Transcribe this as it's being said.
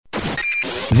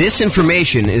This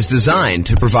information is designed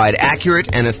to provide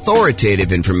accurate and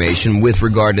authoritative information with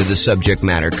regard to the subject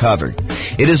matter covered.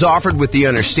 It is offered with the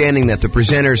understanding that the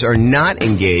presenters are not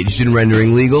engaged in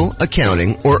rendering legal,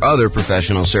 accounting, or other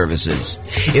professional services.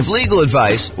 If legal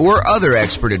advice or other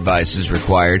expert advice is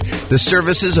required, the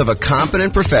services of a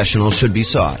competent professional should be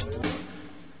sought.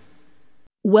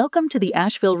 Welcome to the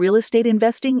Asheville Real Estate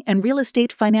Investing and Real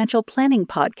Estate Financial Planning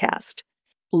Podcast.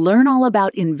 Learn all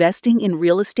about investing in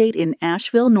real estate in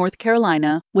Asheville, North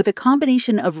Carolina, with a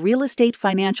combination of real estate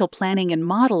financial planning and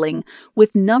modeling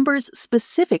with numbers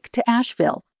specific to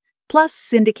Asheville, plus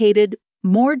syndicated,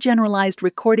 more generalized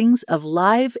recordings of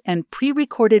live and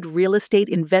pre-recorded real estate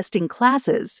investing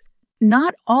classes,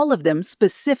 not all of them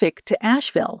specific to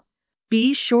Asheville.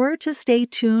 Be sure to stay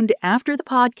tuned after the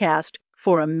podcast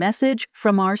for a message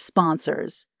from our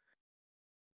sponsors.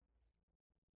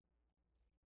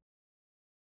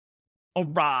 All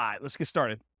right, let's get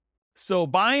started. So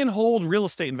buy and hold real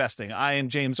estate investing. I am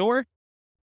James Orr.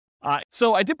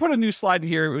 So I did put a new slide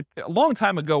here. A long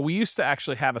time ago, we used to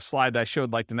actually have a slide that I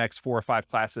showed like the next 4 or 5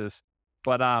 classes.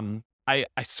 But I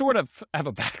sort of have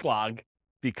a backlog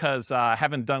because I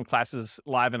haven't done classes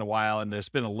live in a while, and there's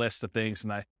been a list of things,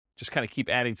 and I just kind of keep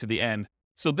adding to the end.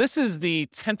 So this is the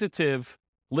tentative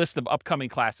list of upcoming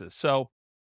classes. So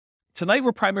tonight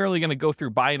we're primarily going to go through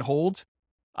buy and hold.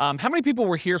 How many people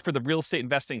were here for the real estate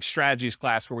investing strategies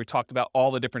class where we talked about all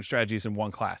the different strategies in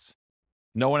one class?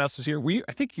 No one else was here?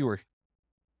 I think you were.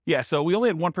 Yeah, so we only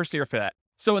had one person here for that.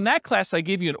 So in that class, I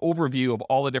gave you an overview of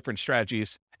all the different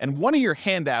strategies. And one of your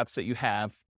handouts that you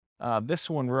have, this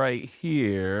one right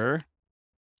here.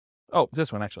 Oh,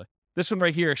 this one actually. This one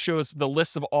right here shows the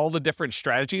list of all the different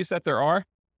strategies that there are.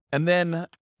 And then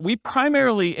we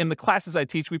primarily, in the classes I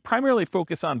teach, we primarily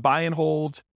focus on buy and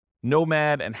hold,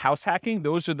 nomad, and house hacking.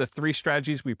 Those are the 3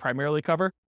 strategies we primarily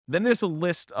cover. Then there's a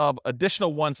list of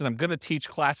additional ones that I'm going to teach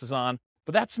classes on,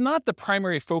 but that's not the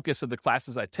primary focus of the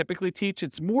classes I typically teach.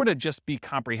 It's more to just be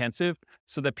comprehensive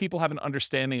so that people have an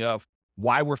understanding of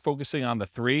why we're focusing on the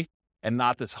 3 and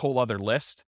not this whole other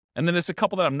list. And then there's a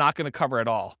couple that I'm not going to cover at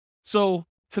all. So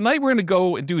tonight we're going to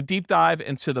go and do a deep dive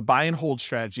into the buy and hold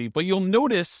strategy, but you'll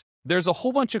notice there's a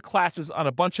whole bunch of classes on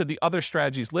a bunch of the other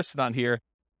strategies listed on here.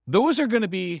 Those are going to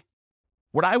be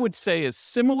what I would say is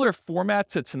similar format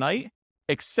to tonight,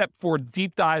 except for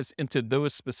deep dives into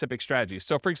those specific strategies.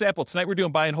 So for example, tonight we're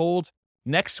doing buy and hold.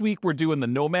 Next week, we're doing the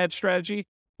nomad strategy,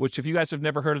 which if you guys have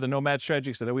never heard of the nomad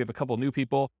strategy, because I know we have a couple of new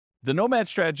people, the nomad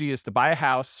strategy is to buy a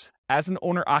house as an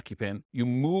owner occupant. You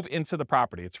move into the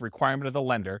property. It's a requirement of the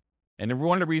lender. And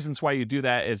one of the reasons why you do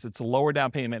that is it's a lower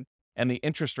down payment and the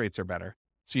interest rates are better.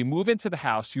 So you move into the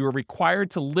house, you are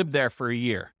required to live there for a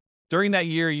year. During that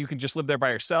year, you can just live there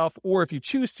by yourself, or if you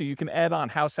choose to, you can add on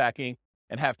house hacking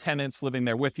and have tenants living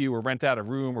there with you or rent out a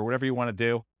room or whatever you want to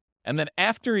do. And then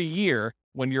after a year,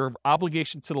 when your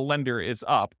obligation to the lender is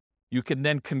up, you can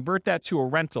then convert that to a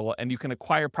rental and you can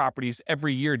acquire properties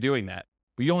every year doing that.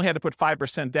 But you only had to put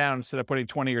 5% down instead of putting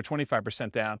 20 or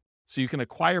 25% down. So you can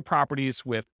acquire properties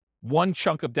with one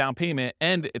chunk of down payment,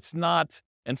 and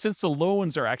since the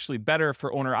loans are actually better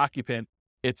for owner occupant,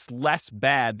 it's less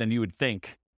bad than you would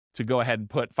think to go ahead and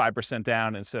put 5%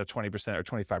 down instead of 20% or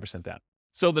 25% down.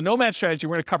 So the nomad strategy,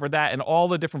 we're going to cover that and all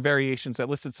the different variations. I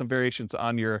listed some variations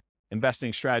on your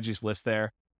investing strategies list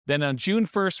there. Then on June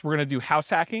 1st, we're going to do house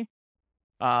hacking.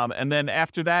 And then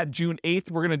after that, June 8th,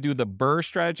 we're going to do the BRRRR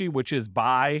strategy, which is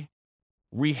buy,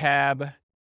 rehab,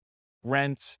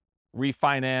 rent,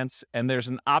 refinance. And there's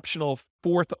an optional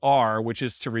 4th R, which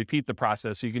is to repeat the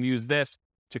process. So you can use this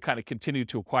to kind of continue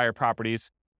to acquire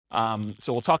properties.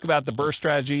 So we'll talk about the BRRRR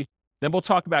strategy. Then we'll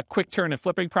talk about quick turn and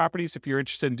flipping properties if you're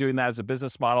interested in doing that as a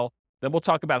business model. Then we'll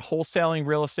talk about wholesaling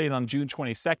real estate on June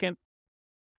 22nd.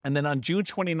 And then on June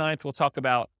 29th, we'll talk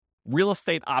about real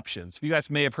estate options. You guys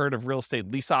may have heard of real estate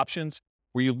lease options,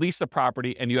 where you lease a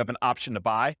property and you have an option to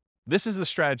buy. This is the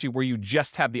strategy where you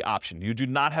just have the option. You do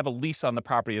not have a lease on the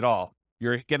property at all.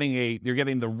 You're getting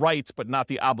the rights, but not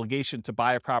the obligation to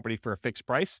buy a property for a fixed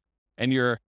price. And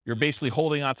you're basically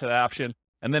holding on to that option.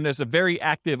 And then there's a very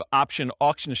active option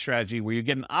auction strategy where you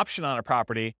get an option on a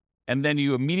property and then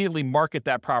you immediately market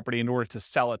that property in order to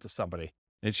sell it to somebody.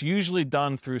 And it's usually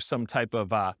done through some type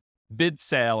of bid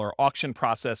sale or auction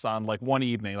process on like one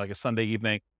evening, like a Sunday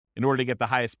evening, in order to get the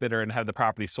highest bidder and have the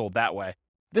property sold that way.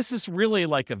 This is really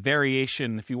like a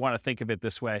variation, if you want to think of it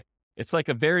this way. It's like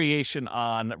a variation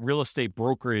on real estate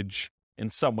brokerage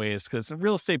in some ways, because in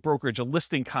real estate brokerage, a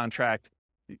listing contract,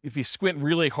 if you squint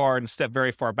really hard and step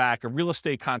very far back, a real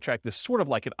estate contract is sort of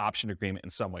like an option agreement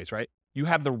in some ways, right? You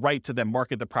have the right to then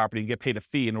market the property and get paid a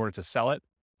fee in order to sell it.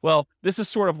 Well, this is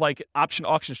sort of like option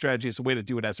auction strategy is a way to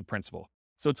do it as a principle.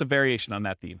 So it's a variation on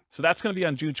that theme. So that's going to be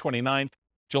on June 29th.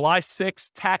 July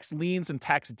 6th, tax liens and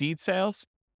tax deed sales.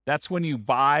 That's when you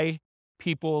buy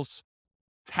people's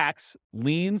tax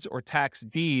liens or tax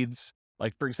deeds.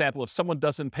 Like, for example, if someone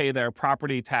doesn't pay their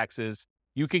property taxes,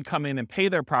 you can come in and pay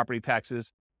their property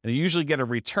taxes, and you usually get a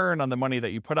return on the money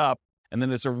that you put up. And then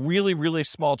there's a really, really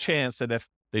small chance that if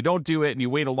they don't do it and you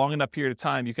wait a long enough period of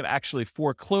time, you can actually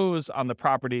foreclose on the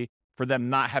property for them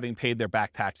not having paid their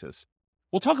back taxes.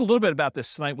 We'll talk a little bit about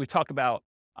this tonight. We talk about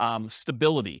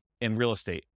stability in real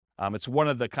estate. It's one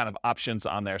of the kind of options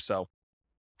on there. So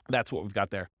that's what we've got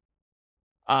there.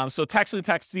 So tax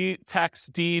lien, tax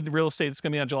deed, real estate is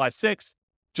going to be on July 6th.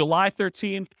 July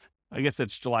 13th, I guess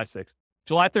it's July 6th.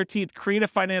 July 13th, creative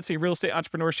financing, real estate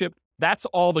entrepreneurship. That's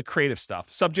all the creative stuff.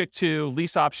 Subject to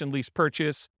lease option, lease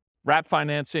purchase, wrap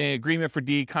financing, agreement for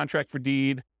deed, contract for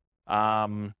deed.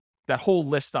 That whole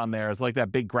list on there is like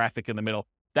that big graphic in the middle.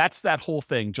 That's that whole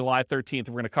thing. July 13th,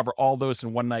 we're going to cover all those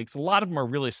in one night. 'Cause a lot of them are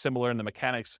really similar in the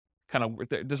mechanics.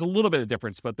 There's a little bit of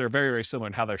difference, but they're very, very similar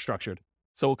in how they're structured.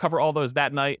 So we'll cover all those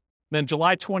that night. Then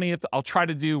July 20th, I'll try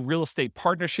to do real estate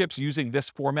partnerships using this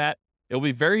format. It'll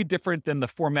be very different than the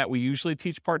format we usually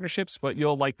teach partnerships, but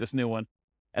you'll like this new one.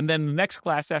 And then the next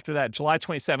class after that, July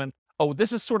 27th. Oh,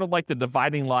 this is sort of like the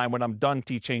dividing line when I'm done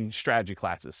teaching strategy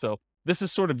classes. So this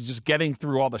is sort of just getting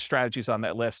through all the strategies on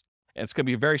that list. And it's going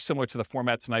to be very similar to the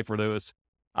format tonight for those.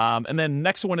 And then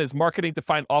next one is marketing to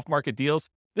find off-market deals.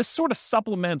 This sort of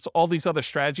supplements all these other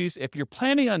strategies. If you're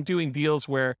planning on doing deals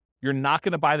where you're not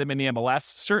going to buy them in the MLS,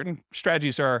 certain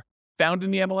strategies are found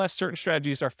in the MLS. Certain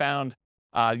strategies are found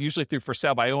usually through for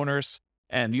sale by owners,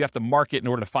 and you have to market in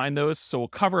order to find those. So we'll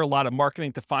cover a lot of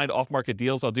marketing to find off-market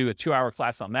deals. I'll do a 2-hour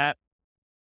class on that.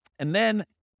 And then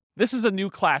this is a new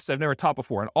class I've never taught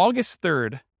before on August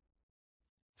 3rd.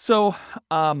 So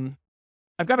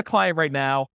I've got a client right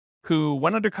now who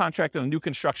went under contract on a new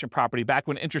construction property back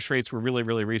when interest rates were really,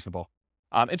 really reasonable.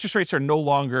 Interest rates are no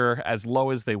longer as low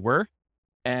as they were.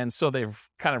 And so they've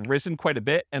kind of risen quite a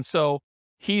bit. And so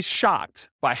he's shocked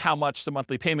by how much the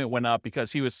monthly payment went up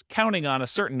because he was counting on a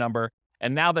certain number.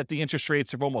 And now that the interest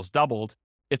rates have almost doubled,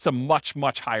 it's a much,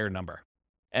 much higher number.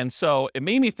 And so it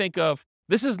made me think of,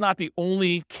 this is not the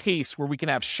only case where we can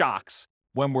have shocks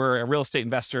when we're a real estate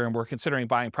investor and we're considering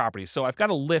buying properties. So I've got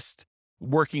a list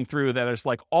working through that is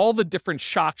like all the different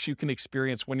shocks you can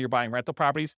experience when you're buying rental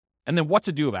properties and then what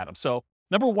to do about them. So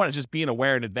number one is just being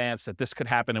aware in advance that this could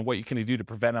happen and what you can do to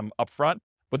prevent them up front.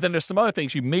 But then there's some other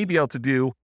things you may be able to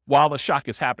do while the shock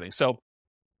is happening. So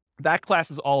that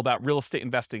class is all about real estate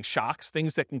investing shocks,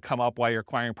 things that can come up while you're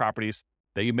acquiring properties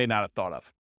that you may not have thought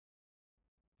of.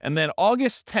 And then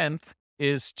August 10th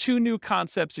is 2 new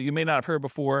concepts that you may not have heard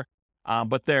before,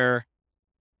 but there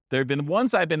have been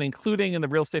ones I've been including in the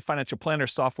Real Estate Financial Planner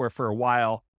software for a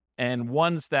while, and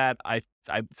ones that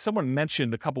someone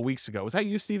mentioned a couple weeks ago. Was that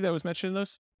you, Steve, that was mentioning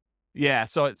those? Yeah.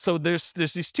 So there's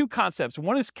these 2 concepts.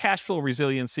 One is cash flow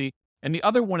resiliency, and the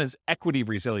other one is equity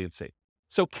resiliency.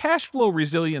 So cash flow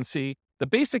resiliency, the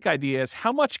basic idea is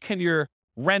how much can your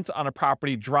rent on a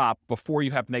property drop before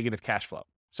you have negative cash flow?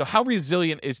 So how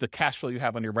resilient is the cash flow you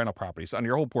have on your rental properties, on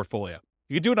your whole portfolio?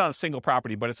 You can do it on a single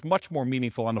property, but it's much more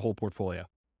meaningful on the whole portfolio.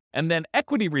 And then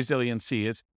equity resiliency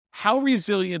is how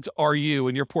resilient are you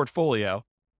in your portfolio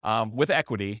with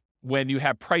equity when you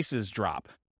have prices drop?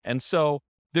 And so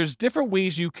there's different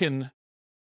ways you can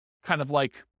kind of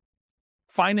like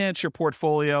finance your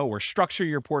portfolio or structure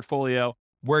your portfolio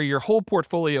where your whole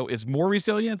portfolio is more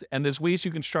resilient, and there's ways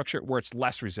you can structure it where it's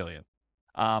less resilient.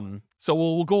 So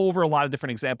we'll go over a lot of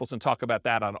different examples and talk about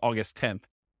that on August 10th.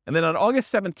 And then on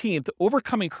August 17th,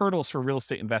 overcoming hurdles for real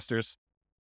estate investors.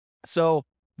 So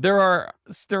there are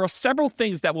several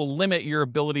things that will limit your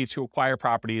ability to acquire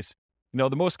properties. You know,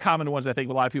 the most common ones I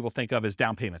think a lot of people think of is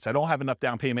down payments. I don't have enough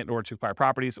down payment in order to acquire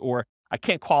properties, or I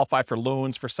can't qualify for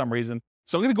loans for some reason.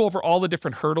 So I'm going to go over all the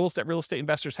different hurdles that real estate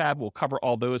investors have. We'll cover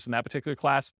all those in that particular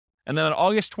class. And then on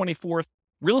August 24th,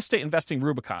 real estate investing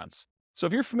Rubicons. So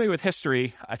if you're familiar with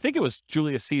history, I think it was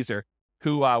Julius Caesar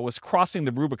who was crossing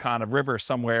the Rubicon, a river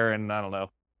somewhere in, I don't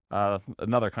know,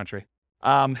 another country.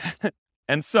 And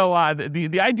so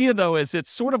the idea, though, is it's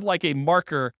sort of like a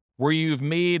marker where you've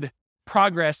made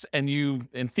progress and you,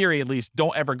 in theory at least,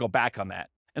 don't ever go back on that.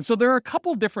 And so there are a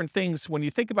couple different things when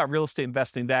you think about real estate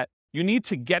investing that you need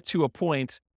to get to a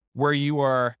point where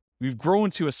you've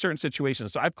grown to a certain situation.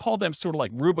 So I've called them sort of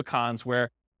like Rubicons, where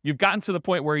you've gotten to the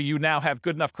point where you now have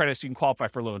good enough credit so you can qualify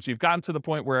for loans. You've gotten to the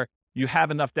point where you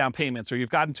have enough down payments, or you've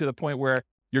gotten to the point where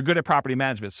you're good at property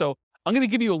management. So I'm going to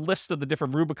give you a list of the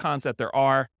different Rubicons that there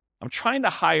are. I'm trying to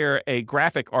hire a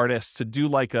graphic artist to do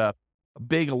like a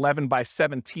big 11 by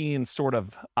 17 sort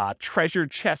of treasure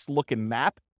chest looking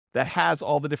map that has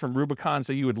all the different Rubicons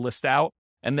that you would list out.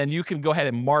 And then you can go ahead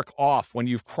and mark off when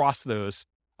you've crossed those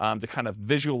to kind of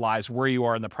visualize where you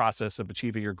are in the process of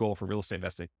achieving your goal for real estate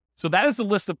investing. So that is the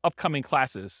list of upcoming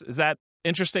classes. Is that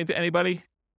interesting to anybody?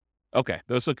 Okay,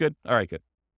 those look good. All right, good.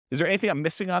 Is there anything I'm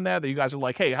missing on there that you guys are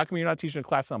like, hey, how come you're not teaching a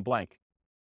class on blank?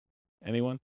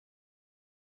 Anyone?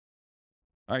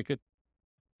 All right, good.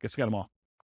 Guess I got them all.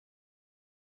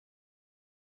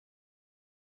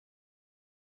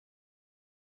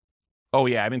 Oh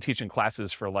yeah, I've been teaching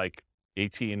classes for like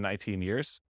 18, 19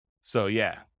 years. So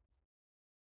yeah.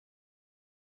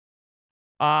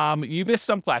 You missed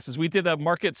some classes. We did a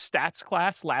market stats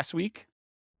class last week.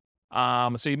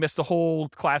 So you missed the whole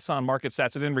class on market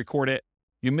stats. I didn't record it.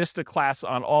 You missed a class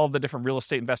on all the different real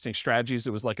estate investing strategies.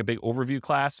 It was like a big overview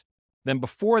class. Then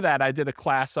before that, I did a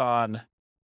class on,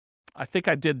 I think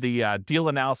I did the deal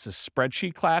analysis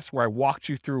spreadsheet class where I walked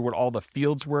you through what all the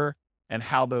fields were and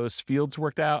how those fields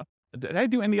worked out. Did I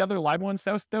do any other live ones?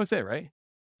 That was it, right?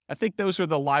 I think those are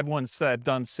the live ones that I've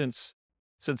done since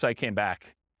I came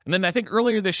back. And then I think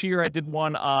earlier this year, I did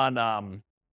one on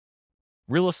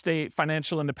real estate,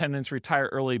 financial independence, retire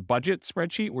early budget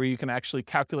spreadsheet, where you can actually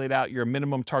calculate out your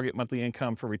minimum target monthly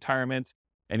income for retirement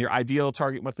and your ideal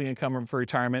target monthly income for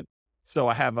retirement. So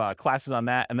I have classes on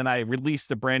that. And then I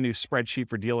released a brand new spreadsheet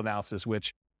for deal analysis,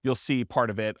 which you'll see part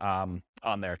of it on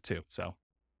there too. So,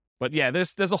 but yeah,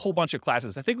 there's a whole bunch of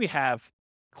classes. I think we have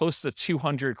close to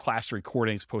 200 class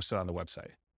recordings posted on the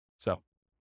website. So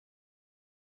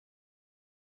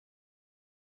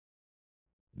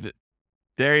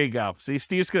there you go. See,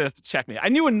 Steve's going to check me. I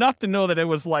knew enough to know that it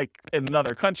was like in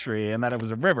another country and that it was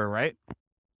a river, right?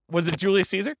 Was it Julius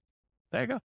Caesar? There you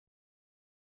go.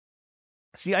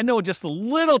 See, I know just a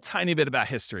little tiny bit about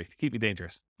history to keep me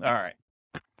dangerous. All right.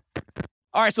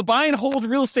 All right, so buy and hold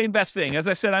real estate investing. As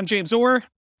I said, I'm James Orr.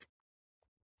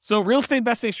 So real estate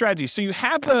investing strategies. So you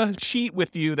have the sheet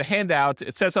with you, the handout.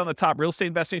 It says on the top, real estate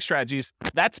investing strategies.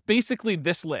 That's basically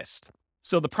this list.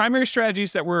 So the primary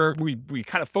strategies that we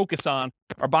kind of focus on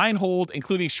are buy and hold,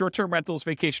 including short-term rentals,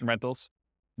 vacation rentals,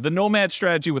 the nomad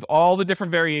strategy with all the different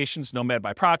variations, nomad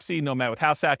by proxy, nomad with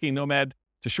house hacking, nomad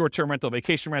to short-term rental,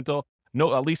 vacation rental,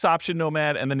 lease option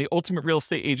nomad, and then the ultimate real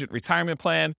estate agent retirement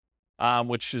plan,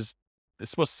 which is, it's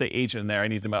supposed to say agent in there. I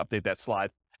need to update that slide.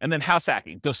 And then house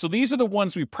hacking. So these are the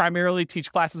ones we primarily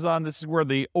teach classes on. This is where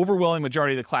the overwhelming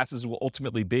majority of the classes will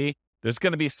ultimately be. There's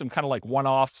going to be some kind of like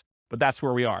one-offs, but that's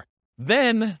where we are.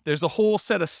 Then there's a whole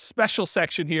set of special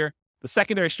section here, the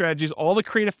secondary strategies, all the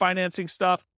creative financing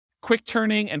stuff, quick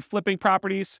turning and flipping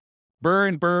properties, BRRRR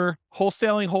and BRRRR,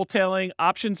 wholetailing,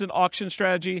 options and auction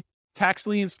strategy, tax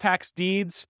liens, tax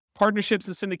deeds, partnerships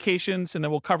and syndications, and then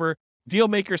we'll cover deal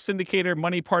maker, syndicator,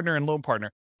 money partner, and loan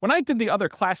partner. When I did the other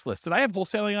class list, did I have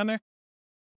wholesaling on there?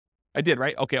 I did,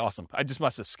 right? Okay, awesome. I just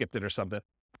must have skipped it or something.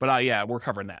 But yeah, we're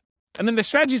covering that. And then the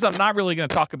strategies I'm not really going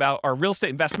to talk about are real estate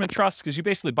investment trusts, because you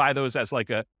basically buy those as like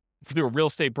through a real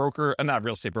estate broker, not a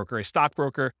real estate broker, a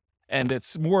stockbroker. And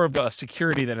it's more of a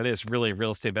security than it is really a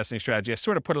real estate investing strategy. I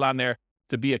sort of put it on there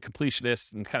to be a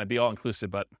completionist and kind of be all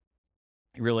inclusive, but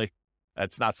really,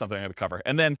 that's not something I'm going to cover.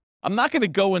 And then I'm not going to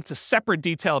go into separate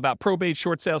detail about probate,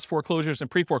 short sales, foreclosures, and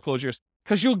pre-foreclosures,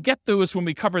 because you'll get those when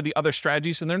we cover the other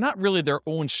strategies, and they're not really their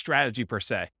own strategy per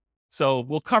se. So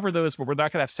we'll cover those, but we're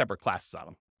not going to have separate classes on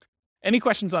them. Any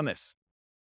questions on this?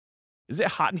 Is it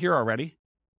hot in here already?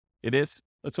 It is?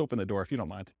 Let's open the door if you don't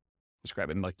mind. Just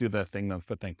grab it and do the thing, the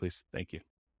foot thing, please. Thank you.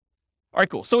 All right,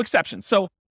 cool. So exceptions. So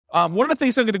one of the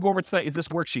things I'm going to go over tonight is this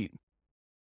worksheet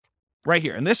right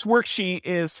here. And this worksheet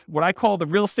is what I call the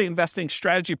real estate investing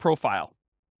strategy profile.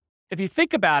 If you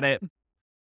think about it,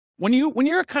 when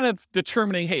you're kind of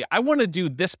determining, hey, I want to do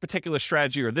this particular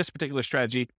strategy or this particular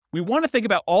strategy, we want to think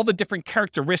about all the different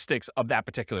characteristics of that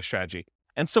particular strategy.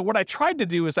 And so what I tried to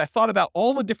do is I thought about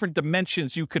all the different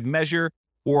dimensions you could measure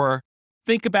or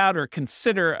think about or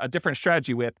consider a different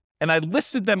strategy with. And I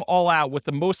listed them all out with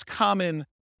the most common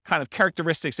kind of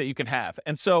characteristics that you can have.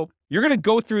 And so you're going to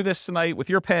go through this tonight with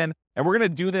your pen, and we're going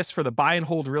to do this for the buy and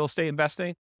hold real estate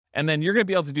investing. And then you're going to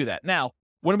be able to do that. Now,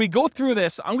 when we go through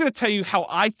this, I'm going to tell you how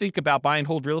I think about buy and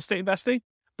hold real estate investing,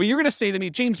 but you're going to say to me,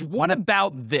 James, what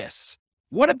about this?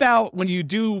 What about when you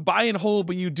do buy and hold,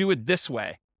 but you do it this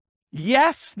way?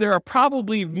 Yes, there are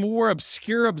probably more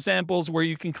obscure examples where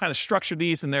you can kind of structure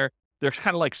these, and there's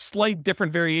kind of like slight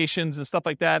different variations and stuff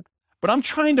like that. But I'm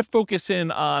trying to focus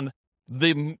in on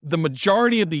the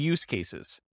majority of the use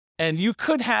cases. And you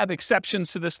could have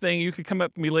exceptions to this thing. You could come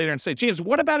up to me later and say, James,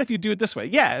 what about if you do it this way?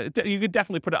 Yeah, you could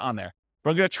definitely put it on there.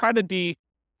 But I'm going to try to be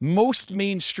most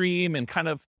mainstream and kind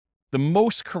of the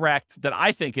most correct that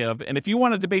I think of. And if you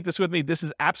want to debate this with me, this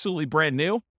is absolutely brand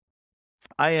new.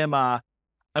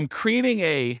 I'm creating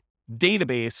a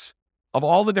database of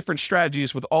all the different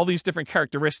strategies with all these different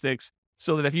characteristics,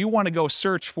 so that if you want to go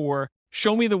search for,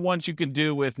 show me the ones you can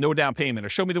do with no down payment, or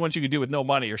show me the ones you can do with no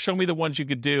money, or show me the ones you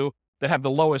could do that have the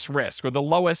lowest risk or the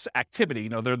lowest activity,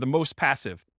 they're the most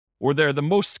passive or they're the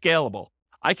most scalable.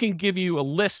 I can give you a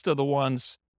list of the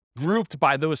ones grouped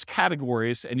by those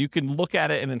categories, and you can look at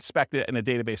it and inspect it in a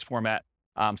database format.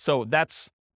 So that's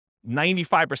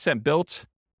 95% built,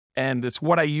 and it's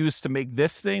what I use to make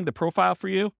this thing, the profile for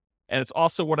you. And it's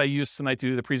also what I use tonight to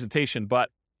do the presentation. But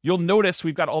you'll notice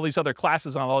we've got all these other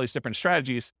classes on all these different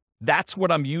strategies. That's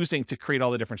what I'm using to create all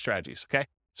the different strategies, okay?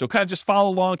 So kind of just follow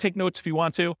along, take notes if you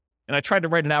want to. And I tried to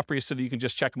write it out for you so that you can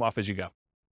just check them off as you go.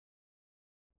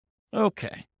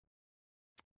 Okay.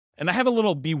 And I have a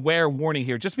little beware warning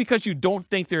here. Just because you don't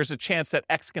think there's a chance that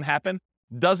X can happen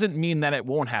doesn't mean that it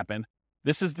won't happen.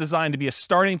 This is designed to be a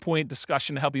starting point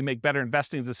discussion to help you make better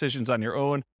investing decisions on your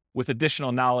own with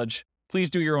additional knowledge. Please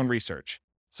do your own research.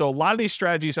 So a lot of these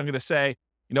strategies, I'm going to say,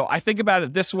 I think about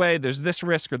it this way, there's this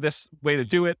risk or this way to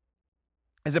do it.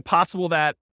 Is it possible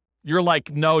that you're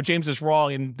like, no, James is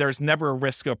wrong, and there's never a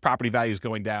risk of property values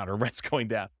going down or rents going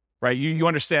down, right? You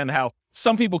understand how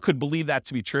some people could believe that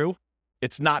to be true.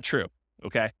 It's not true,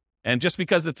 okay? And just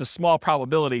because it's a small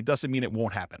probability doesn't mean it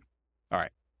won't happen. All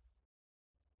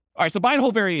right, so buy and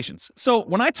hold variations. So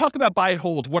when I talk about buy and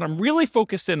hold, what I'm really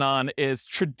focusing on is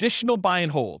traditional buy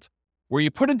and hold, where you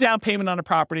put a down payment on a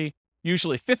property,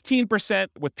 usually 15%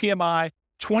 with PMI,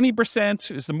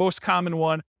 20% is the most common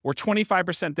one, or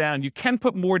 25% down. You can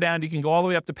put more down. You can go all the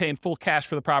way up to paying full cash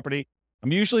for the property.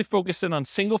 I'm usually focusing on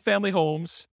single family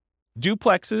homes,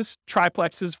 duplexes,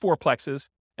 triplexes, fourplexes,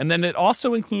 and then it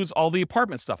also includes all the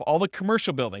apartment stuff, all the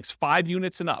commercial buildings, 5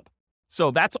 units and up.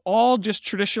 So that's all just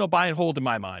traditional buy and hold in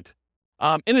my mind.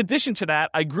 In addition to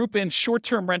that, I group in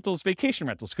short-term rentals, vacation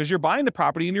rentals, because you're buying the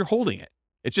property and you're holding it.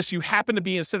 It's just you happen to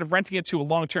be, instead of renting it to a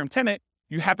long-term tenant,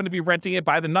 you happen to be renting it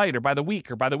by the night or by the week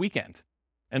or by the weekend.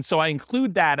 And so I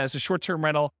include that as a short-term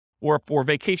rental or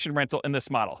vacation rental in this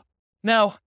model.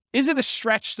 Now, is it a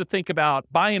stretch to think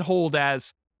about buy and hold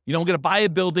as, I'm going to buy a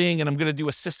building and I'm going to do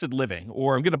assisted living,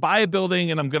 or I'm going to buy a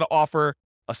building and I'm going to offer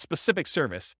a specific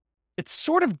service? It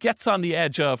sort of gets on the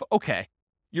edge of, okay,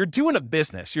 you're doing a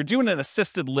business, you're doing an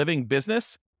assisted living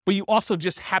business, but you also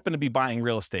just happen to be buying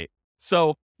real estate.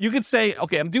 So you could say,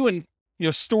 okay, I'm doing,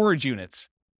 storage units.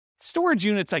 Storage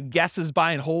units, I guess, is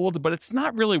buy and hold, but it's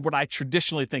not really what I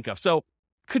traditionally think of. So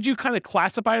could you kind of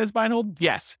classify it as buy and hold?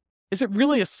 Yes. Is it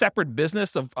really a separate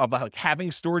business of like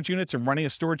having storage units and running a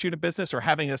storage unit business, or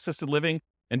having assisted living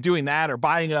and doing that, or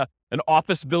buying an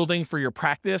office building for your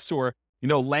practice, or,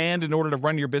 land in order to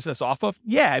run your business off of?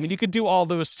 Yeah, you could do all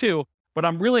those too, but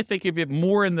I'm really thinking of it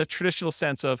more in the traditional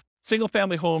sense of single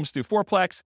family homes through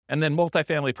fourplex, and then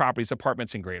multifamily properties,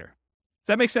 apartments, and greater. Does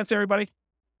that make sense to everybody?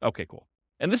 Okay, cool.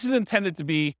 And this is intended to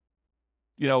be,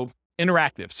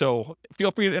 interactive. So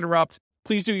feel free to interrupt.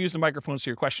 Please do use the microphone so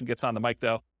your question gets on the mic,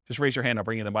 though. Just raise your hand. I'll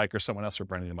bring you the mic, or someone else will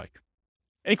bring you the mic.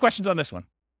 Any questions on this one?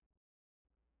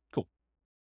 Cool.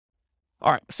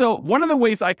 All right. So one of the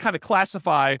ways I kind of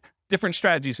classify different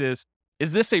strategies is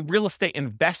this a real estate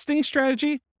investing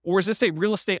strategy, or is this a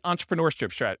real estate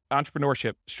entrepreneurship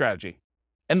strategy?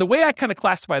 And the way I kind of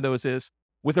classify those is,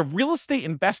 with a real estate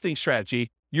investing strategy,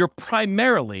 you're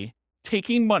primarily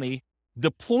taking money,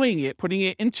 deploying it, putting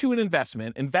it into an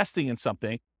investment, investing in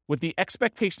something with the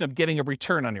expectation of getting a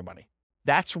return on your money.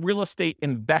 That's real estate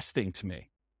investing to me.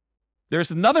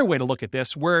 There's another way to look at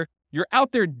this where you're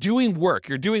out there doing work,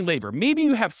 you're doing labor. Maybe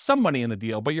you have some money in the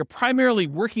deal, but you're primarily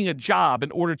working a job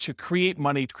in order to create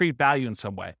money, to create value in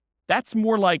some way. That's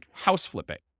more like house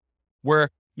flipping, where,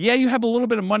 yeah, you have a little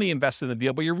bit of money invested in the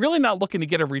deal, but you're really not looking to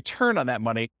get a return on that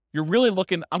money. You're really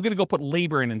looking, I'm going to go put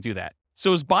labor in and do that.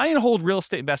 So is buy and hold real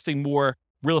estate investing more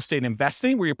real estate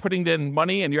investing, where you're putting in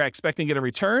money and you're expecting to get a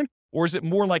return? Or is it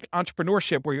more like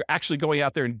entrepreneurship, where you're actually going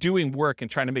out there and doing work and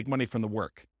trying to make money from the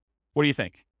work? What do you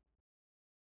think?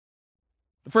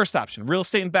 The first option, real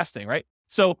estate investing, right?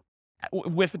 So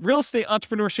with real estate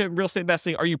entrepreneurship, real estate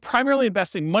investing, are you primarily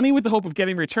investing money with the hope of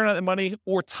getting a return on that money,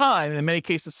 or time, in many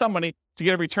cases, some money, to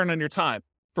get a return on your time?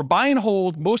 For buy and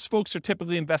hold, most folks are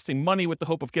typically investing money with the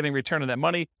hope of getting a return on that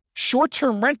money.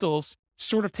 Short-term rentals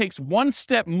sort of takes one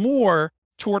step more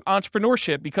toward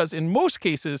entrepreneurship, because in most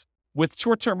cases, with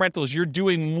short-term rentals, you're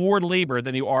doing more labor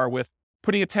than you are with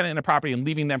putting a tenant in a property and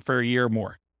leaving them for a year or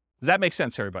more. Does that make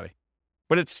sense, everybody?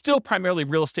 But it's still primarily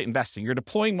real estate investing. You're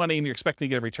deploying money and you're expecting to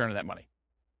get a return on that money.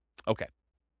 Okay.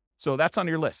 So that's on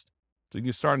your list. So you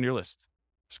can start on your list.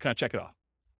 Just kind of check it off.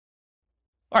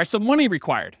 All right, so money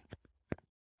required.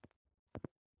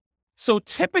 So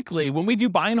typically when we do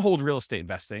buy and hold real estate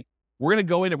investing, we're going to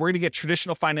go in and we're going to get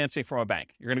traditional financing from a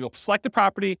bank. You're going to go select a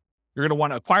property. You're going to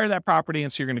want to acquire that property.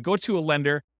 And so you're going to go to a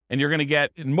lender and you're going to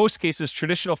get, in most cases,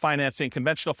 traditional financing,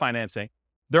 conventional financing.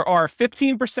 There are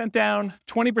 15% down,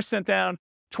 20% down,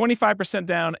 25%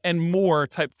 down, and more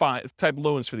type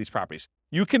loans for these properties.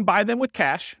 You can buy them with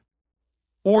cash,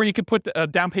 or you can put a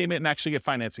down payment and actually get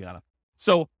financing on them.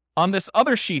 So on this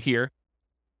other sheet here,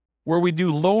 where we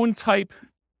do loan type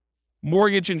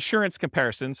mortgage insurance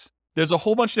comparisons, there's a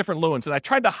whole bunch of different loans. And I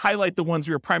tried to highlight the ones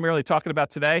we were primarily talking about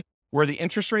today, where the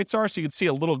interest rates are. So you can see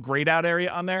a little grayed out area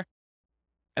on there.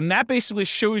 And that basically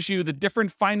shows you the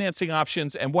different financing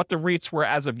options and what the rates were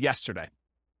as of yesterday.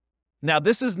 Now,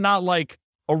 this is not like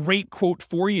a rate quote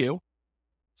for you.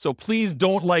 So please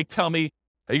don't tell me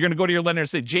that you're going to go to your lender and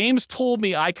say, James told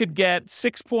me I could get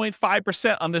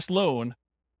 6.5% on this loan,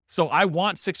 so I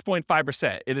want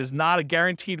 6.5%. It is not a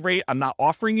guaranteed rate. I'm not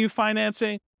offering you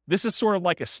financing. This is sort of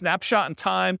like a snapshot in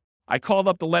time. I called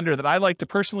up the lender that I like to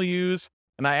personally use,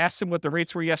 and I asked him what the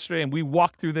rates were yesterday, and we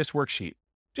walked through this worksheet.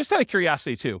 Just out of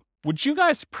curiosity too, would you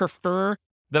guys prefer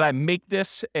that I make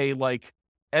this a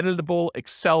editable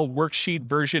Excel worksheet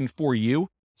version for you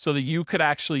so that you could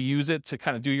actually use it to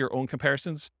kind of do your own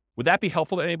comparisons? Would that be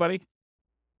helpful to anybody?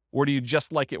 Or do you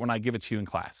just like it when I give it to you in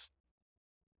class?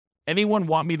 Anyone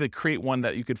want me to create one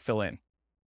that you could fill in?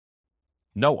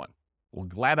 No one. Well,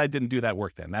 glad I didn't do that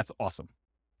work then. That's awesome.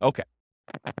 Okay.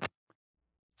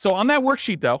 So on that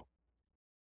worksheet though,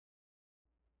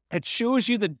 it shows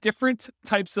you the different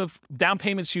types of down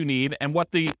payments you need and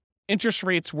what the interest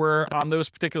rates were on those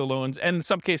particular loans, and in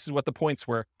some cases what the points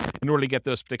were in order to get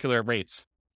those particular rates.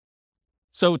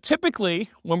 So typically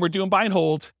when we're doing buy and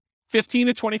hold, 15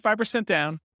 to 25%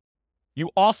 down, you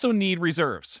also need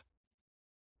reserves.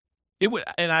 It would,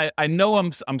 and I know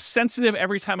I'm sensitive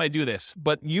every time I do this,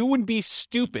 but you would be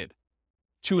stupid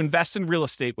to invest in real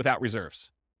estate without reserves.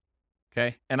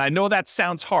 Okay? And I know that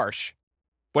sounds harsh,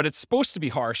 but it's supposed to be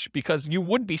harsh because you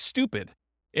would be stupid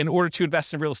in order to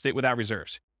invest in real estate without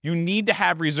reserves. You need to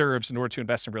have reserves in order to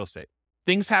invest in real estate.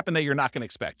 Things happen that you're not going to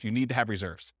expect. You need to have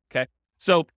reserves. Okay?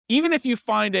 So even if you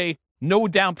find a no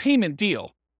down payment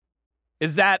deal,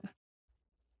 is that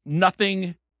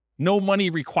nothing, no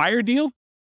money required deal?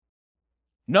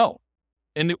 No.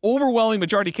 In the overwhelming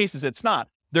majority of cases, it's not.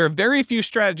 There are very few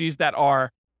strategies that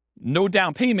are no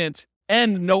down payment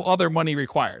and no other money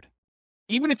required.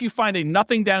 Even if you find a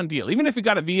nothing down deal, even if you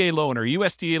got a VA loan or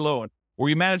USDA loan, or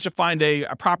you manage to find a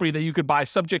property that you could buy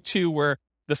subject to where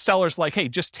the seller's like, hey,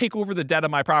 just take over the debt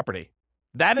of my property.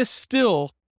 That is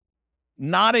still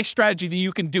not a strategy that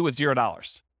you can do with $0.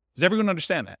 Does everyone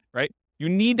understand that, right? You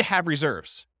need to have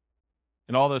reserves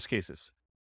in all those cases.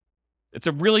 It's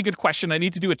a really good question. I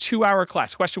need to do a 2-hour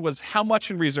class. Question was, how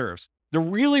much in reserves? The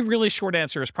really, really short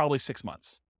answer is probably 6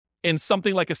 months in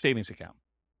something like a savings account.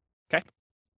 Okay?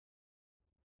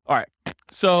 All right.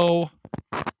 So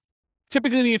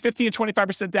typically you need 15 to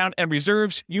 25% down and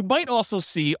reserves. You might also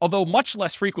see, although much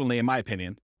less frequently, in my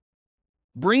opinion,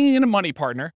 bringing in a money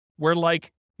partner where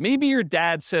maybe your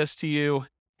dad says to you,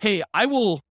 hey, I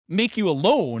will make you a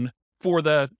loan for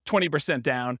the 20%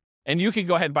 down and you can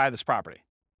go ahead and buy this property.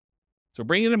 So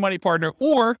bring in a money partner,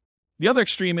 or the other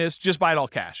extreme is just buy it all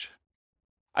cash.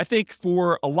 I think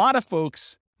for a lot of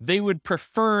folks, they would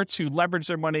prefer to leverage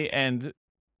their money and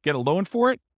get a loan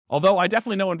for it. Although I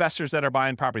definitely know investors that are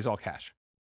buying properties all cash.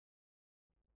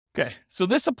 Okay, so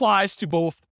this applies to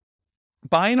both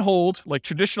buy and hold, like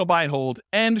traditional buy and hold,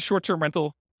 and short-term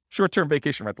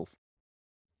vacation rentals.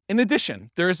 In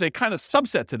addition, there is a kind of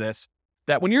subset to this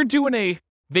that when you're doing a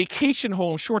vacation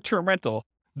home short-term rental,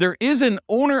 there is an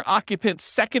owner-occupant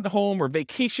second home or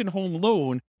vacation home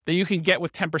loan that you can get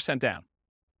with 10% down.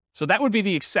 So that would be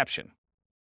the exception.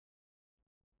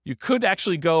 You could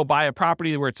actually go buy a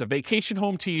property where it's a vacation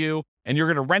home to you and you're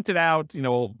going to rent it out,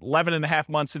 11 and a half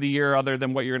months of the year other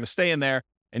than what you're going to stay in there,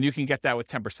 and you can get that with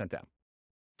 10% down.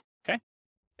 Okay?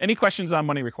 Any questions on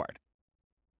money required?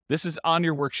 This is on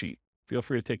your worksheet. Feel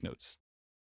free to take notes.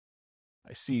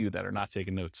 I see you that are not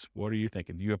taking notes. What are you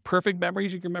thinking? Do you have perfect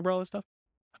memories? You can remember all this stuff?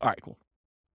 All right, cool.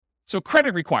 So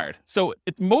credit required. So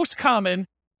it's most common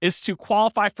is to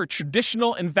qualify for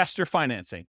traditional investor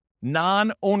financing,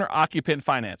 non-owner occupant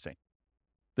financing.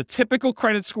 The typical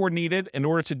credit score needed in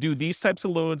order to do these types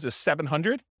of loans is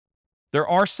 700. There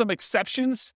are some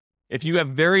exceptions if you have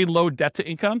very low debt to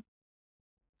income.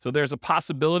 So there's a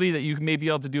possibility that you may be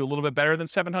able to do a little bit better than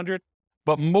 700,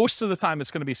 but most of the time it's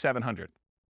going to be 700.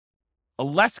 A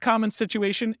less common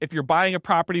situation, if you're buying a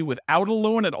property without a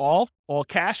loan at all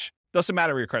cash, doesn't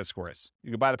matter what your credit score is. You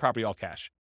can buy the property all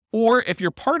cash. Or if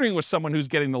you're partnering with someone who's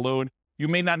getting the loan, you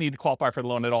may not need to qualify for the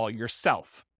loan at all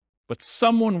yourself, but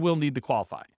someone will need to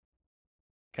qualify.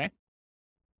 Okay.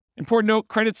 Important note,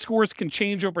 credit scores can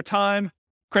change over time.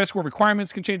 Credit score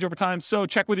requirements can change over time. So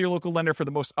check with your local lender for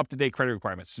the most up-to-date credit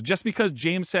requirements. So just because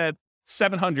James said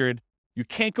 700, you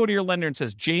can't go to your lender and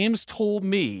says, James told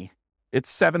me it's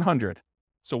 700.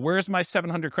 So where's my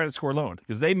 700 credit score loan?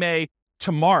 Because they may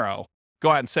tomorrow go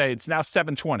out and say it's now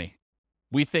 720.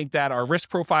 We think that our risk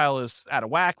profile is out of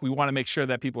whack. We want to make sure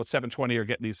that people at 720 are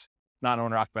getting these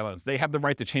non-owner occupied loans. They have the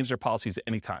right to change their policies at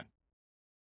any time.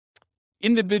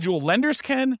 Individual lenders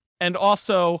can, and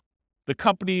also the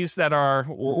companies that are,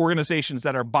 or organizations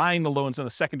that are buying the loans in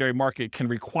the secondary market can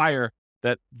require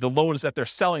that the loans that they're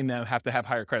selling them have to have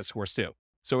higher credit scores too.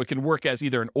 So it can work as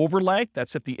either an overlay,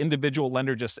 that's if the individual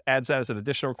lender just adds that as an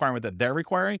additional requirement that they're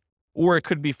requiring, or it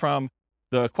could be from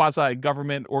the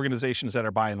quasi-government organizations that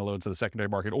are buying the loans in the secondary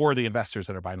market, or the investors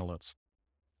that are buying the loans.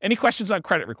 Any questions on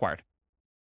credit required?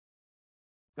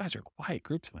 You guys are a quiet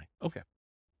group tonight. Okay.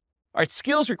 All right,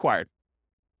 skills required.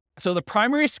 So the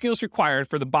primary skills required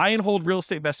for the buy and hold real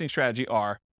estate investing strategy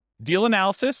are deal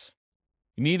analysis.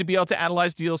 You need to be able to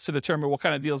analyze deals to determine what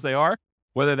kind of deals they are,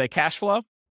 whether they cash flow,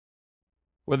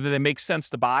 whether they make sense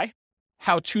to buy,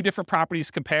 how 2 different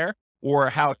properties compare,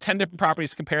 or how 10 different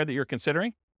properties compare that you're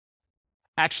considering.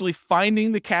 Actually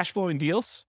finding the cash flowing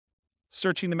deals,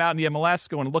 searching them out in the MLS,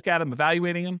 going to look at them,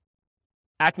 evaluating them.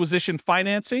 Acquisition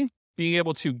financing, being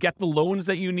able to get the loans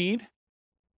that you need,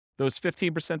 those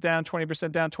 15% down,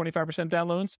 20% down, 25% down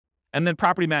loans, and then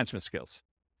property management skills.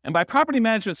 And by property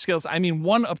management skills, I mean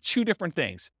one of 2 different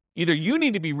things. Either you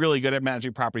need to be really good at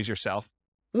managing properties yourself,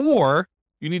 or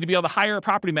you need to be able to hire a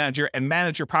property manager and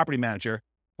manage your property manager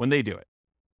when they do it.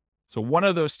 So one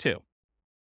of those 2.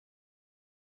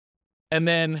 And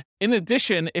then in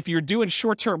addition, if you're doing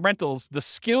short-term rentals, the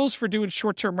skills for doing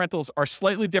short-term rentals are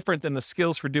slightly different than the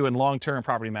skills for doing long-term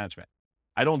property management.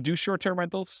 I don't do short-term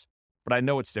rentals, but I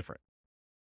know it's different.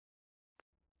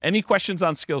 Any questions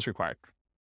on skills required?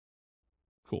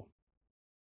 Cool.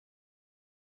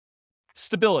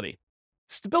 Stability.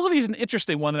 Stability is an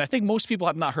interesting one that I think most people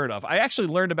have not heard of. I actually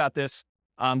learned about this.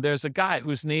 There's a guy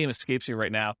whose name escapes me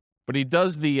right now, but he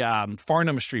does the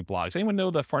Farnham Street blogs. Anyone know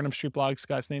the Farnham Street blogs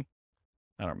guy's name?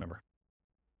 I don't remember.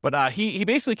 But he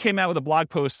basically came out with a blog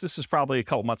post. This is probably a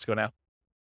couple months ago now.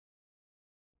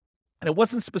 And it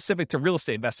wasn't specific to real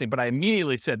estate investing, but I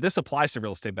immediately said, this applies to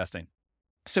real estate investing.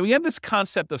 So we have this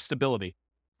concept of stability.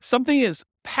 Something is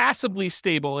passively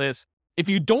stable is if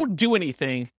you don't do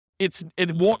anything,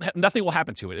 nothing will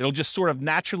happen to it. It'll just sort of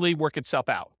naturally work itself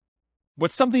out.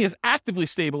 But something is actively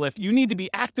stable if you need to be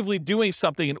actively doing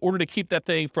something in order to keep that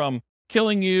thing from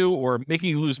killing you or making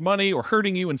you lose money or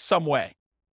hurting you in some way.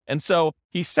 And so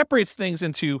he separates things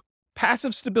into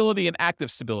passive stability and active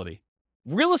stability.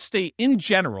 Real estate in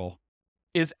general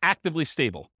is actively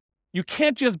stable. You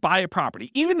can't just buy a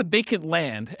property, even the vacant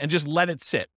land, and just let it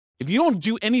sit. If you don't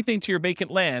do anything to your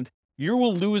vacant land, you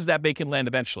will lose that vacant land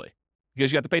eventually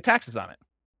because you have to pay taxes on it.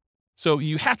 So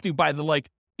you have to, by the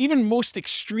even most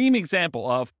extreme example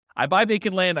of, I buy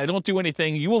vacant land, I don't do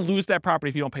anything, you will lose that property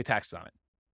if you don't pay taxes on it.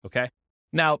 Okay?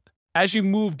 Now, as you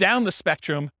move down the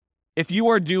spectrum, if you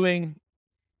are doing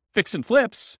fix and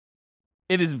flips,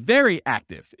 it is very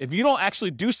active. If you don't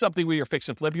actually do something with your fix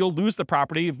and flip, you'll lose the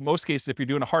property. In most cases, if you're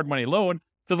doing a hard money loan,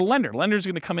 to the lender. Lender's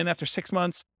going to come in after 6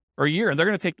 months or a year, and they're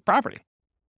going to take the property.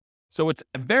 So it's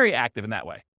very active in that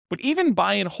way. But even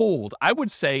buy and hold, I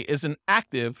would say, is an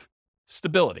active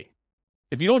stability.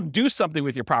 If you don't do something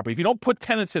with your property, if you don't put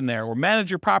tenants in there or manage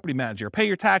your property manager, pay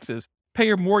your taxes, pay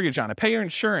your mortgage on it, pay your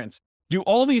insurance, do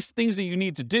all these things that you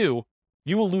need to do,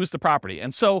 you will lose the property.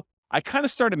 And so I kind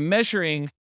of started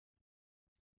measuring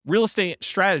real estate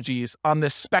strategies on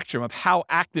this spectrum of how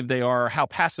active they are or how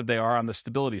passive they are on the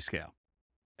stability scale.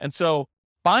 And so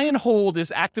buy and hold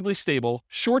is actively stable.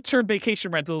 Short-term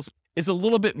vacation rentals is a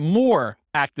little bit more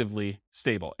actively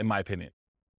stable, in my opinion.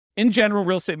 In general,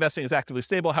 real estate investing is actively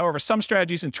stable. However, some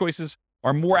strategies and choices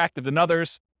are more active than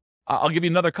others. I'll give you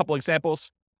another couple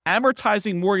examples.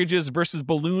 Amortizing mortgages versus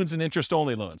balloons and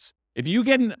interest-only loans. If you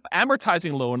get an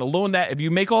amortizing loan, a loan that if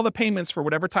you make all the payments for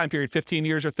whatever time period, 15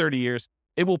 years or 30 years,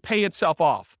 it will pay itself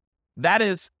off. That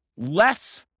is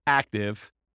less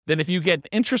active than if you get an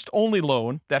interest-only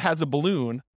loan that has a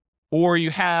balloon, or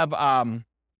you have, well,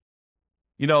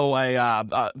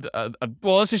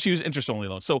 let's just use interest-only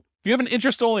loan. So if you have an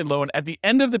interest-only loan, at the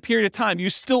end of the period of time, you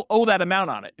still owe that amount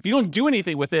on it. If you don't do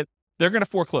anything with it, they're going to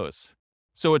foreclose.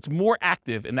 So it's more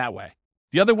active in that way.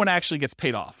 The other one actually gets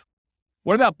paid off.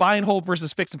 What about buy and hold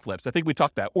versus fix and flips? I think we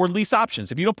talked about, or lease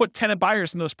options. If you don't put tenant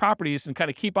buyers in those properties and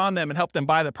kind of keep on them and help them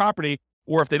buy the property,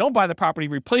 Or if they don't buy the property,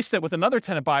 replace it with another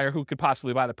tenant buyer who could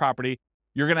possibly buy the property.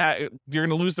 You're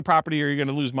gonna lose the property, or you're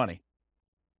gonna lose money.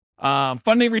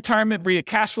 Funding retirement via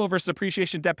cash flow versus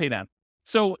appreciation, debt pay down.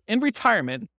 So in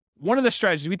retirement, one of the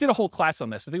strategies, we did a whole class on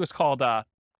this. I think it was called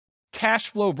cash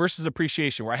flow versus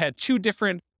appreciation, where I had two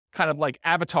different kind of like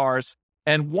avatars,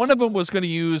 and one of them was going to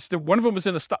use, one of them was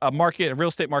in a market, a real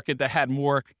estate market that had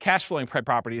more cash flowing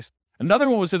properties. Another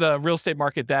one was in a real estate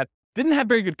market that didn't have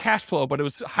very good cash flow, but it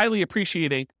was highly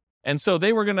appreciating. And so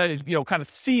they were going to, kind of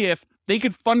see if they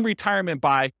could fund retirement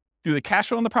by through the cash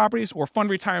flow on the properties, or fund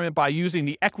retirement by using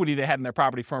the equity they had in their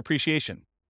property from appreciation.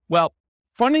 Well,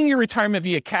 funding your retirement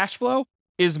via cash flow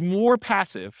is more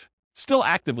passive, still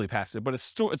actively passive, but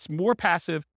it's more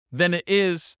passive than it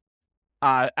is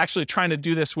actually trying to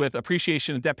do this with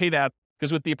appreciation and debt pay down.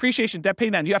 Because with the appreciation debt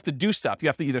pay down, you have to do stuff. You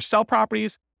have to either sell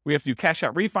properties, we have to do cash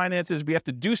out refinances, we have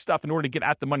to do stuff in order to get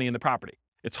at the money in the property.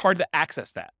 It's hard to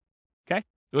access that. Okay,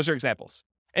 those are examples.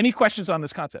 Any questions on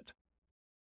this concept?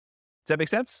 Does that make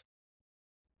sense?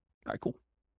 All right, cool.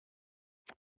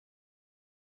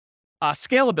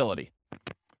 Scalability.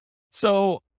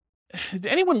 So did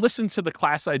anyone listen to the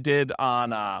class I did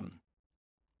on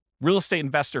Real Estate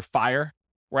Investor Fire,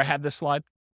 where I had this slide?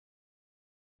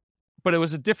 But it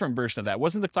was a different version of that. It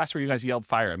wasn't the class where you guys yelled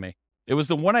fire at me. It was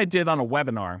the one I did on a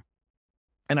webinar.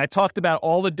 And I talked about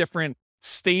all the different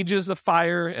stages of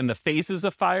fire and the phases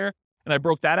of fire, and I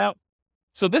broke that out.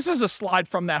 So this is a slide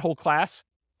from that whole class.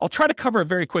 I'll try to cover it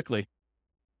very quickly.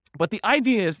 But the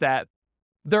idea is that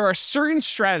there are certain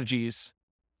strategies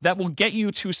that will get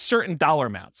you to certain dollar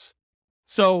amounts.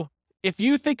 So if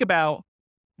you think about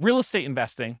real estate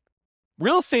investing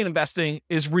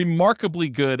is remarkably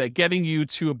good at getting you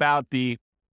to about this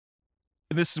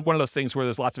is one of those things where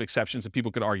there's lots of exceptions and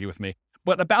people could argue with me,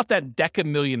 but about that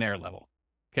decamillionaire level.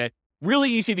 Okay. Really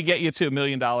easy to get you to $1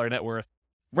 million net worth,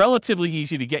 relatively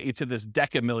easy to get you to this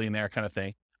decamillionaire kind of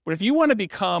thing. But if you want to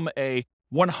become a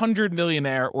 100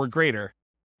 millionaire or greater,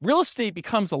 real estate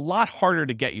becomes a lot harder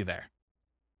to get you there.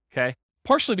 Okay.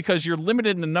 Partially because you're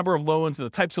limited in the number of loans and the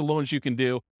types of loans you can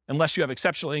do unless you have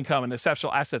exceptional income and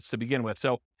exceptional assets to begin with.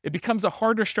 So it becomes a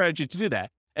harder strategy to do that.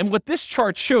 And what this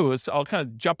chart shows, I'll kind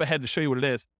of jump ahead to show you what it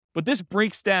is, but this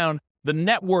breaks down the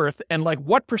net worth and like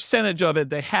what percentage of it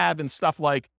they have in stuff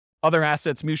like other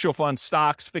assets, mutual funds,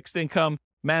 stocks, fixed income,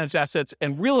 managed assets,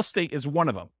 and real estate is one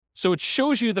of them. So it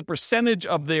shows you the percentage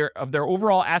of their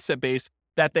overall asset base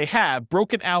that they have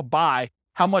broken out by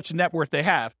how much net worth they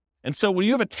have. And so when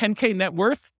you have a 10K net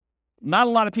worth, not a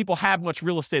lot of people have much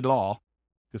real estate at all,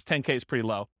 because 10K is pretty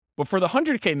low. But for the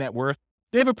 100K net worth,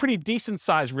 they have a pretty decent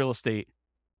sized real estate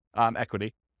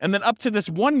equity. And then up to this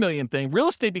 1 million thing, real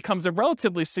estate becomes a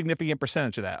relatively significant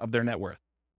percentage of that, of their net worth.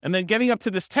 And then getting up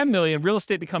to this 10 million, real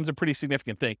estate becomes a pretty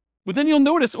significant thing. But then you'll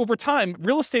notice over time,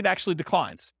 real estate actually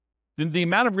declines. The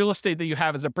amount of real estate that you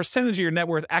have as a percentage of your net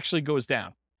worth actually goes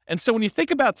down. And so when you think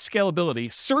about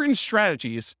scalability, certain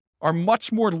strategies are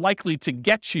much more likely to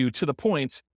get you to the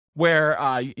point where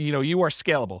you are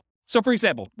scalable. So for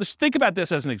example, let's think about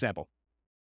this as an example.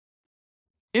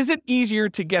 Is it easier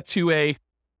to get to a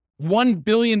 $1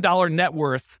 billion net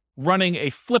worth running a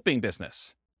flipping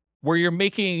business where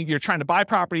you're trying to buy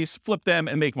properties, flip them,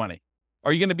 and make money?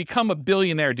 Are you going to become a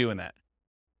billionaire doing that?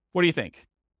 What do you think?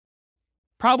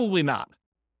 Probably not.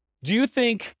 Do you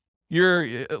think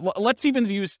let's even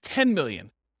use 10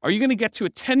 million. Are you going to get to a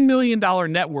 $10 million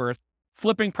net worth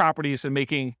flipping properties and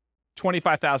making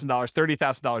 $25,000,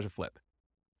 $30,000 a flip?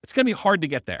 It's going to be hard to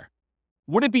get there.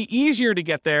 Would it be easier to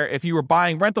get there if you were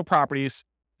buying rental properties,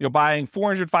 buying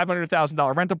 $400,000,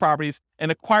 $500,000 rental properties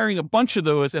and acquiring a bunch of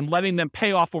those and letting them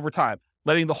pay off over time,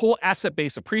 letting the whole asset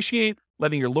base appreciate,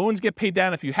 letting your loans get paid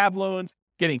down if you have loans,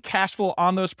 getting cash flow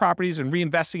on those properties and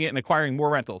reinvesting it and acquiring more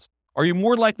rentals? Are you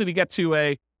more likely to get to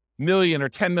a $1 million or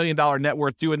 $10 million net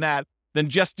worth doing that than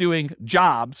just doing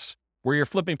jobs where you're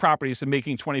flipping properties and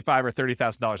making $25,000 or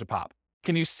 $30,000 a pop?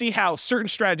 Can you see how certain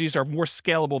strategies are more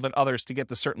scalable than others to get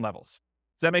to certain levels?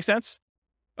 Does that make sense?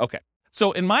 Okay.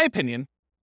 So in my opinion,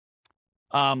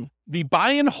 the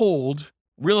buy and hold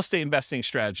real estate investing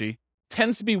strategy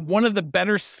tends to be one of the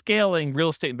better scaling real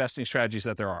estate investing strategies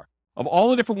that there are. Of all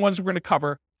the different ones we're going to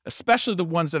cover, especially the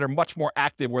ones that are much more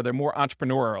active, where they're more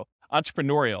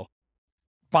entrepreneurial,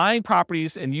 buying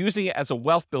properties and using it as a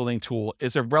wealth building tool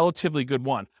is a relatively good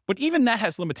one. But even that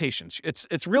has limitations.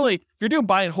 It's really, if you're doing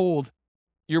buy and hold,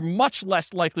 you're much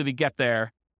less likely to get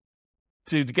there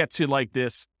to get to like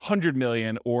this 100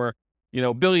 million or,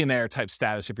 billionaire type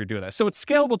status if you're doing that. So it's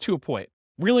scalable to a point.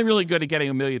 Really, really good at getting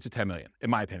 1 million to 10 million, in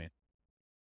my opinion.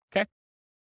 Okay.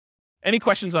 Any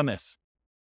questions on this?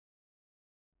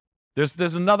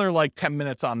 There's another like 10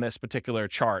 minutes on this particular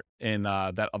chart in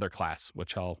that other class,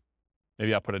 which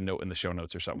maybe I'll put a note in the show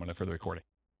notes or something for the recording.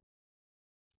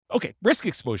 Okay, risk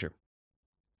exposure.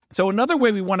 So another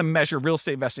way we want to measure real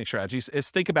estate investing strategies is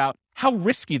think about how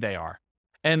risky they are.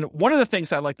 And one of the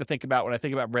things I like to think about when I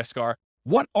think about risk are,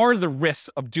 what are the risks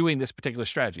of doing this particular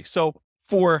strategy? So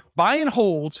for buy and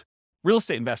hold real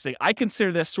estate investing, I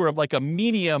consider this sort of like a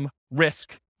medium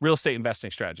risk real estate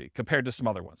investing strategy compared to some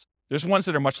other ones. There's ones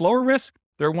that are much lower risk.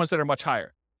 There are ones that are much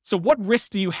higher. So what risks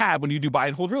do you have when you do buy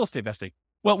and hold real estate investing?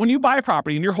 Well, when you buy a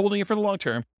property and you're holding it for the long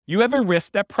term, you have a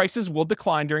risk that prices will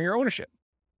decline during your ownership,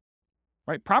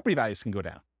 right? Property values can go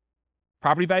down.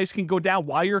 Property values can go down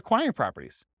while you're acquiring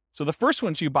properties. So the first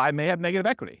ones you buy may have negative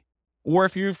equity, or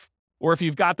if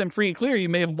you've got them free and clear, you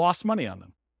may have lost money on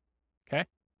them. Okay.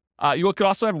 You could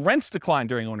also have rents decline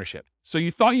during ownership. So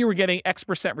you thought you were getting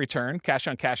X% return, cash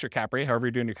on cash or cap rate, however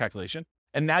you're doing your calculation.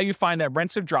 And now you find that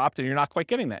rents have dropped and you're not quite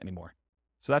getting that anymore.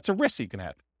 So that's a risk you can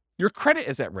have. Your credit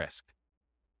is at risk.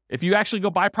 If you actually go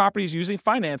buy properties using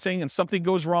financing and something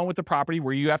goes wrong with the property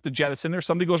where you have to jettison, or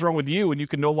something goes wrong with you and you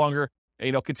can no longer,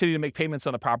 continue to make payments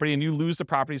on the property and you lose the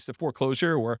properties to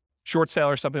foreclosure or short sale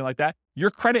or something like that,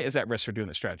 your credit is at risk for doing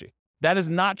this strategy. That is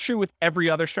not true with every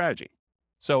other strategy.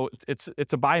 So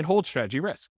it's a buy and hold strategy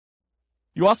risk.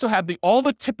 You also have all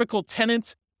the typical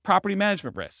tenant property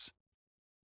management risks.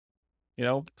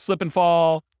 Slip and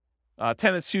fall,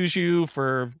 tenant sues you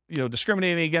for,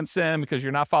 discriminating against them because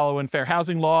you're not following fair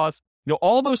housing laws.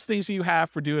 All those things that you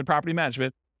have for doing property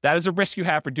management, that is a risk you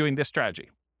have for doing this strategy.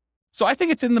 So I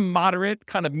think it's in the moderate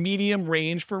kind of medium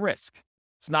range for risk.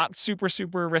 It's not super,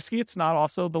 super risky. It's not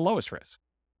also the lowest risk.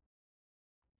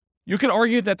 You can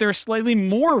argue that there's slightly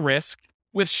more risk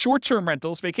with short-term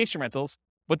rentals, vacation rentals,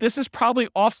 but this is probably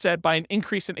offset by an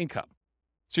increase in income.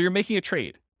 So you're making a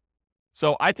trade.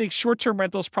 So I think short-term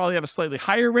rentals probably have a slightly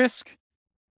higher risk.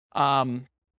 But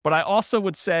I also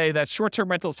would say that short-term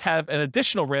rentals have an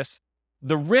additional risk,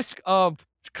 the risk of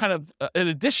an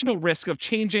additional risk of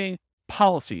changing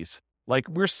policies. Like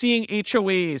we're seeing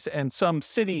HOAs and some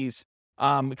cities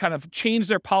kind of change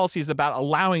their policies about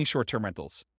allowing short-term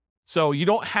rentals. So you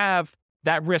don't have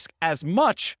that risk as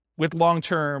much with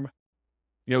long-term,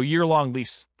 year-long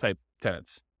lease type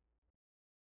tenants.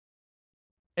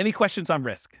 Any questions on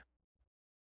risk?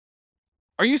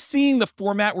 Are you seeing the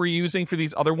format we're using for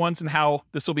these other ones and how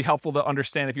this will be helpful to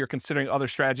understand if you're considering other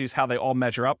strategies, how they all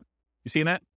measure up? You seeing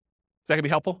that? Is that gonna be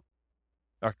helpful?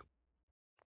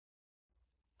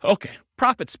 Okay,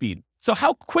 profit speed. So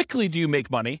how quickly do you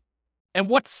make money and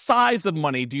what size of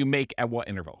money do you make at what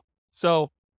interval?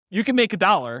 So you can make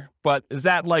 $1, but is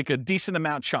that like a decent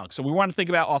amount chunk? So we want to think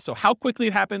about also how quickly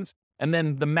it happens and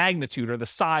then the magnitude or the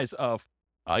size of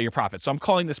your profit. So I'm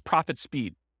calling this profit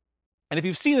speed. And if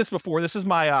you've seen this before, this is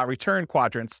my return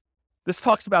quadrants. This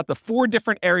talks about the 4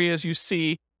 different areas you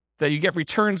see that you get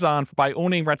returns on by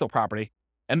owning rental property.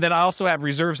 And then I also have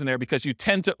reserves in there because you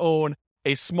tend to own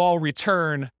a small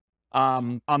return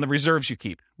on the reserves you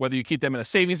keep. Whether you keep them in a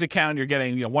savings account, you're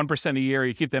getting 1% a year.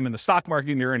 You keep them in the stock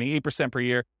market, you're earning 8% per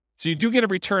year. So you do get a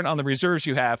return on the reserves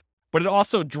you have, but it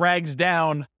also drags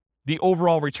down the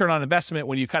overall return on investment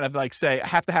when you kind of like say, I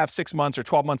have to have 6 months or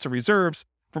 12 months of reserves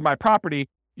for my property.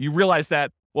 You realize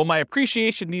that, well, my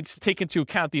appreciation needs to take into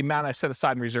account the amount I set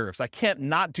aside in reserves. I can't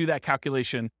not do that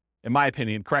calculation, in my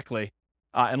opinion, correctly,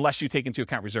 unless you take into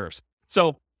account reserves.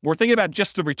 So we're thinking about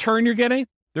just the return you're getting.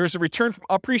 There's a return from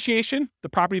appreciation, the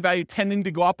property value tending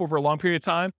to go up over a long period of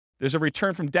time. There's a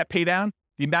return from debt pay down,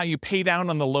 the amount you pay down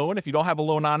on the loan. If you don't have a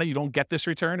loan on it, you don't get this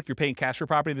return. If you're paying cash for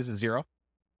property, this is 0.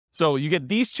 So you get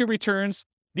these 2 returns.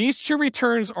 These 2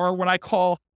 returns are what I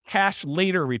call cash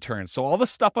later returns. So all the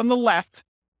stuff on the left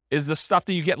is the stuff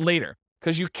that you get later,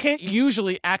 because you can't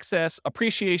usually access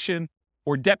appreciation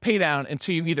or debt pay down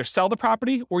until you either sell the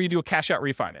property or you do a cash out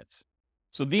refinance.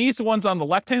 So these ones on the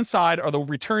left-hand side are the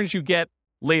returns you get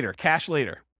later, cash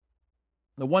later.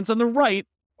 The ones on the right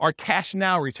are cash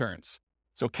now returns.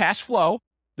 So cash flow,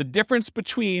 the difference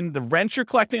between the rent you're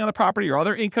collecting on the property or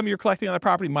other income you're collecting on the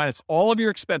property minus all of your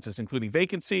expenses, including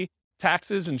vacancy,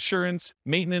 taxes, insurance,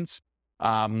 maintenance,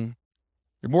 your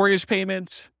mortgage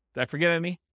payments. Did I forget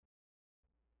any?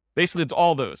 Basically, it's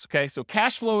all those, okay? So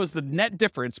cash flow is the net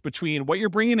difference between what you're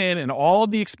bringing in and all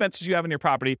of the expenses you have in your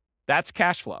property. That's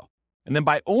cash flow. And then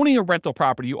by owning a rental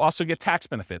property, you also get tax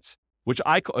benefits, which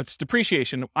it's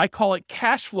depreciation. I call it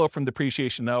cash flow from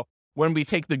depreciation, though, when we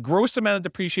take the gross amount of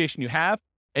depreciation you have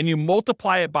and you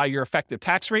multiply it by your effective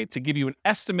tax rate to give you an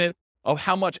estimate of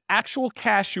how much actual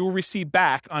cash you will receive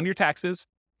back on your taxes,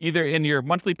 either in your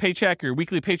monthly paycheck or your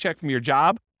weekly paycheck from your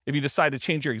job, if you decide to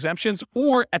change your exemptions,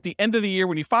 or at the end of the year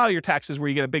when you file your taxes where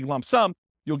you get a big lump sum,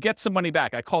 you'll get some money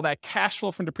back. I call that cash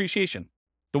flow from depreciation.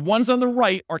 The ones on the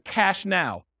right are cash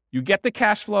now. You get the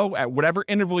cash flow at whatever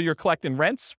interval you're collecting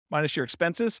rents minus your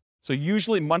expenses. So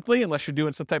usually monthly, unless you're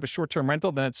doing some type of short-term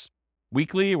rental, then it's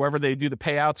weekly, wherever they do the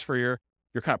payouts for your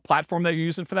kind of platform that you're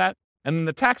using for that. And then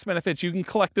the tax benefits, you can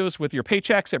collect those with your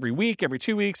paychecks every week, every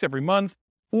 2 weeks, every month,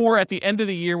 or at the end of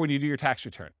the year when you do your tax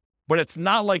return. But it's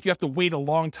not like you have to wait a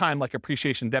long time like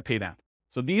appreciation debt pay down.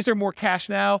 So these are more cash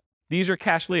now. These are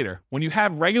cash later. When you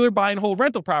have regular buy and hold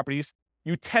rental properties,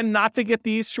 you tend not to get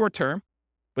these short-term,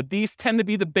 but these tend to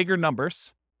be the bigger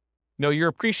numbers. You know, your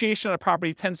appreciation on a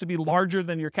property tends to be larger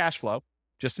than your cash flow,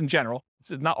 just in general.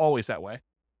 It's not always that way.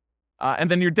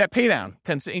 And then your debt pay down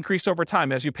tends to increase over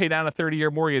time. As you pay down a 30-year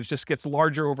mortgage, just gets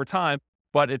larger over time,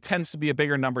 but it tends to be a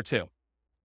bigger number too.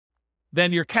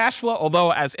 Then your cash flow,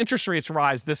 although as interest rates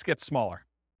rise, this gets smaller.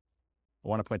 I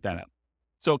want to point that out.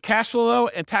 So cash flow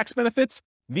and tax benefits,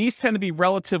 these tend to be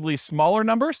relatively smaller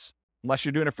numbers, unless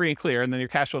you're doing a free and clear, and then your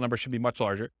cash flow number should be much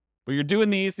larger. But you're doing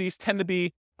these tend to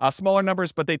be smaller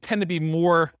numbers, but they tend to be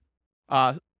more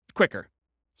quicker.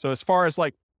 So as far as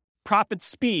like profit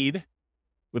speed,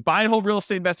 with buy and hold real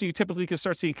estate investing, you typically can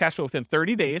start seeing cash flow within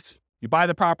 30 days. You buy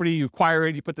the property, you acquire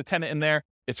it, you put the tenant in there.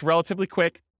 It's relatively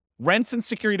quick. Rents and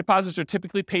security deposits are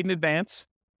typically paid in advance.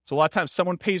 So a lot of times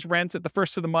someone pays rent at the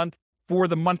first of the month for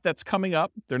the month that's coming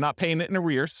up. They're not paying it in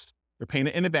arrears. They're paying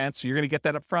it in advance. So you're going to get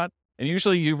that up front. And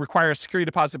usually you require a security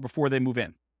deposit before they move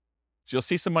in. So you'll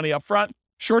see some money up front.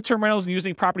 Short-term rentals and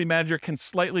using property manager can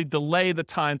slightly delay the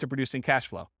time to producing cash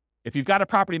flow. If you've got a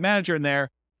property manager in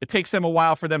there, it takes them a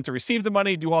while for them to receive the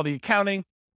money, do all the accounting,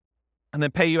 and then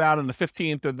pay you out on the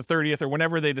 15th or the 30th or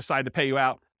whenever they decide to pay you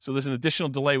out. So there's an additional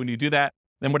delay when you do that.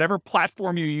 Then whatever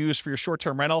platform you use for your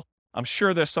short-term rental, I'm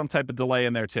sure there's some type of delay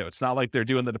in there too. It's not like they're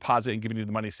doing the deposit and giving you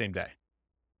the money same day.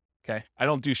 Okay. I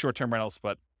don't do short-term rentals,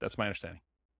 but that's my understanding.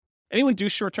 Anyone do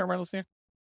short-term rentals here?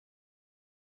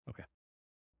 Okay.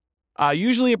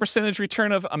 Usually a percentage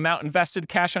return of amount invested,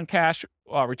 cash on cash,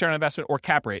 return on investment, or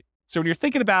cap rate. So when you're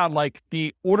thinking about like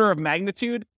the order of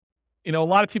magnitude, you know, a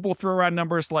lot of people throw around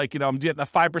numbers like, you know, I'm getting a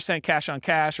 5% cash on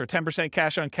cash or 10%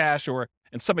 cash on cash, or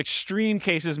in some extreme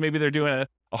cases, maybe they're doing a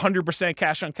 100%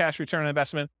 cash on cash return on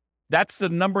investment. That's the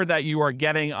number that you are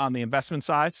getting on the investment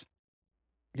size,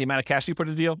 the amount of cash you put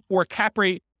in the deal. Or cap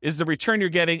rate is the return you're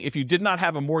getting if you did not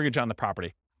have a mortgage on the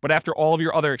property, but after all of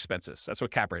your other expenses. That's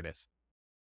what cap rate is.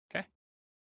 Okay.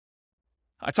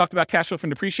 I talked about cash flow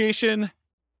from depreciation.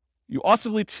 You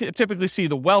also typically see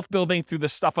the wealth building through the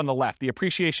stuff on the left. The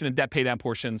appreciation and debt pay down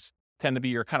portions tend to be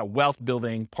your kind of wealth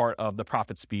building part of the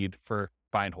profit speed for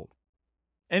buy and hold.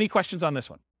 Any questions on this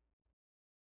one?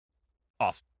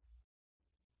 Awesome.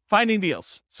 Finding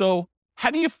deals. So how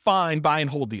do you find buy and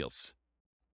hold deals?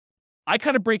 I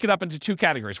kind of break it up into two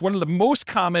categories. One of the most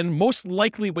common, most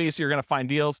likely ways you're going to find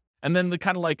deals, and then the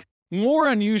kind of like more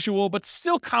unusual, but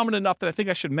still common enough that I think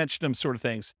I should mention them sort of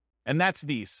things. And that's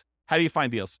these. How do you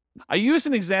find deals? I used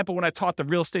an example when I taught the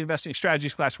real estate investing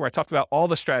strategies class where I talked about all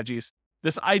the strategies,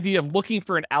 this idea of looking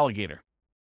for an alligator.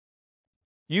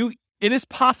 It is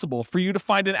possible for you to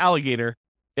find an alligator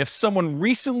if someone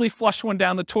recently flushed one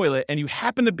down the toilet and you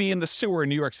happen to be in the sewer in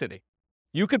New York City.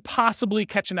 You could possibly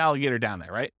catch an alligator down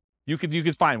there, right? You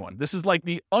could find one. This is like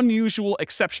the unusual,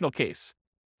 exceptional case.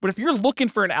 But if you're looking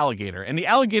for an alligator, and the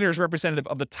alligator is representative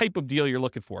of the type of deal you're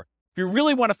looking for, if you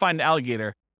really want to find an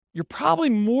alligator, you're probably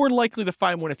more likely to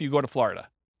find one if you go to Florida.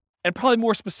 And probably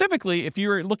more specifically, if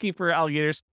you're looking for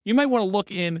alligators, you might want to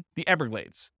look in the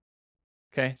Everglades.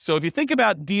 Okay, so if you think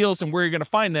about deals and where you're going to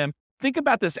find them, think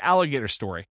about this alligator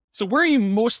story. So where are you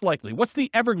most likely? What's the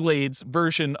Everglades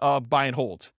version of buy and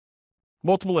hold?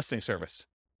 Multiple listing service.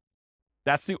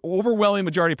 That's the overwhelming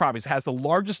majority of properties. It has the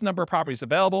largest number of properties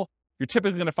available. You're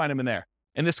typically going to find them in there.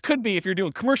 And this could be, if you're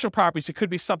doing commercial properties, it could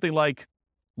be something like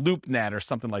LoopNet or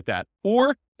something like that.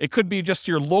 Or it could be just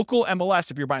your local MLS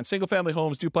if you're buying single family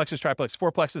homes, duplexes, triplexes,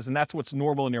 fourplexes, and that's what's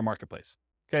normal in your marketplace.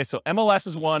 Okay, so MLS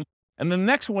is one. And the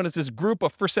next one is this group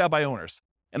of for sale by owners.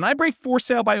 And I break for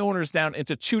sale by owners down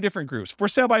into two different groups. For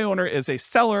sale by owner is a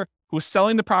seller who's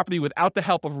selling the property without the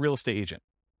help of a real estate agent.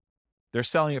 They're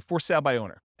selling it for sale by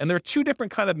owner. And there are two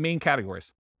different kind of main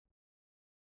categories.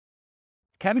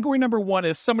 Category number one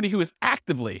is somebody who is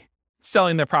actively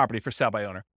selling their property for sale by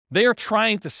owner. They are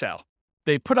trying to sell.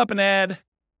 They put up an ad.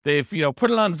 They've,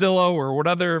 put it on Zillow or what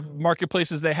other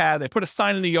marketplaces they have. They put a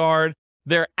sign in the yard.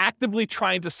 They're actively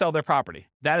trying to sell their property.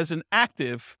 That is an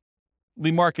actively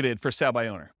marketed for sale by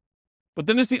owner. But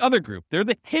then there's the other group. They're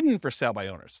the hidden for sale by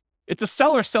owners. It's a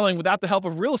seller selling without the help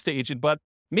of a real estate agent, but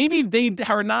maybe they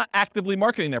are not actively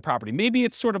marketing their property. Maybe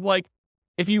it's sort of like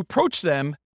if you approach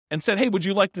them and said, hey, would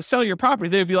you like to sell your property?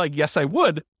 They'd be like, yes, I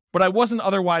would. but I wasn't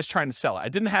otherwise trying to sell it. I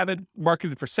didn't have it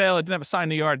marketed for sale. I didn't have a sign in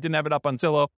the yard. Didn't have it up on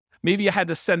Zillow. Maybe you had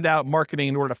to send out marketing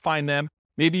in order to find them.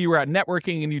 Maybe you were at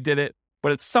networking and you did it,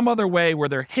 but it's some other way where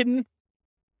they're hidden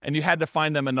and you had to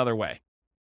find them another way.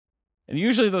 And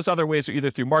usually those other ways are either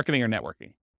through marketing or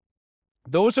networking.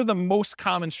 Those are the most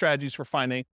common strategies for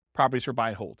finding properties for buy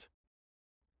and hold.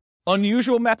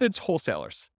 Unusual methods,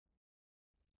 wholesalers.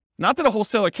 Not that a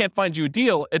wholesaler can't find you a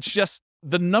deal, it's just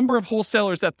the number of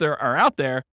wholesalers that there are out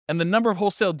there and the number of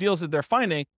wholesale deals that they're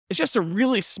finding is just a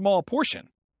really small portion,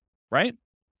 right?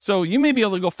 So you may be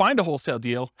able to go find a wholesale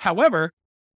deal. However,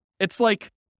 it's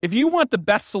like, if you want the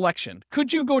best selection,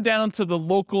 could you go down to the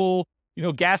local,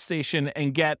 gas station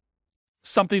and get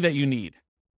something that you need?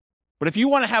 But if you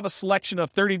want to have a selection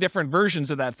of 30 different versions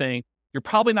of that thing, you're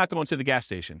probably not going to the gas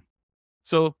station.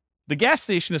 So the gas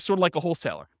station is sort of like a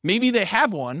wholesaler. Maybe they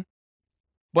have one,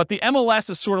 but the MLS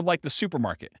is sort of like the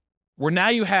supermarket, where now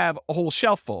you have a whole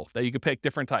shelf full that you can pick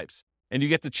different types, and you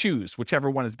get to choose whichever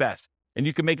one is best, and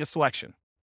you can make a selection.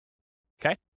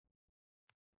 Okay?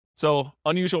 So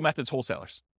unusual methods,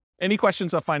 wholesalers. Any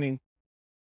questions on finding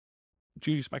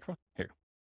Judy's microphone? Here.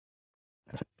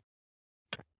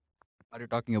 Are you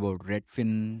talking about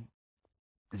Redfin,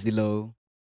 Zillow?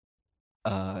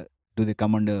 Do they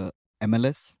come under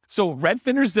MLS? So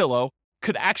Redfin or Zillow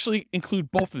could actually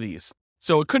include both of these.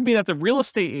 So it could be that the real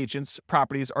estate agents'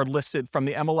 properties are listed from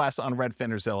the MLS on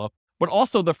Redfin or Zillow, but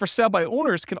also the for sale by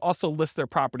owners can also list their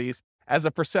properties as a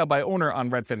for sale by owner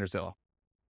on Redfin or Zillow.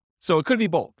 So it could be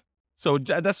both. So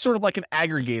that's sort of like an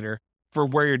aggregator for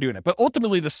where you're doing it. But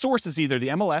ultimately, the source is either the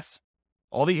MLS,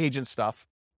 all the agent stuff,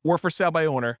 or for sale by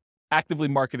owner, actively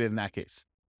marketed in that case.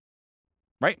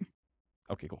 Right?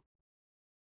 Okay, cool.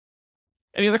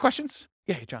 Any other questions?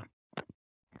 Yeah, hey, John.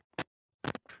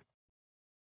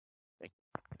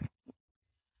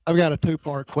 I've got a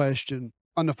two-part question.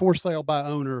 On the for sale by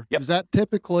owner, Yep. Is that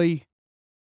typically,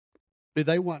 do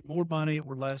they want more money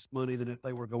or less money than if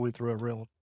they were going through a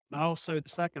realtor? And also, the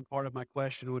second part of my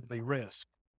question would be risk.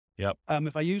 Yep.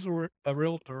 If I use a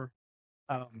realtor,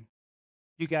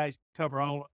 you guys cover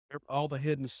all the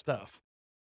hidden stuff.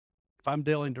 If I'm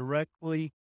dealing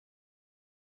directly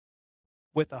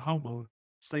with a homeowner,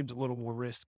 seems a little more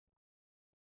risky.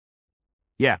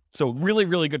 Yeah. So really,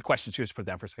 really good questions. Just put it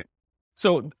down for a second.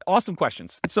 So awesome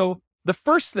questions. So the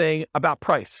first thing about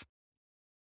price,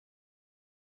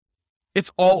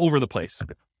 it's all over the place.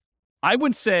 I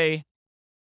would say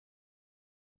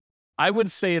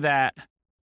that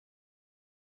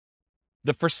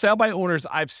the for sale by owners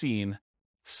I've seen,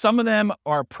 some of them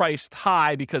are priced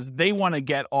high because they want to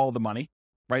get all the money,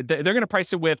 right? They're going to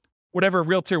price it with whatever a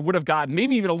realtor would have gotten,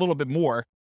 maybe even a little bit more,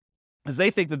 because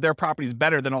they think that their property is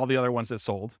better than all the other ones that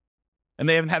sold. And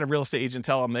they haven't had a real estate agent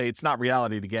tell them it's not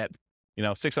reality to get,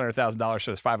 $600,000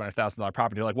 for this $500,000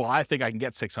 property. You're like, well, I think I can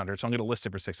get 600, so I'm going to list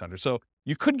it for 600. So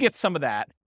you could get some of that.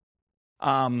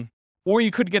 Or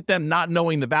you could get them not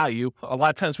knowing the value. A lot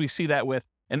of times we see that with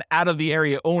an out of the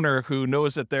area owner who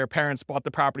knows that their parents bought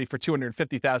the property for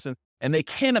 $250,000 and they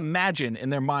can't imagine in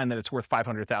their mind that it's worth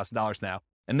 $500,000 now.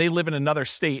 And they live in another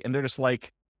state and they're just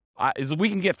like, if we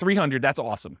can get 300, that's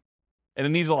awesome. And it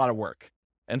needs a lot of work.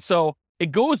 And so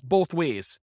it goes both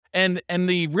ways. And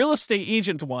the real estate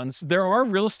agent ones, there are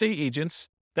real estate agents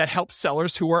that help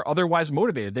sellers who are otherwise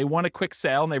motivated. They want a quick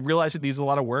sale and they realize it needs a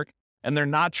lot of work and they're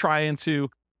not trying to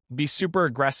be super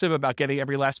aggressive about getting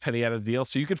every last penny out of the deal.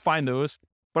 So you could find those.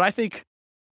 But I think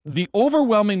the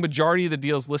overwhelming majority of the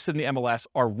deals listed in the MLS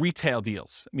are retail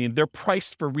deals. I mean, they're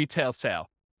priced for retail sale.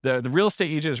 The real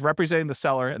estate agent is representing the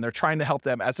seller and they're trying to help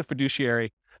them as a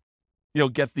fiduciary,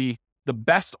 get the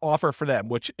best offer for them,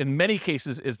 which in many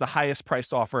cases is the highest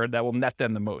priced offer that will net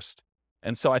them the most.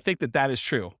 And so I think that is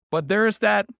true. But there's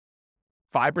that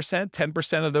 5%,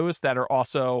 10% of those that are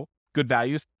also good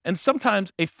values. And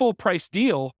sometimes a full price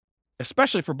deal,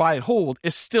 especially for buy and hold,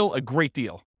 is still a great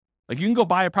deal. Like you can go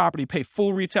buy a property, pay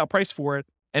full retail price for it,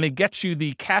 and it gets you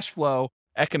the cash flow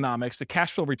economics, the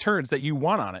cash flow returns that you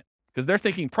want on it, because they're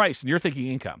thinking price and you're thinking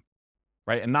income,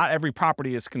 right? And not every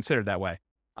property is considered that way.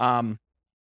 And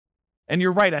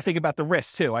you're right, I think about the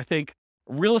risk too. I think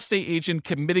real estate agent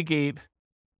can mitigate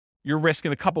your risk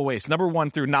in a couple ways. Number one,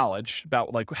 through knowledge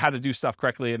about like how to do stuff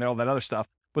correctly and all that other stuff.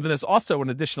 But then there's also an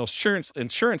additional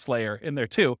insurance layer in there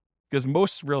too, because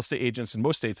most real estate agents in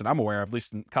most states, and I'm aware of, at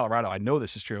least in Colorado, I know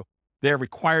this is true, they're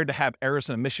required to have errors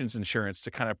and omissions insurance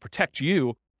to kind of protect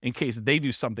you in case they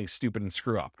do something stupid and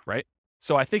screw up, right?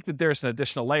 So I think that there's an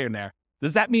additional layer in there.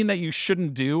 Does that mean that you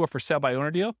shouldn't do a for sale by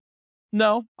owner deal?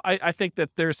 No, I think that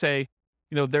there's a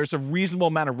reasonable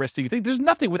amount of risk that you think. There's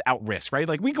nothing without risk, right?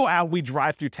 Like we go out, we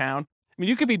drive through town. I mean,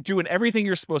 you could be doing everything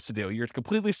you're supposed to do. You're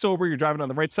completely sober. You're driving on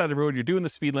the right side of the road. You're doing the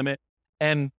speed limit,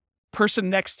 and person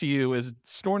next to you is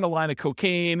snorting a line of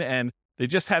cocaine, and they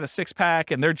just had a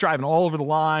 6-pack, and they're driving all over the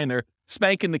line. They're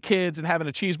spanking the kids and having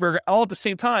a cheeseburger all at the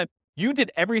same time. You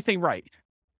did everything right,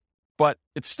 but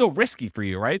it's still risky for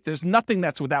you, right? There's nothing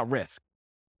that's without risk.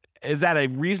 Is that a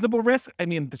reasonable risk? I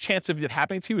mean, the chance of it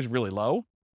happening to you is really low,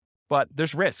 but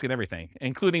there's risk in everything,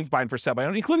 including buying for sale by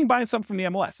owner, including buying some from the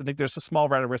MLS. I think there's a small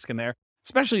amount of risk in there,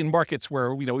 especially in markets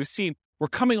where, we're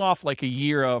coming off like a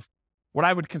year of what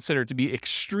I would consider to be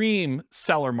extreme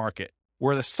seller market,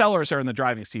 where the sellers are in the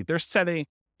driving seat. They're setting,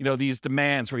 these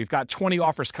demands where you've got 20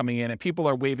 offers coming in and people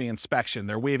are waiving inspection,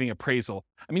 they're waiving appraisal.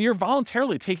 I mean, you're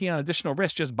voluntarily taking on additional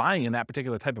risk just buying in that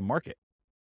particular type of market.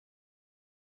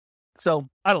 So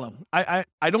I don't know.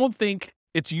 I don't think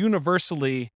it's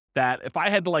universally that if I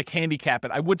had to like handicap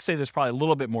it, I would say there's probably a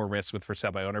little bit more risk with for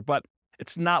sale by owner, but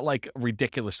it's not like a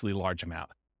ridiculously large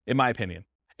amount, in my opinion.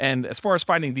 And as far as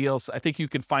finding deals, I think you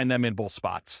can find them in both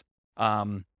spots.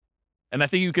 And I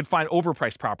think you can find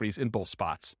overpriced properties in both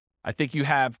spots. I think you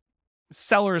have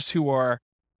sellers who are,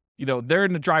 they're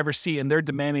in the driver's seat and they're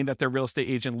demanding that their real estate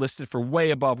agent listed for way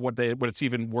above what it's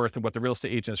even worth and what the real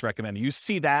estate agent is recommending. You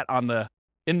see that on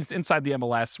inside the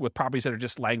MLS with properties that are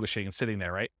just languishing and sitting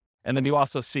there, right? And then you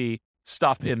also see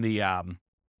stuff in the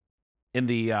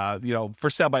for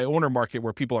sale by owner market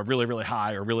where people are really, really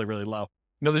high or really, really low.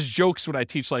 There's jokes when I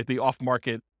teach like the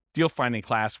off-market deal finding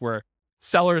class where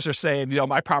sellers are saying,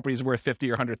 my property is worth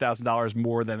 $50,000 or $100,000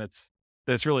 more than it's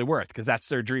really worth, because that's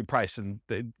their dream price and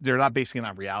they're not basing it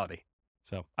on reality.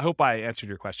 So I hope I answered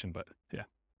your question, but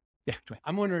yeah.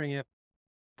 I'm wondering if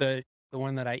the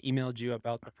one that I emailed you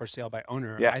about the for sale by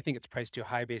owner, Yeah. I think it's priced too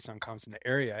high based on comps in the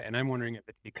area. And I'm wondering if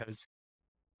it's because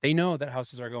they know that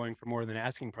houses are going for more than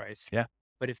asking price. Yeah.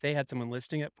 But if they had someone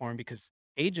listing it for them, because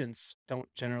agents don't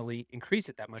generally increase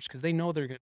it that much because they know they're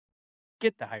going to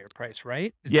get the higher price,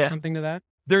 right? Is there something to that?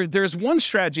 There's one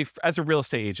strategy as a real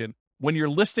estate agent when you're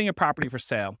listing a property for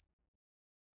sale.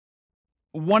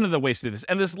 One of the ways to do this,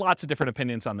 and there's lots of different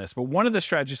opinions on this, but one of the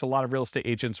strategies a lot of real estate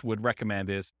agents would recommend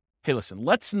is, hey, listen,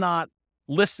 let's not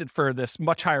list it for this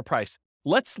much higher price.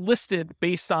 Let's list it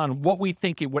based on what we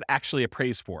think it would actually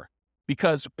appraise for.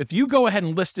 Because if you go ahead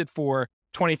and list it for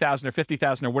 $20,000 or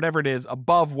 $50,000 or whatever it is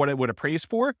above what it would appraise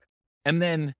for, and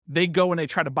then they go and they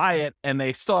try to buy it and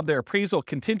they still have their appraisal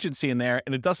contingency in there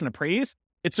and it doesn't appraise,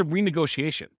 it's a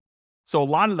renegotiation. So a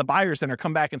lot of the buyers then are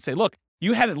come back and say, look,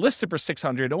 you had it listed for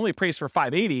 $600, only appraised for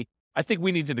 $580. I think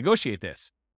we need to negotiate this.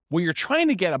 What you're trying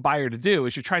to get a buyer to do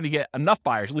is you're trying to get enough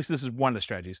buyers, at least this is one of the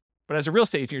strategies, but as a real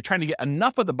estate agent, you're trying to get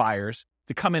enough of the buyers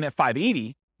to come in at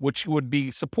 $580, which would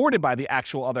be supported by the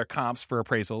actual other comps for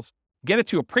appraisals, get it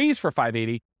to appraise for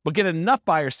 $580, but get enough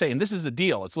buyers saying this is a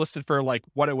deal. It's listed for like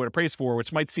what it would appraise for,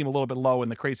 which might seem a little bit low in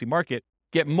the crazy market.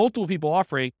 Get multiple people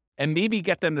offering and maybe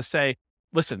get them to say,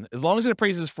 listen, as long as it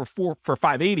appraises for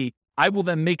 $580, I will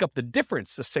then make up the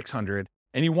difference to $600.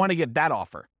 And you want to get that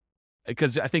offer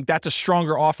because I think that's a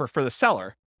stronger offer for the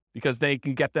seller because they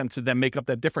can get them to then make up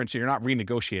that difference. So you're not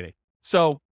renegotiating.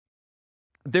 So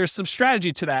there's some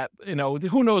strategy to that.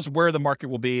 Who knows where the market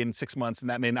will be in 6 months, and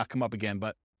that may not come up again,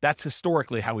 but that's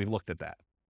historically how we've looked at that.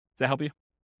 Does that help you?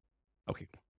 Okay.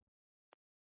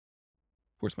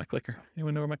 Where's my clicker?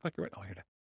 Anyone know where my clicker went? Oh, here it is.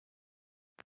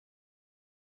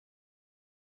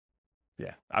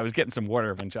 Yeah, I was getting some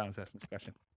water when John was asking this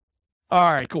question.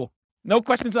 All right, cool. No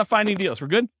questions on finding deals. We're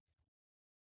good?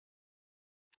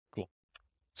 Cool.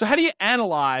 So how do you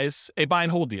analyze a buy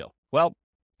and hold deal? Well,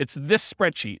 it's this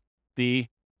spreadsheet, the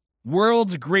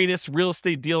world's greatest real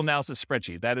estate deal analysis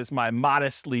spreadsheet. That is my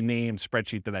modestly named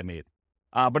spreadsheet that I made.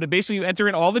 But basically you enter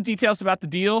in all the details about the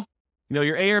deal,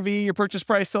 your ARV, your purchase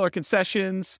price, seller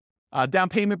concessions, down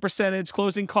payment percentage,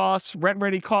 closing costs, rent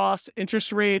ready costs,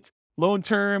 interest rate, loan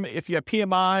term, if you have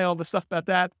PMI, all the stuff about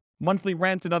that, monthly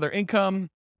rent and other income,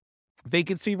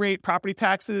 vacancy rate, property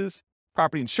taxes,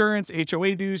 property insurance,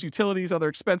 HOA dues, utilities, other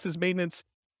expenses, maintenance,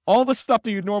 all the stuff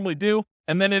that you'd normally do.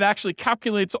 And then it actually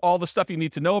calculates all the stuff you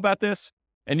need to know about this.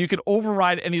 And you can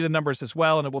override any of the numbers as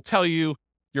well. And it will tell you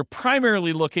you're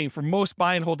primarily looking for most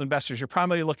buy and hold investors. You're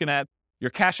primarily looking at your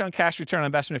cash on cash return on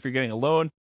investment if you're getting a loan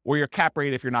or your cap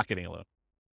rate if you're not getting a loan.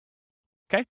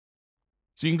 Okay.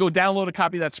 So you can go download a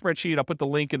copy of that spreadsheet. I'll put the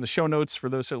link in the show notes for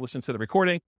those who listen to the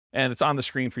recording, and it's on the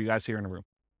screen for you guys here in the room.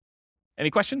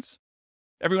 Any questions?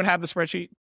 Everyone have the spreadsheet?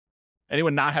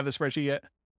 Anyone not have the spreadsheet yet?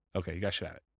 Okay, you guys should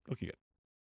have it. Okay, good.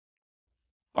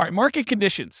 All right, market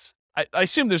conditions. I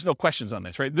assume there's no questions on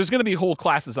this, right? There's going to be whole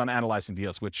classes on analyzing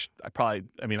deals, which I've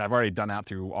already done out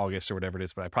through August or whatever it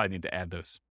is, but I probably need to add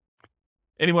those.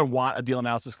 Anyone want a deal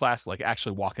analysis class, like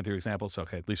actually walking through examples?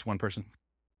 Okay, at least one person.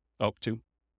 Oh, two.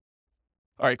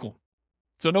 All right, cool.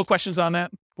 So no questions on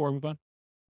that before we move on?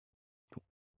 Cool.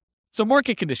 So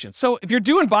market conditions. So if you're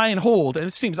doing buy and hold, and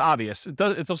it seems obvious,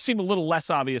 it'll seem a little less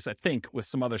obvious, I think, with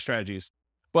some other strategies.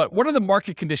 But what are the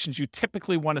market conditions you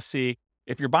typically want to see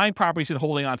if you're buying properties and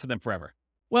holding on to them forever?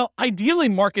 Well, ideally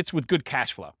markets with good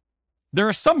cash flow. There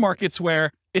are some markets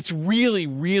where it's really,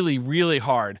 really, really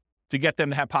hard to get them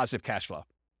to have positive cash flow.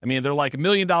 I mean, they're like $1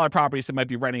 million properties that might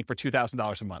be renting for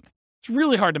 $2,000 a month. It's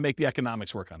really hard to make the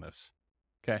economics work on this.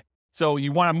 Okay. So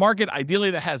you want a market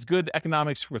ideally that has good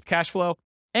economics with cash flow,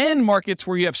 and markets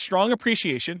where you have strong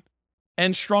appreciation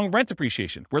and strong rent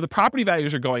appreciation, where the property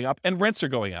values are going up and rents are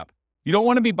going up. You don't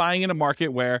want to be buying in a market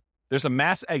where there's a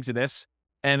mass exodus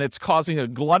and it's causing a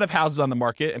glut of houses on the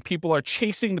market and people are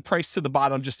chasing the price to the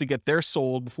bottom just to get theirs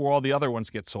sold before all the other ones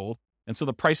get sold. And so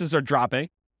the prices are dropping.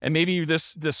 And maybe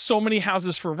there's so many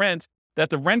houses for rent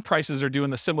that the rent prices are doing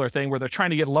the similar thing where they're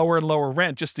trying to get lower and lower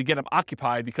rent just to get them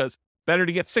occupied, because better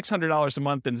to get $600 a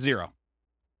month than zero.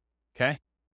 Okay.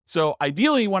 So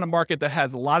ideally you want a market that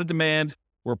has a lot of demand,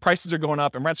 where prices are going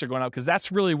up and rents are going up, because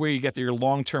that's really where you get your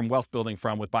long-term wealth building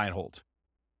from with buy and hold.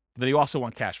 Then you also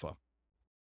want cash flow.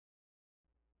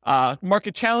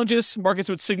 Market challenges, markets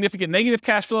with significant negative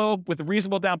cash flow with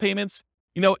reasonable down payments.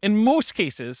 You know, in most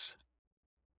cases,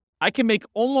 I can make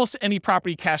almost any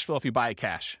property cash flow if you buy it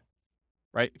cash,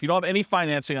 right? If you don't have any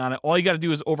financing on it, all you got to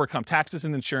do is overcome taxes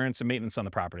and insurance and maintenance on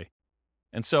the property.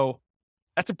 And so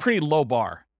that's a pretty low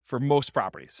bar for most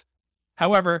properties.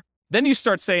 However, then you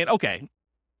start saying, okay,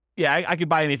 yeah, I could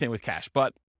buy anything with cash,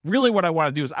 but really what I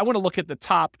want to do is I want to look at the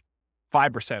top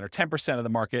 5% or 10% of the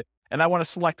market, and I want to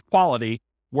select quality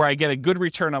where I get a good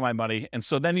return on my money. And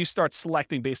so then you start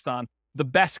selecting based on the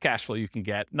best cash flow you can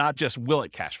get, not just will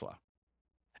it cash flow.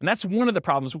 And that's one of the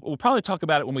problems. We'll probably talk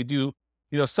about it when we do,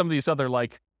 you know, some of these other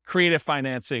like creative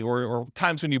financing or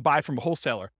times when you buy from a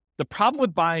wholesaler. The problem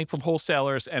with buying from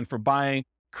wholesalers and for buying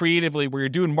creatively where you're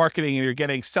doing marketing and you're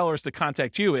getting sellers to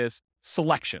contact you is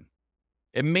selection.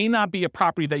 It may not be a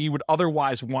property that you would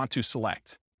otherwise want to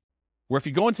select. Where if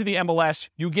you go into the MLS,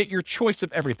 you get your choice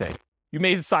of everything. You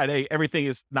may decide, hey, everything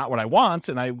is not what I want,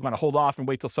 and I want to hold off and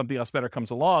wait till something else better comes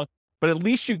along. But at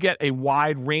least you get a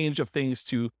wide range of things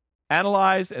to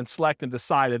analyze and select and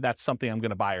decide if that's something I'm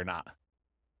going to buy or not.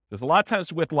 There's a lot of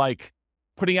times with like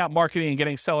putting out marketing and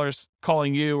getting sellers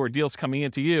calling you or deals coming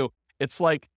into you, it's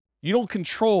like you don't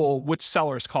control which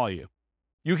sellers call you.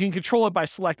 You can control it by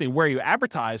selecting where you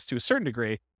advertise to a certain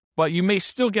degree, but you may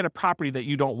still get a property that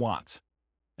you don't want.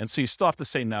 And so you still have to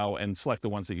say no and select the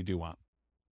ones that you do want.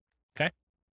 Okay.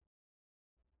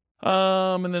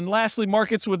 And then lastly,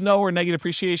 markets with no or negative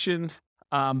appreciation.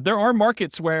 There are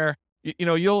markets where,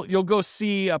 you'll go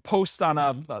see a post on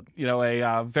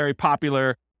a very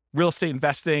popular real estate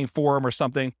investing forum or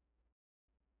something.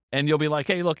 And you'll be like,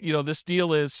 hey, look, this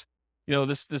deal is,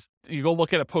 this, you go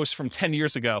look at a post from 10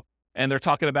 years ago and they're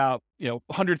talking about,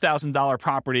 $100,000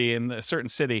 property in a certain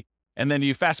city. And then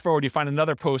you fast forward, you find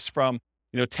another post from,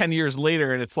 10 years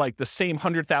later, and it's like the same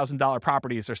 $100,000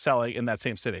 properties are selling in that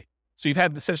same city. So you've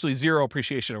had essentially zero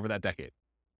appreciation over that decade.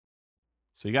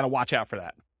 So you got to watch out for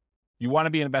that. You want to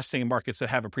be investing in markets that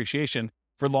have appreciation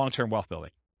for long-term wealth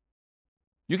building.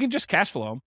 You can just cash flow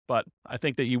them, but I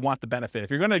think that you want the benefit. If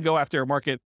you're going to go after a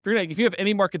market, if you have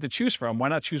any market to choose from, why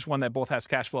not choose one that both has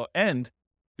cash flow and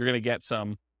you're going to get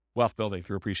some wealth building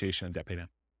through appreciation and debt paydown,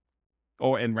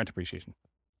 and rent appreciation.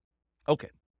 Okay.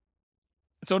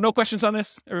 So no questions on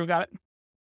this? Everyone got it?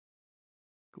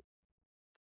 Cool.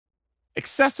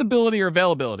 Accessibility or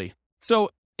availability. So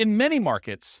in many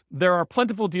markets, there are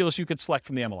plentiful deals you could select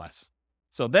from the MLS.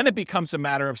 So then it becomes a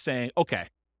matter of saying, okay,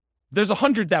 there's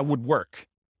 100 that would work.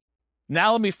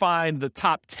 Now let me find the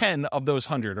top 10 of those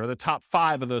 100 or the top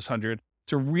 5 of those 100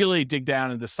 to really dig down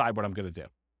and decide what I'm going to do.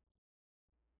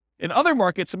 In other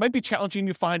markets, it might be challenging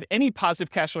to find any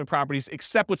positive cash flowing properties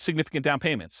except with significant down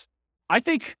payments. I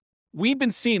think we've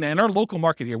been seeing, in our local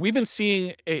market here, we've been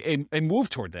seeing a move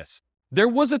toward this. There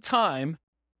was a time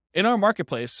in our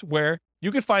marketplace where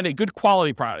you could find a good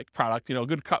quality product,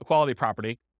 good quality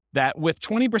property that with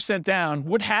 20% down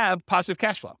would have positive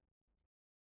cash flow.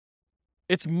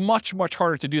 It's much, much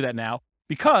harder to do that now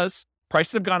because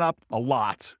prices have gone up a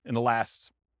lot in the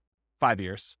last 5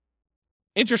 years.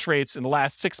 Interest rates in the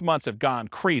last 6 months have gone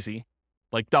crazy,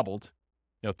 like doubled,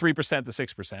 3% to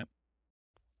 6%.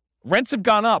 Rents have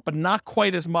gone up, but not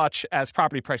quite as much as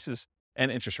property prices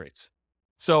and interest rates.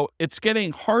 So it's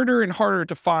getting harder and harder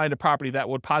to find a property that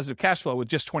would positive cash flow with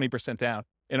just 20% down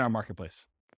in our marketplace.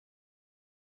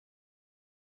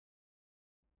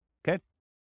 Okay.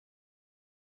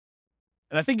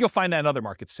 And I think you'll find that in other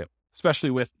markets too,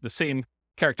 especially with the same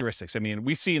characteristics. I mean,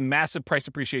 we see massive price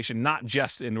appreciation, not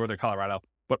just in Northern Colorado,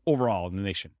 but overall in the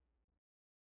nation.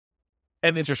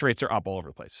 And interest rates are up all over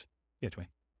the place. Yeah, Dwayne.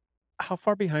 How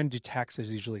far behind do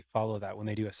taxes usually follow that when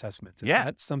they do assessments? Is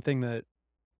that something that...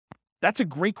 That's a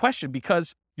great question,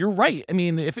 because you're right. I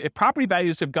mean, if property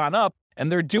values have gone up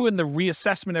and they're doing the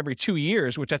reassessment every 2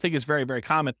 years, which I think is very, very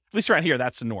common, at least around here,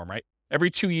 that's the norm, right? Every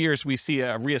 2 years, we see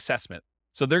a reassessment.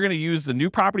 So they're going to use the new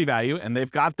property value, and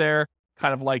they've got their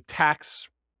kind of like tax,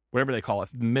 whatever they call it,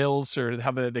 mills, or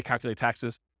how they calculate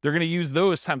taxes. They're going to use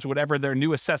those times whatever their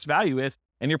new assessed value is,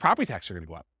 and your property taxes are going to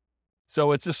go up.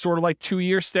 So it's just sort of like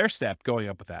 2-year stair step going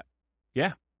up with that.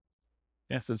 Yeah.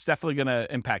 So it's definitely going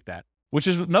to impact that, which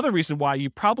is another reason why you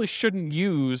probably shouldn't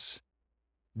use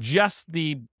just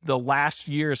the last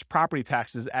year's property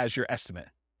taxes as your estimate,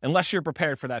 unless you're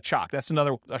prepared for that shock. That's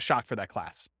a shock for that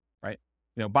class, right?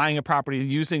 Buying a property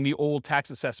using the old tax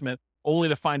assessment only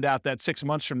to find out that 6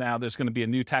 months from now, there's going to be a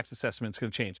new tax assessment. It's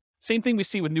going to change. Same thing we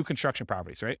see with new construction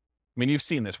properties, right? I mean, you've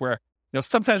seen this where,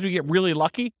 sometimes we get really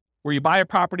lucky where you buy a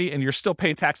property and you're still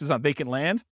paying taxes on vacant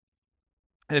land.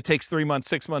 And it takes 3 months,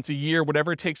 6 months, a year,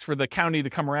 whatever it takes for the county to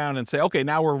come around and say, okay,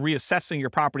 now we're reassessing your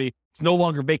property. It's no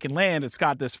longer vacant land. It's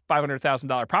got this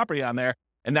 $500,000 property on there.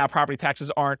 And now property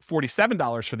taxes aren't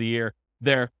 $47 for the year.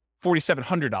 They're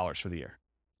 $4,700 for the year.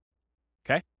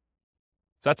 Okay.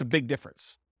 So that's a big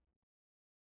difference.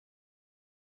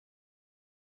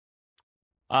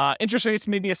 Interest rates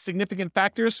may be a significant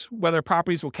factors, whether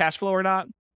properties will cash flow or not.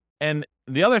 And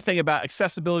the other thing about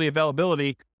accessibility,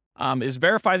 availability, is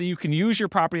verify that you can use your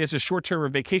property as a short-term or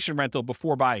vacation rental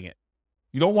before buying it.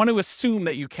 You don't want to assume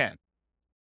that you can.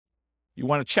 You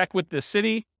want to check with the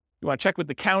city. You want to check with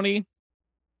the county.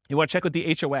 You want to check with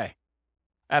the HOA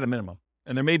at a minimum.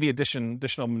 And there may be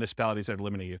additional municipalities that are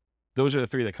limiting you. Those are the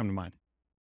 3 that come to mind.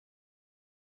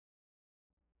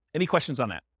 Any questions on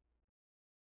that?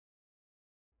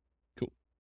 Cool.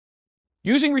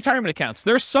 Using retirement accounts.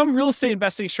 There are some real estate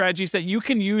investing strategies that you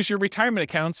can use your retirement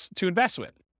accounts to invest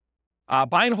with.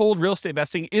 Buy and hold real estate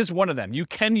investing is one of them. You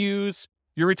can use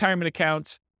your retirement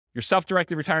account, your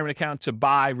self-directed retirement account, to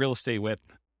buy real estate with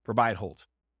for buy and hold.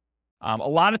 A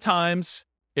lot of times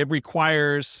it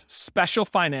requires special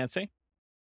financing.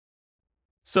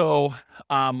 So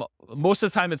most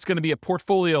of the time it's going to be a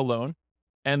portfolio loan,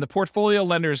 and the portfolio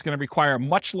lender is going to require a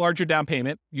much larger down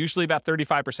payment, usually about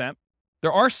 35%.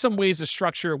 There are some ways to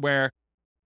structure where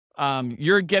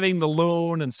you're getting the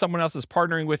loan and someone else is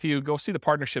partnering with you. Go see the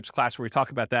partnerships class where we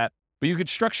talk about that. But you could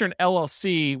structure an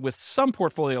LLC with some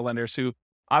portfolio lenders who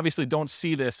obviously don't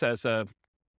see this as a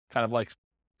kind of like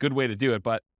good way to do it.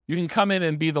 But you can come in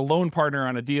and be the loan partner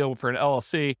on a deal for an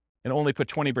LLC and only put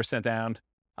 20% down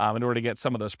in order to get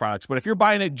some of those products. But if you're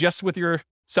buying it just with your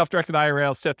self-directed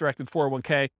IRA, self-directed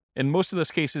 401k, in most of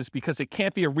those cases, because it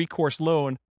can't be a recourse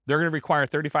loan, they're going to require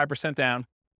 35% down.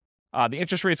 The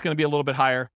interest rate is going to be a little bit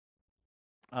higher.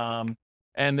 And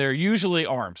they're usually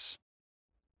ARMs.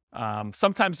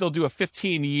 Sometimes they'll do a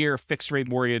 15-year fixed rate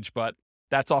mortgage, but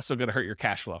that's also going to hurt your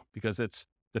cash flow because it's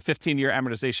the 15-year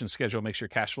amortization schedule makes your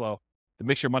cash flow, it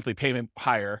makes your monthly payment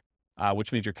higher,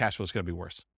 which means your cash flow is going to be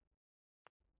worse.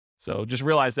 So just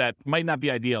realize that might not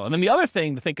be ideal. And then the other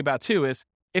thing to think about too is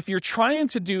if you're trying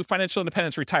to do financial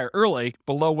independence, retire early,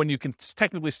 below when you can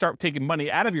technically start taking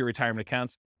money out of your retirement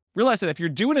accounts, realize that if you're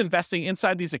doing investing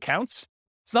inside these accounts,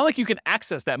 it's not like you can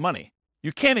access that money.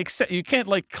 You can't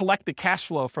like collect the cash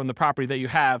flow from the property that you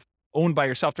have owned by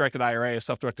your self-directed IRA or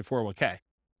self-directed 401k.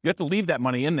 You have to leave that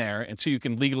money in there until you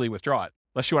can legally withdraw it,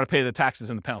 unless you want to pay the taxes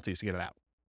and the penalties to get it out.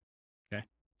 Okay.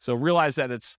 So realize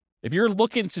that if you're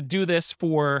looking to do this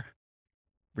for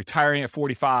retiring at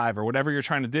 45 or whatever you're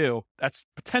trying to do, that's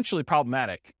potentially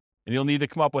problematic. And you'll need to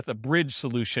come up with a bridge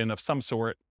solution of some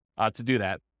sort to do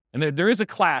that. And there is a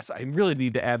class, I really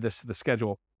need to add this to the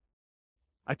schedule.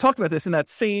 I talked about this in that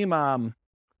same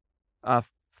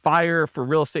Fire for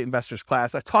Real Estate Investors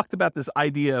class. I talked about this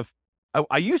idea of,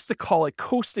 I used to call it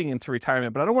coasting into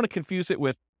retirement, but I don't want to confuse it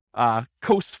with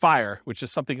Coast Fire, which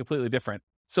is something completely different.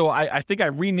 So I think I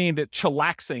renamed it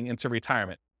chillaxing into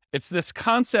retirement. It's this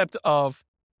concept of,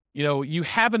 you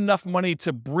have enough money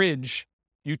to bridge,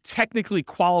 you technically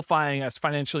qualifying as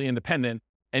financially independent,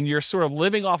 and you're sort of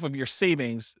living off of your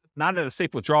savings, not at a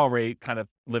safe withdrawal rate, kind of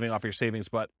living off your savings,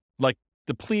 but like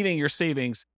depleting your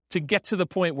savings to get to the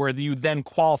point where you then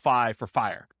qualify for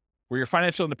FIRE, where your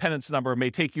financial independence number may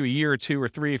take you a year or 2 or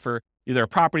 3 for either a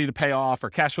property to pay off or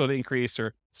cash flow to increase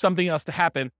or something else to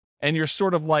happen. And you're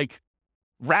sort of like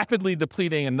rapidly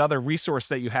depleting another resource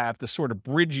that you have to sort of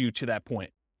bridge you to that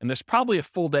point. And there's probably a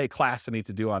full day class I need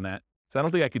to do on that. So I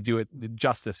don't think I could do it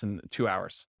justice in 2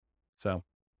 hours. So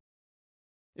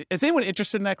is anyone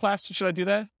interested in that class? Should I do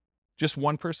that? Just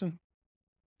one person?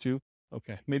 Two?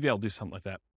 Okay. Maybe I'll do something like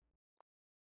that.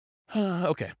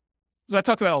 Okay. So I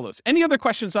talked about all those. Any other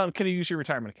questions on can you use your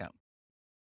retirement account?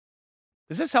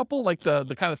 Is this helpful? Like the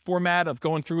kind of format of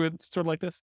going through it sort of like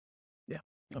this? Yeah.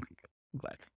 Okay, good. I'm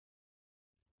glad.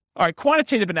 All right,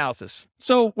 quantitative analysis.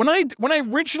 So when I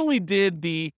originally did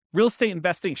the real estate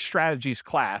investing strategies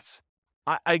class,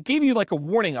 I gave you like a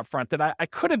warning up front that I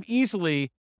could have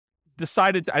easily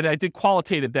decided, I did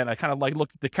qualitative then. I kind of like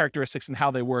looked at the characteristics and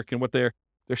how they work and what their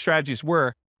strategies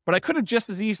were. But I could have just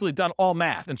as easily done all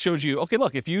math and showed you, okay,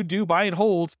 look, if you do buy and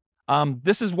hold,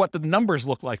 this is what the numbers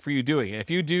look like for you doing it. If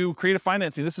you do creative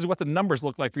financing, this is what the numbers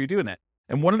look like for you doing it.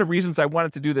 And one of the reasons I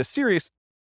wanted to do this series,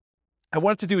 I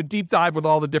wanted to do a deep dive with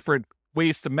all the different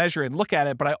ways to measure and look at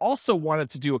it, but I also wanted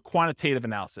to do a quantitative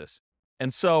analysis.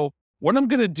 And so what I'm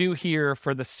going to do here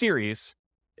for the series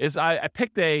is I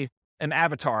picked an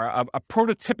avatar, a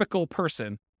prototypical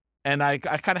person, and I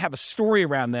kind of have a story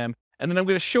around them. And then I'm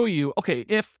going to show you, okay,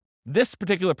 if this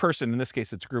particular person, in this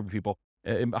case, it's a group of people,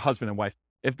 a husband and wife,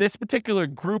 if this particular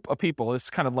group of people, this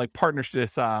kind of like partnership,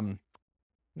 this, what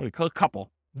do you call it,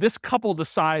 couple, this couple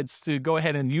decides to go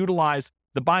ahead and utilize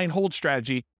the buy and hold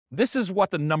strategy, this is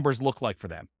what the numbers look like for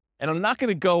them. And I'm not going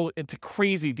to go into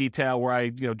crazy detail where I,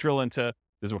 drill into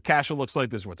this is what cash flow looks like,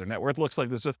 this is what their net worth looks like.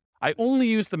 I only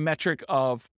use the metric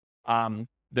of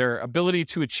their ability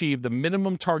to achieve the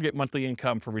minimum target monthly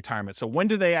income for retirement. So when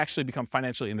do they actually become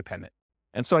financially independent?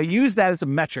 And so I use that as a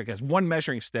metric, as one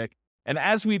measuring stick. And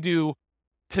as we do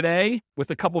today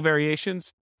with a couple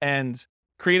variations and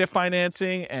creative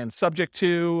financing and subject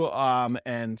to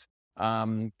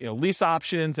lease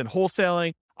options and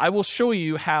wholesaling, I will show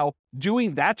you how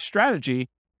doing that strategy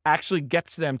actually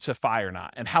gets them to FI or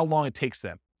not and how long it takes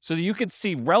them so that you can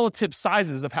see relative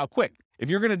sizes of how quick. If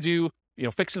you're going to do,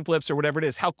 fix and flips or whatever it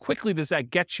is, how quickly does that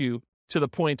get you to the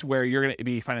point where you're going to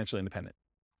be financially independent?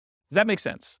 Does that make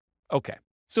sense? Okay.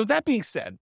 So that being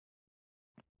said,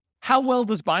 how well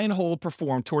does buy and hold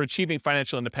perform toward achieving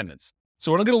financial independence?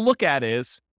 So what I'm going to look at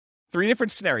is 3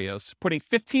 different scenarios, putting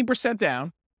 15%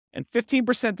 down. And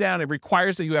 15% down, it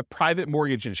requires that you have private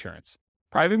mortgage insurance.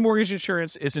 Private mortgage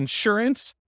insurance is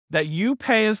insurance that you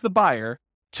pay as the buyer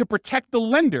to protect the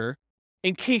lender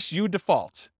in case you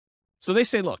default. So they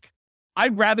say, look,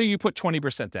 I'd rather you put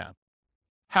 20% down.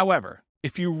 However,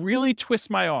 if you really twist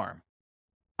my arm,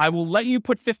 I will let you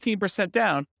put 15%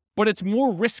 down, but it's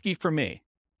more risky for me.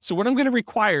 So what I'm going to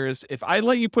require is if I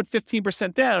let you put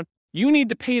 15% down, you need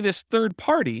to pay this third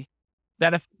party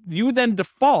that if you then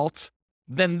default,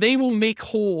 then they will make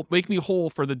me whole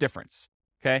for the difference.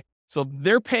 Okay. So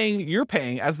you're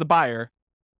paying as the buyer,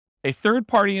 a third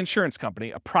party insurance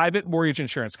company, a private mortgage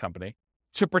insurance company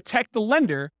to protect the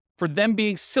lender for them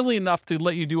being silly enough to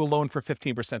let you do a loan for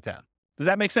 15% down. Does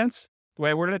that make sense? The way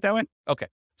I worded it that way? Okay.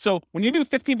 So when you do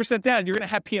 15% down, you're going to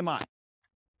have PMI.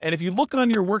 And if you look on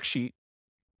your worksheet,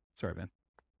 sorry, man,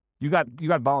 you got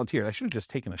volunteered. I should have just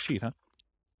taken a sheet,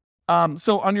 huh?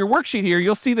 So on your worksheet here,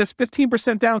 you'll see this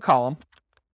 15% down column.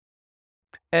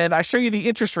 And I show you the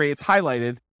interest rates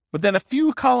highlighted, but then a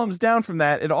few columns down from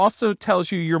that, it also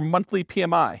tells you your monthly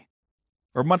PMI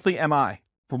or monthly MI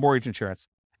for mortgage insurance.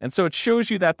 And so it shows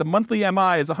you that the monthly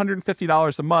MI is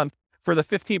 $150 a month for the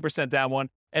 15% down one,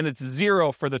 and it's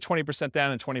 0 for the 20%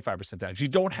 down and 25% down. You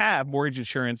don't have mortgage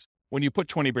insurance when you put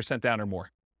 20% down or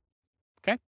more.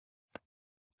 Okay?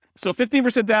 So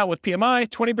 15% down with PMI,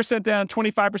 20% down,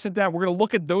 25% down. We're going to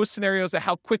look at those scenarios at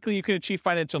how quickly you can achieve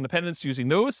financial independence using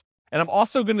those. And I'm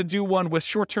also going to do one with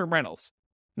short-term rentals.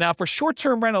 Now, for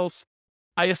short-term rentals,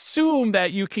 I assume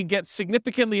that you can get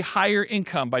significantly higher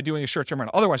income by doing a short-term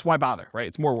rental. Otherwise, why bother, right?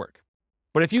 It's more work.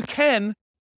 But if you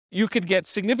could get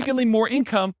significantly more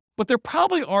income, but there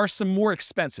probably are some more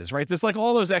expenses, right? There's like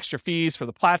all those extra fees for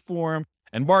the platform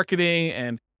and marketing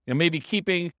and maybe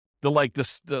keeping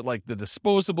the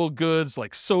disposable goods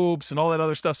like soaps and all that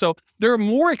other stuff. So there are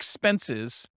more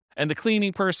expenses and the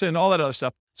cleaning person, all that other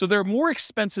stuff. So there are more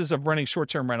expenses of running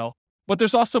short-term rental, but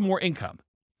there's also more income.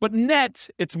 But net,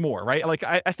 it's more, right? Like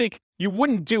I think you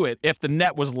wouldn't do it if the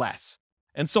net was less.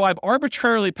 And so I've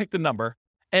arbitrarily picked a number.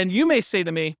 And you may say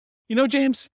to me,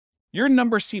 James, your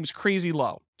number seems crazy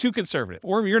low, too conservative,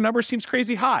 or your number seems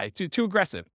crazy high, too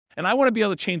aggressive. And I want to be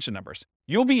able to change the numbers.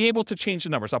 You'll be able to change the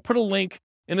numbers. I'll put a link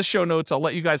in the show notes. I'll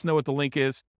let you guys know what the link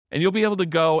is, and you'll be able to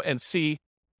go and see.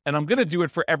 And I'm going to do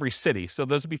it for every city. So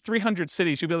there's will be 300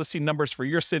 cities. You'll be able to see numbers for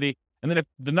your city. And then if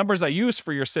the numbers I use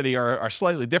for your city are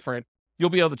slightly different, you'll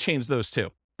be able to change those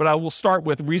too. But I will start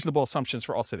with reasonable assumptions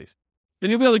for all cities. Then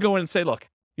you'll be able to go in and say, look,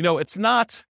 it's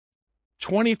not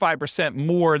 25%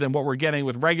 more than what we're getting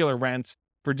with regular rent.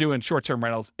 for doing short-term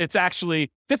rentals, it's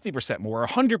actually 50% more,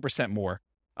 100% more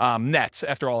net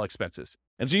after all expenses.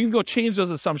 And so you can go change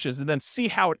those assumptions and then see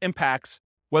how it impacts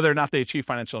whether or not they achieve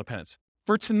financial independence.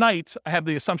 For tonight, I have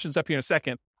the assumptions up here in a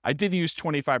second. I did use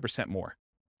 25% more.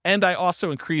 And I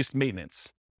also increased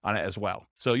maintenance on it as well.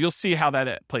 So you'll see how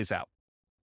that plays out.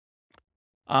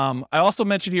 I also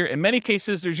mentioned here, in many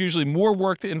cases, there's usually more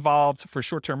work involved for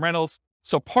short-term rentals.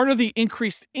 So part of the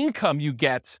increased income you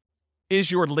get is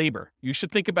your labor. You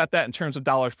should think about that in terms of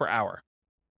dollars per hour.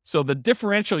 So the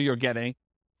differential you're getting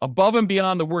above and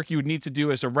beyond the work you would need to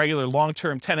do as a regular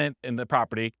long-term tenant in the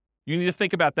property, you need to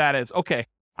think about that as, okay,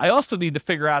 I also need to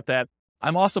figure out that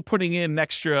I'm also putting in an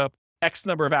extra X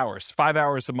number of hours, 5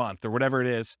 hours a month or whatever it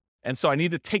is. And so I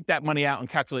need to take that money out and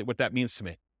calculate what that means to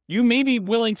me. You may be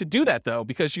willing to do that though,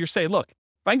 because you're saying, look, if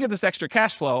I can get this extra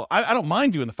cash flow, I don't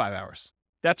mind doing the 5 hours.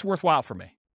 That's worthwhile for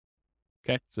me.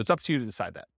 Okay. So it's up to you to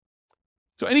decide that.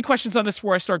 So any questions on this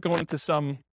before I start going into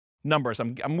some numbers?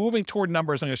 I'm moving toward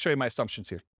numbers. I'm going to show you my assumptions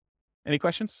here. Any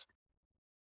questions?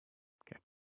 Okay.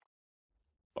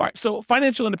 All right. So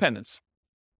financial independence.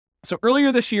 So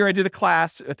earlier this year, I did a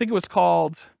class. I think it was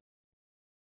called,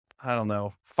 I don't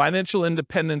know, Financial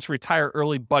Independence Retire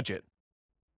Early Budget.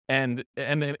 And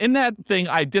in that thing,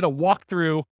 I did a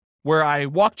walkthrough where I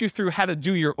walked you through how to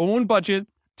do your own budget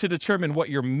to determine what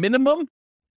your minimum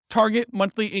target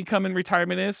monthly income in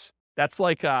retirement is. That's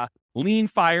like lean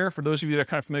fire, for those of you that are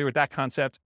kind of familiar with that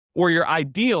concept, or your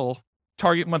ideal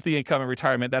target monthly income in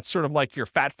retirement. That's sort of like your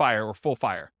fat fire or full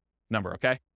fire number,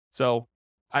 okay? So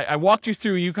I walked you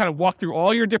through, you kind of walk through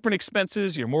all your different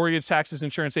expenses, your mortgage, taxes,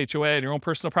 insurance, HOA, and your own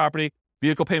personal property,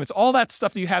 vehicle payments, all that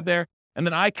stuff that you have there. And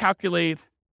then I calculate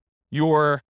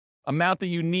your amount that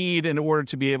you need in order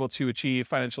to be able to achieve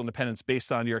financial independence based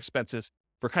on your expenses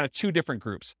for kind of two different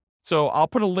groups. So I'll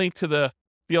put a link to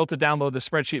be able to download the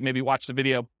spreadsheet, maybe watch the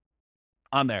video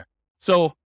on there.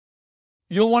 So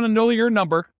you'll want to know your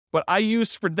number, but I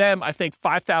used for them, I think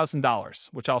 $5,000,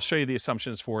 which I'll show you the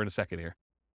assumptions for in a second here.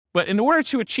 But in order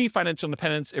to achieve financial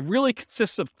independence, it really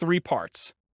consists of three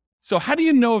parts. So how do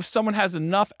you know if someone has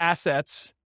enough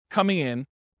assets coming in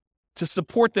to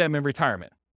support them in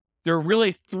retirement? There are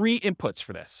really three inputs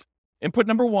for this. Input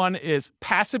number one is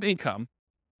passive income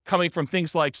coming from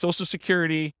things like Social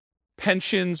Security,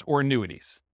 pensions, or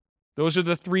annuities. Those are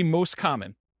the three most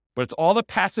common, but it's all the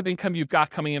passive income you've got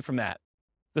coming in from that.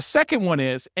 The second one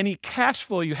is any cash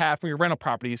flow you have from your rental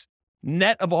properties,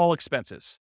 net of all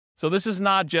expenses. So this is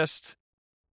not just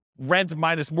rent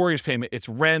minus mortgage payment. It's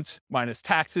rent minus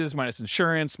taxes, minus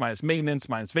insurance, minus maintenance,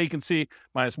 minus vacancy,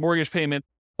 minus mortgage payment.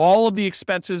 All of the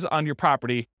expenses on your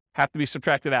property have to be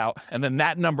subtracted out. And then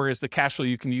that number is the cash flow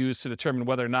you can use to determine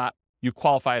whether or not you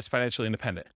qualify as financially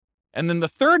independent. And then the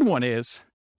third one is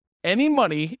any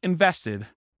money invested,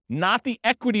 not the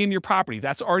equity in your property.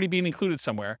 That's already being included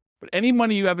somewhere, but any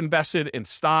money you have invested in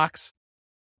stocks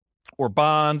or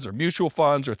bonds or mutual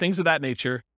funds or things of that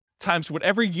nature times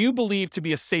whatever you believe to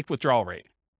be a safe withdrawal rate.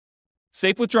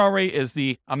 Safe withdrawal rate is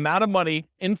the amount of money,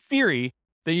 in theory,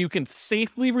 that you can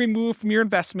safely remove from your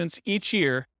investments each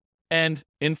year and,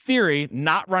 in theory,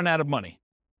 not run out of money.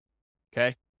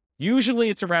 Okay? Usually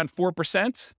it's around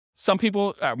 4%. Some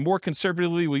people more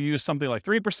conservatively will use something like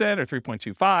 3% or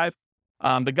 3.25.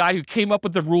 The guy who came up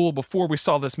with the rule before we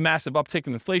saw this massive uptick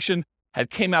in inflation had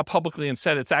came out publicly and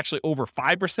said it's actually over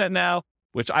 5% now,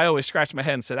 which I always scratched my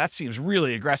head and said, that seems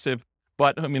really aggressive.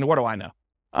 But I mean, what do I know?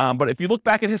 But if you look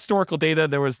back at historical data,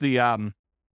 there was the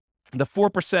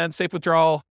 4% safe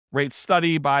withdrawal rate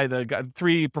study by the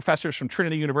three professors from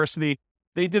Trinity University.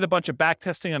 They did a bunch of back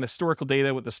testing on historical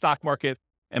data with the stock market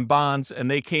and bonds,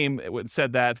 and they came and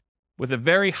said that with a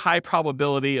very high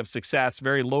probability of success,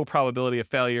 very low probability of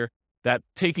failure, that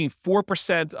taking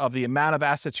 4% of the amount of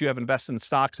assets you have invested in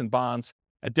stocks and bonds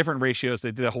at different ratios,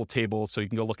 they did a whole table, so you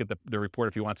can go look at the report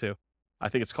if you want to. I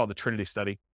think it's called the Trinity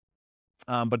study.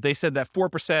 But they said that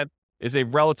 4% is a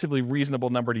relatively reasonable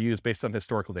number to use based on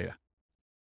historical data.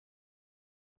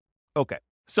 Okay,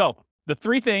 so the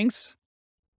three things,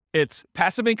 it's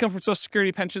passive income from Social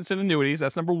Security, pensions, and annuities.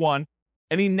 That's number one.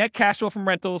 Any net cash flow from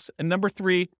rentals. And number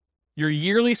three, your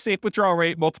yearly safe withdrawal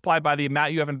rate multiplied by the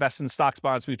amount you have invested in stocks,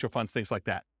 bonds, mutual funds, things like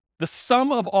that. The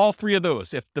sum of all three of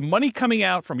those, if the money coming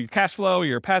out from your cash flow,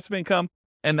 your passive income,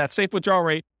 and that safe withdrawal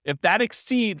rate, if that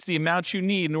exceeds the amount you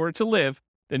need in order to live,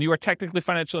 then you are technically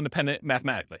financially independent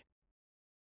mathematically.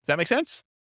 Does that make sense?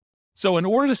 So in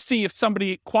order to see if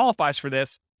somebody qualifies for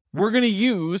this, we're going to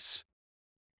use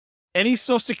any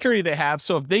Social Security they have.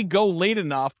 So if they go late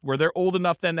enough where they're old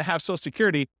enough then to have Social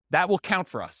Security, that will count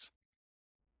for us.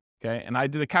 Okay. And I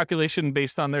did a calculation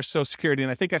based on their Social Security,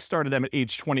 and I think I started them at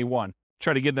age 21,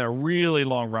 try to give them a really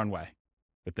long runway.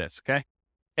 with this, okay?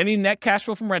 Any net cash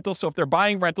flow from rentals. So if they're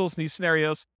buying rentals in these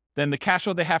scenarios, then the cash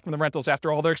flow they have from the rentals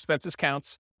after all their expenses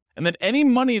counts. And then any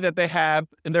money that they have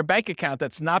in their bank account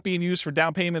that's not being used for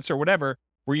down payments or whatever,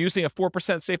 we're using a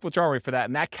 4% safe withdrawal rate for that,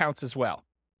 and that counts as well.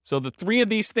 So the three of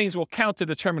these things will count to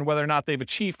determine whether or not they've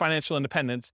achieved financial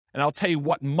independence, and I'll tell you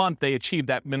what month they achieved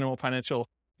that minimum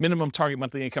target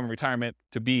monthly income in retirement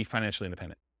to be financially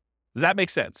independent. Does that make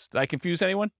sense? Did I confuse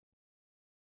anyone?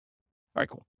 All right,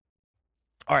 cool.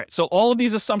 All right, so all of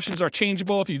these assumptions are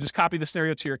changeable if you just copy the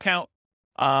scenario to your account.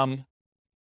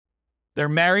 They're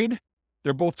married.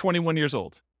 They're both 21 years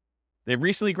old. They've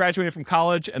recently graduated from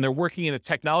college, and they're working in a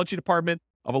technology department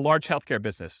of a large healthcare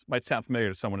business. Might sound familiar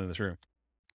to someone in this room.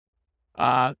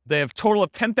 They have a total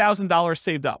of $10,000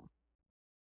 saved up.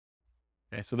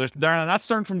 Okay, so they're not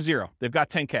starting from zero. They've got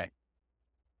 10K.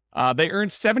 They earn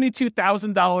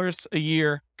 $72,000 a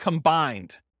year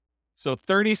combined. So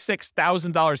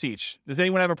 $36,000 each. Does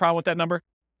anyone have a problem with that number?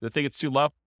 Do they think it's too low?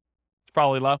 It's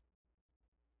probably low.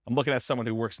 I'm looking at someone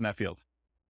who works in that field.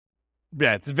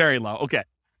 Yeah, it's very low. Okay.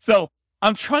 So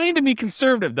I'm trying to be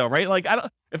conservative though, right? Like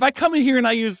if I come in here and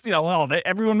I use,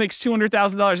 everyone makes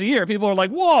 $200,000 a year, people are like,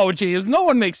 whoa, James, no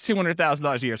one makes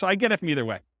 $200,000 a year. So I get it from either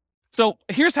way. So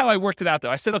here's how I worked it out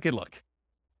though. I said, okay, look,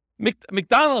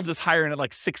 McDonald's is hiring at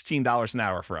like $16 an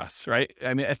hour for us, right?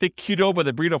 I mean, I think Qdoba,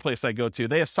 the burrito place I go to,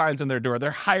 they have signs on their door.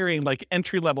 They're hiring like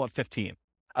entry level at 15.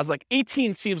 I was like,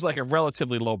 18 seems like a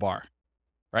relatively low bar,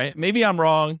 right? Maybe I'm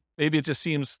wrong. Maybe it just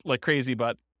seems like crazy,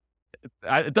 but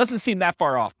it doesn't seem that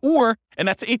far off. And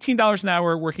that's $18 an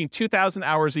hour, working 2,000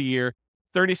 hours a year,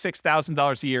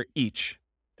 $36,000 a year each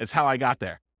is how I got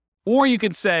there. Or you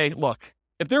could say, look,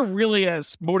 if they're really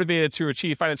as motivated to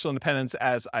achieve financial independence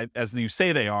as you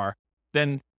say they are,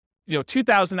 then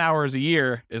 2,000 hours a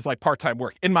year is like part-time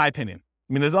work, in my opinion.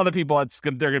 I mean, there's other people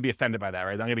they're going to be offended by that,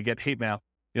 right? I'm going to get hate mail,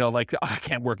 I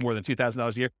can't work more than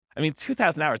 $2,000 a year. I mean,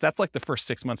 2,000 hours, that's like the first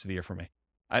 6 months of the year for me.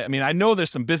 I mean, I know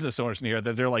there's some business owners in here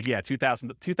that they're like, yeah,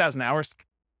 2,000 hours.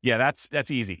 Yeah,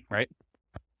 that's easy, right?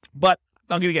 But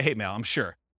I'm going to get hate mail, I'm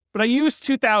sure. But I use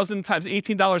 2,000 times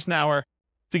 $18 an hour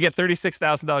to get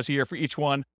 $36,000 a year for each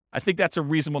one. I think that's a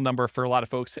reasonable number for a lot of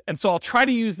folks. And so I'll try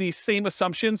to use these same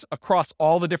assumptions across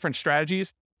all the different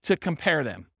strategies to compare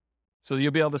them. So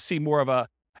you'll be able to see more of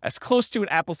as close to an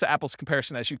apples to apples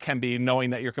comparison as you can be, knowing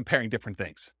that you're comparing different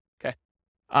things. Okay.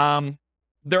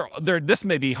 This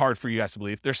may be hard for you guys to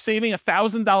believe. They're saving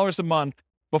 $1,000 a month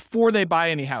before they buy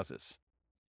any houses.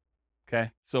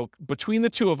 Okay. So between the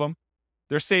two of them,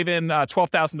 they're saving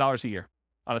 $12,000 a year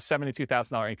on a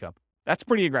 $72,000 income. That's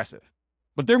pretty aggressive,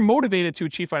 but they're motivated to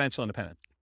achieve financial independence.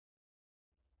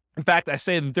 In fact, I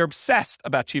say that they're obsessed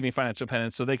about achieving financial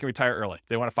independence so they can retire early.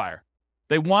 They want to fire.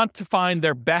 They want to find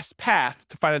their best path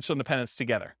to financial independence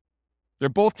together. They're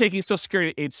both taking Social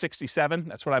Security at age 67.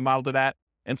 That's what I modeled it at.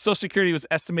 And Social Security was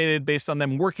estimated based on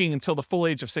them working until the full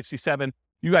age of 67.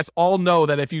 You guys all know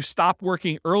that if you stop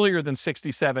working earlier than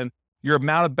 67, your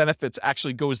amount of benefits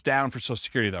actually goes down for Social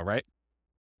Security though, right?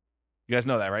 You guys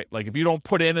know that, right? Like if you don't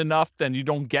put in enough, then you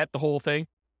don't get the whole thing.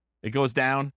 It goes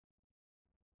down.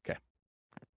 Okay.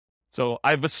 So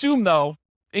I've assumed though,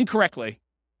 incorrectly,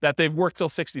 that they've worked till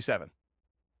 67.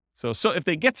 So if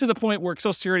they get to the point where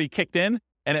Social Security kicked in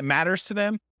and it matters to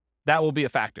them, that will be a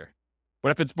factor. But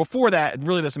if it's before that, it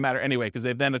really doesn't matter anyway, because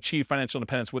they've then achieved financial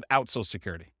independence without Social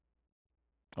Security.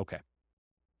 Okay.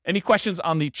 Any questions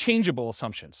on the changeable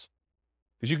assumptions?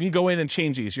 Because you can go in and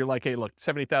change these. You're like, hey, look,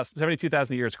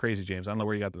 72,000 a year is crazy, James. I don't know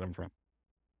where you got the number from.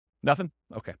 Nothing?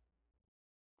 Okay.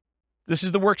 This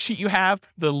is the worksheet you have,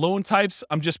 the loan types.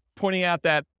 I'm just pointing out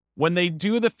that when they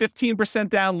do the 15%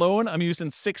 down loan, I'm using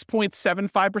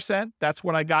 6.75%. That's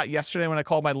what I got yesterday when I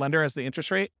called my lender as the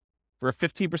interest rate for a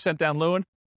 15% down loan.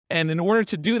 And in order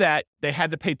to do that, they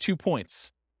had to pay 2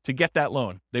 points to get that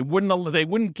loan. They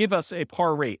wouldn't give us a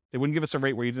par rate. They wouldn't give us a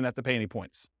rate where you didn't have to pay any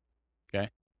points. Okay.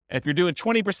 And if you're doing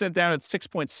 20% down at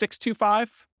 6.625,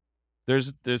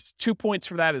 there's 2 points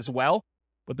for that as well,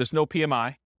 but there's no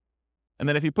PMI. And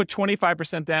then if you put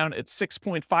 25% down at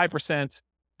 6.5%,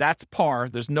 that's par.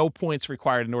 There's no points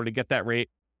required in order to get that rate,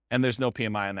 and there's no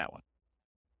PMI on that one.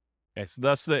 Okay, so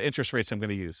that's the interest rates I'm going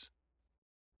to use.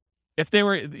 If they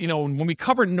were, when we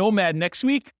cover Nomad next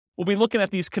week, we'll be looking at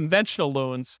these conventional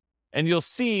loans, and you'll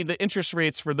see the interest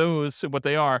rates for those, what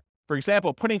they are. For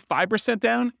example, putting 5%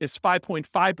 down is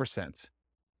 5.5%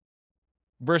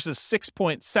 versus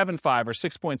 6.75 or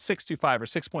 6.625 or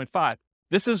 6.5.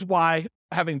 This is why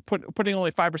putting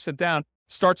only 5% down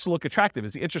starts to look attractive,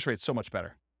 is the interest rate's so much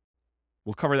better.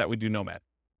 We'll cover that. We do Nomad.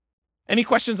 Any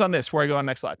questions on this before I go on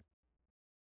next slide?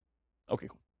 Okay,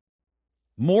 cool.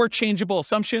 More changeable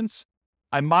assumptions.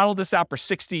 I modeled this out for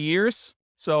 60 years.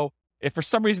 So if for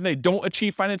some reason they don't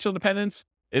achieve financial independence,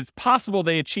 it's possible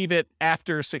they achieve it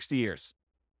after 60 years.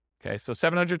 Okay, so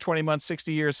 720 months,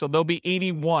 60 years. So they'll be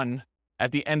 81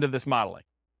 at the end of this modeling.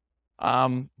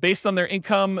 Based on their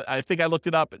income, I think I looked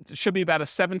it up. It should be about a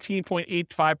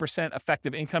 17.85%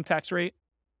 effective income tax rate.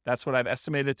 That's what I've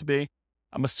estimated it to be.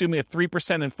 I'm assuming a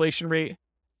 3% inflation rate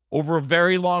over a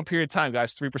very long period of time,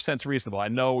 guys. 3% is reasonable. I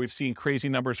know we've seen crazy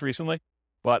numbers recently,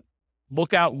 but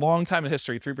look out long time in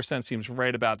history. 3% seems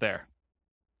right about there.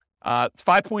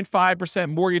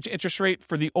 5.5% mortgage interest rate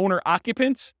for the owner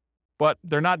occupant, but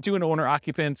they're not doing owner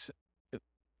occupant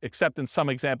except in some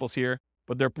examples here,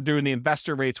 but they're doing the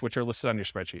investor rates, which are listed on your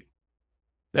spreadsheet.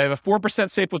 They have a 4%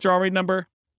 safe withdrawal rate number.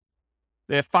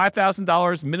 They have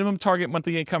 $5,000 minimum target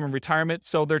monthly income in retirement.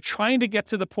 So they're trying to get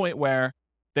to the point where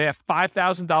they have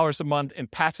 $5,000 a month in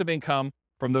passive income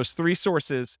from those three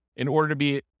sources in order to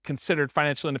be considered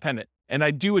financially independent. And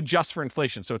I do adjust for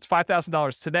inflation. So it's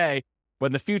 $5,000 today, but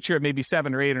in the future, it may be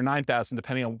 $7,000 or $8,000 or $9,000,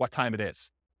 depending on what time it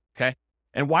is. Okay.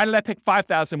 And why did I pick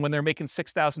 $5,000 when they're making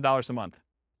 $6,000 a month?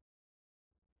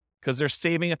 Because they're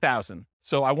saving $1,000.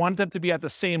 So I want them to be at the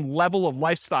same level of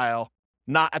lifestyle,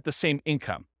 not at the same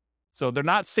income. So they're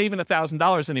not saving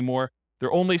 $1,000 anymore.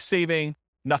 They're only saving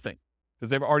nothing because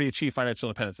they've already achieved financial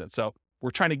independence. So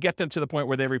we're trying to get them to the point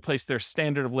where they replace their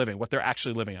standard of living, what they're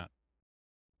actually living on.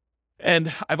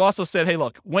 And I've also said, hey,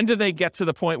 look, when do they get to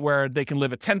the point where they can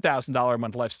live a $10,000 a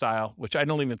month lifestyle, which I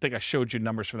don't even think I showed you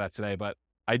numbers for that today, but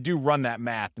I do run that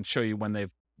math and show you when they're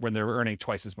earning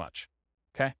twice as much.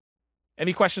 Okay.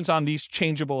 Any questions on these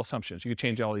changeable assumptions? You can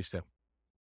change all these too.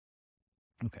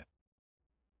 Okay.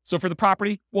 So for the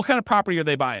property, what kind of property are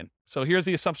they buying? So here's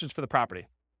the assumptions for the property.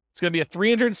 It's going to be a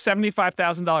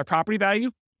 $375,000 property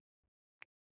value,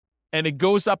 and it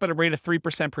goes up at a rate of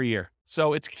 3% per year.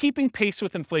 So it's keeping pace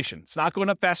with inflation. It's not going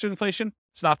up faster than inflation.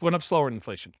 It's not going up slower than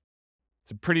inflation.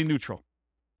 It's pretty neutral.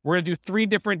 We're going to do 3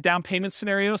 different down payment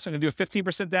scenarios. So I'm going to do a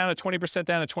 15% down, a 20%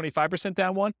 down, a 25%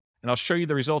 down one, and I'll show you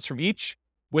the results from each.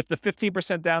 With the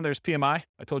 15% down, there's PMI.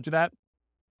 I told you that.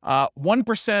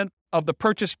 1% of the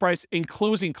purchase price in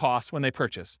closing costs when they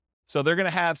purchase. So they're going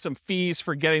to have some fees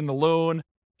for getting the loan.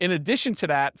 In addition to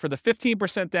that, for the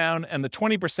 15% down and the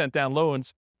 20% down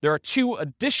loans, there are 2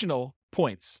 additional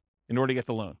points in order to get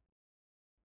the loan.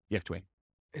 You have to wait.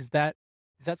 Is that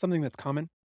something that's common?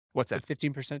 What's that? The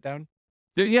 15% down?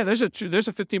 There's a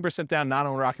 15% down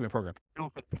non-owner occupant program. No,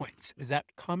 but points. Is that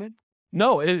common?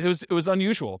 No, it was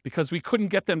unusual because we couldn't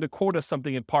get them to quote us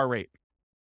something at par rate.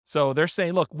 So they're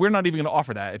saying, look, we're not even going to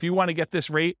offer that. If you want to get this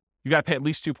rate, you got to pay at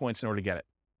least 2 points in order to get it.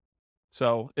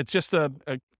 So it's just a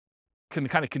kind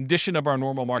of condition of our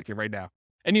normal market right now.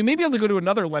 And you may be able to go to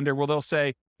another lender where they'll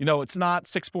say, it's not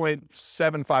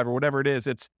 6.75 or whatever it is.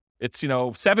 It's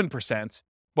 7%,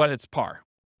 but it's par.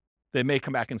 They may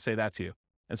come back and say that to you.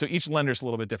 And so each lender's a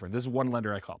little bit different. This is one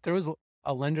lender I called. There was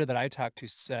a lender that I talked to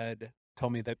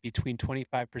told me that between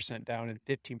 25% down and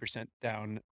 15%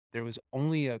 down, there was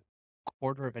only a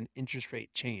quarter of an interest rate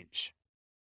change.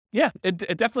 Yeah, it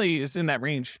definitely is in that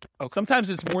range. Okay. Sometimes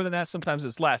it's more than that. Sometimes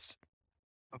it's less.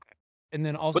 Okay. And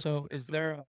then also, is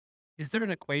there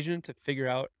an equation to figure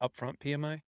out upfront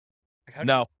PMI?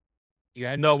 No.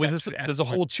 There's a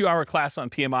whole 2-hour class on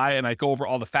PMI, and I go over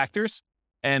all the factors,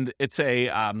 and it's a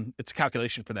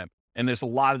calculation for them. And there's a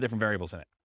lot of different variables in it,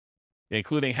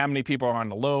 including how many people are on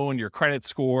the loan, your credit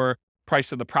score,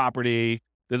 price of the property.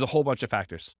 There's a whole bunch of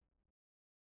factors.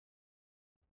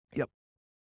 Yep.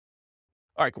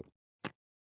 All right, cool.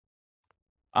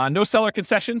 No seller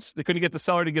concessions. They couldn't get the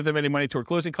seller to give them any money toward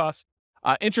closing costs.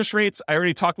 Interest rates, I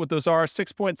already talked what those are.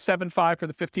 6.75 for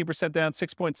the 15% down,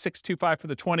 6.625 for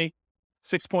the 20,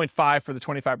 6.5 for the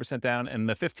 25% down, and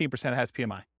the 15% has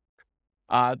PMI.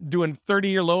 Doing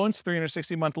 30-year loans,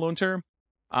 360-month loan term.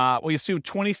 We assume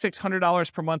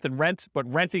 $2,600 per month in rent,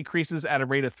 but rent increases at a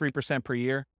rate of 3% per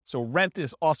year. So rent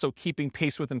is also keeping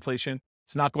pace with inflation.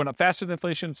 It's not going up faster than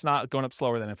inflation. It's not going up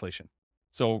slower than inflation.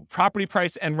 So property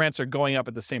price and rents are going up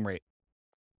at the same rate.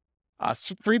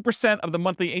 3% of the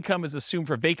monthly income is assumed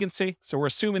for vacancy. So we're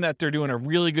assuming that they're doing a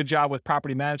really good job with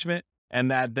property management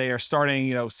and that they are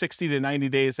starting, 60 to 90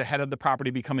 days ahead of the property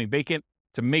becoming vacant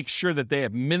to make sure that they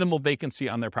have minimal vacancy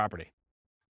on their property.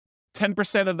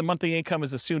 10% of the monthly income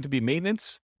is assumed to be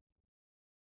maintenance.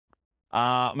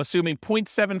 I'm assuming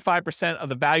 0.75% of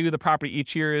the value of the property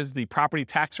each year is the property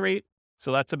tax rate.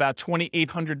 So that's about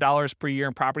 $2,800 per year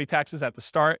in property taxes at the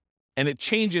start. And it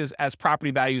changes as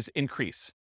property values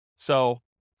increase. So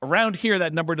around here,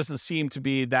 that number doesn't seem to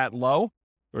be that low,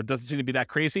 or it doesn't seem to be that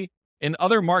crazy. In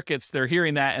other markets, they're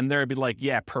hearing that and they'll be like,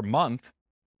 yeah, per month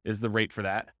is the rate for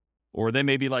that. Or they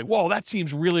may be like, whoa, that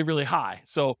seems really, really high.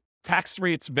 So Tax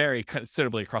rates vary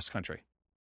considerably across the country.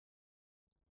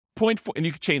 0.4, and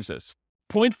you can change this.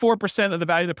 0.4% of the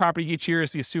value of the property each year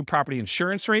is the assumed property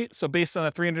insurance rate. So based on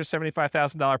a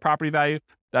 $375,000 property value,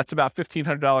 that's about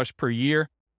 $1,500 per year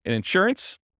in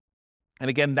insurance. And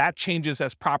again, that changes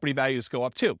as property values go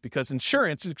up too, because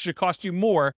insurance should cost you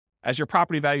more as your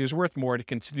property value is worth more to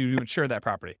continue to insure that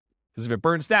property. Because if it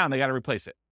burns down, they got to replace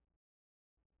it.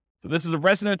 So this is a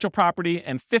residential property,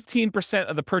 and 15%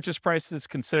 of the purchase price is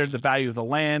considered the value of the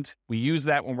land. We use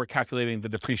that when we're calculating the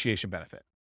depreciation benefit.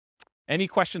 Any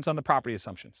questions on the property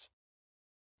assumptions?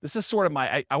 This is sort of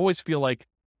I always feel like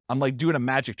I'm like doing a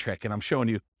magic trick and I'm showing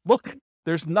you, look,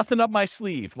 there's nothing up my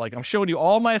sleeve. Like I'm showing you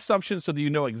all my assumptions so that you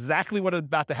know exactly what is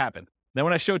about to happen. Then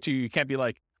when I show it to you, you can't be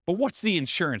like, but what's the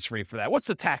insurance rate for that? What's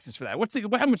the taxes for that?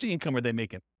 How much income are they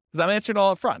making? Because I'm answering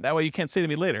all up front. That way you can't say to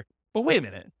me later, but wait a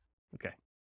minute. Okay.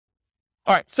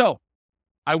 All right. So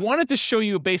I wanted to show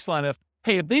you a baseline of,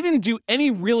 hey, if they didn't do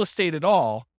any real estate at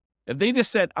all, if they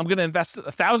just said, I'm going to invest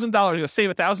 $1,000, I'm going to save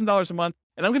 $1,000 a month,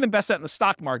 and I'm going to invest that in the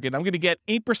stock market, I'm going to get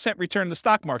 8% return in the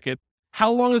stock market,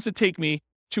 how long does it take me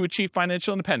to achieve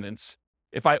financial independence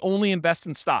if I only invest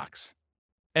in stocks?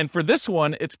 And for this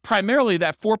one, it's primarily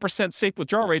that 4% safe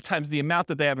withdrawal rate times the amount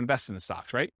that they have invested in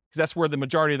stocks, right? Because that's where the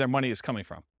majority of their money is coming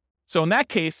from. So in that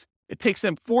case, it takes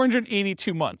them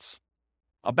 482 months,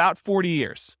 about 40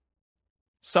 years.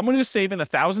 Someone who's saving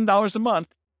 $1,000 a month,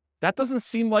 that doesn't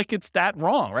seem like it's that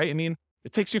wrong, right? I mean,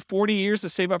 it takes you 40 years to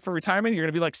save up for retirement. You're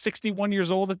going to be like 61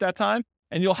 years old at that time,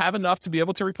 and you'll have enough to be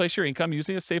able to replace your income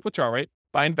using a safe withdrawal rate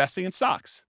by investing in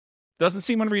stocks. Doesn't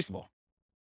seem unreasonable.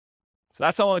 So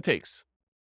that's how long it takes.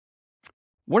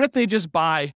 What if they just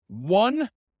buy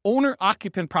one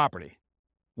owner-occupant property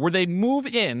where they move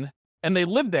in and they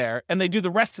live there and they do the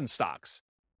rest in stocks?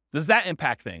 Does that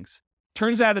impact things?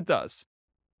 Turns out it does.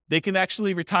 They can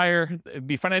actually retire,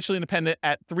 be financially independent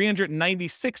at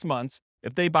 396 months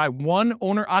if they buy one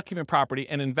owner-occupant property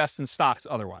and invest in stocks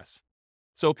otherwise.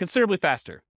 So considerably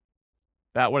faster.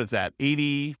 What is that,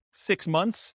 86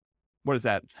 months? What is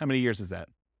that? How many years is that?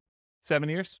 7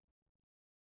 years?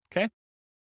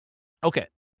 Okay.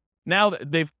 Now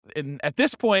at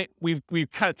this point, we've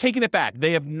kind of taken it back.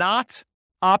 They have not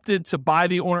opted to buy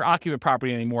the owner-occupant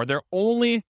property anymore. They're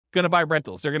only going to buy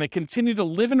rentals. They're going to continue to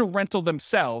live in a rental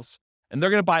themselves, and they're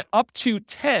going to buy up to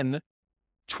 10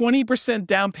 20%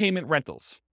 down payment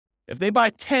rentals. If they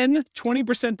buy 10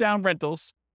 20% down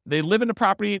rentals, they live in a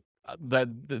property that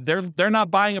they're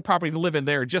not buying a property to live in.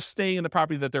 They're just staying in the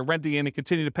property that they're renting in and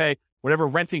continue to pay whatever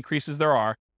rent increases there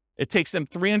are. It takes them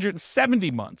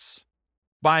 370 months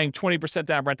buying 20%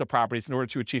 down rental properties in order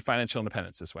to achieve financial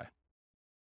independence this way.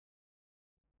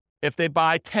 If they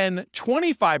buy 10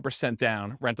 25%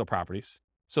 down rental properties,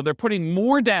 so they're putting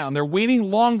more down, they're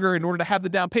waiting longer in order to have the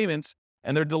down payments,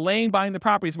 and they're delaying buying the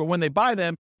properties, but when they buy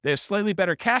them, they have slightly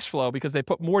better cash flow because they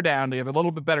put more down, they have a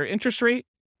little bit better interest rate,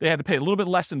 they had to pay a little bit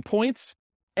less in points,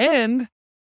 and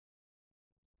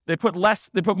they put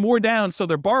more down, so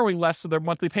they're borrowing less, so their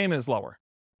monthly payment is lower.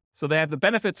 So they have the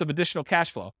benefits of additional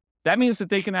cash flow. That means that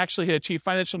they can actually achieve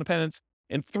financial independence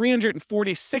in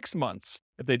 346 months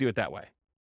if they do it that way.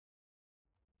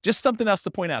 Just something else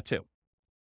to point out too.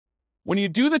 When you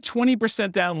do the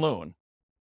 20% down loan,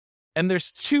 and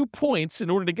there's 2 points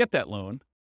in order to get that loan,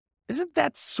 isn't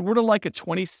that sort of like a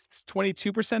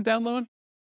 22% down loan?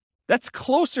 That's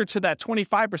closer to that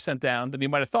 25% down than you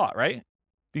might have thought, right?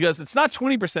 Because it's not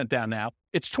 20% down now,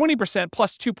 it's 20%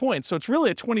 plus 2 points. So it's really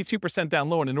a 22% down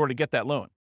loan in order to get that loan.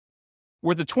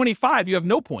 Where the 25, you have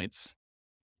no points.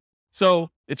 So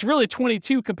it's really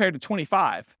 22 compared to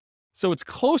 25. So it's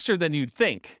closer than you'd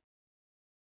think.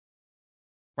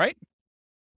 Right?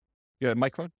 You have a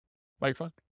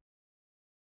microphone?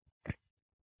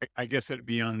 I guess it'd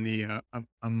be on the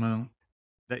amount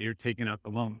that you're taking out the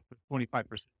loan, 25%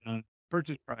 on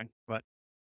purchase price, but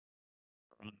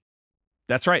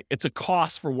that's right. It's a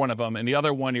cost for one of them, and the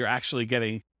other one you're actually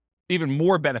getting even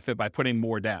more benefit by putting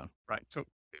more down. right. So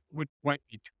it might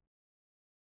be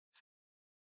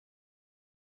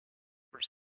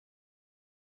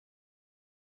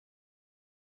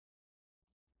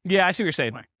Yeah, I see what you're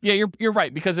saying. Right. Yeah, you're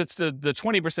right, because it's the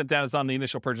 20% down is on the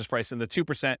initial purchase price and the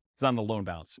 2% is on the loan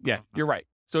balance. Yeah, you're right.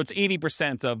 So it's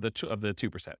 80% of the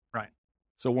 2%. Right.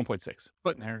 So 1.6.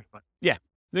 splitting hairs, but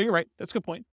No, you're right. That's a good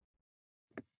point.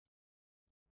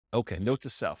 Okay, note to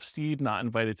self. Steve not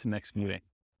invited to next meeting.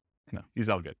 No, he's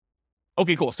all good.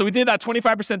 Okay, cool. So we did that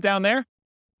 25% down there.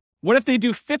 What if they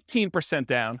do 15%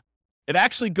 down? It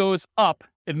actually goes up.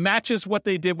 It matches what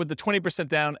they did with the 20%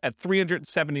 down at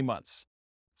 370 months.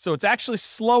 So it's actually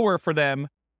slower for them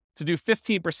to do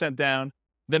 15% down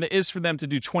than it is for them to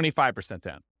do 25%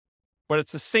 down. but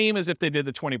it's the same as if they did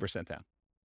the 20% down.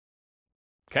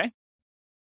 Okay?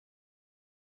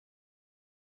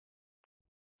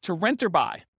 To rent or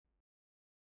buy.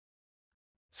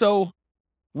 So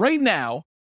right now,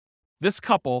 this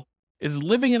couple is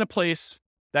living in a place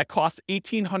that costs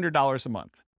 $1,800 a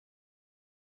month.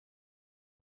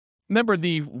 Remember,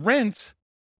 the rent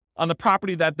on the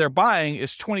property that they're buying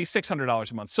is $2,600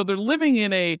 a month. So they're living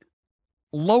in a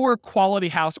lower quality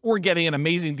house or getting an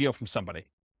amazing deal from somebody.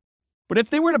 But if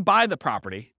they were to buy the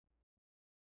property,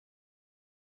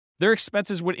 their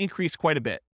expenses would increase quite a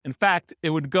bit. In fact,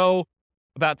 it would go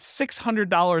about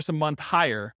 $600 a month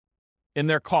higher in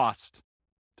their cost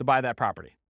to buy that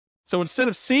property. So instead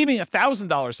of saving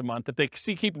 $1,000 a month, if they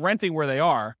keep renting where they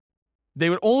are, they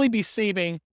would only be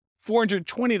saving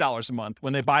 $420 a month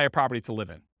when they buy a property to live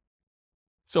in.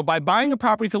 So by buying a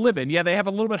property to live in, yeah, they have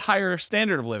a little bit higher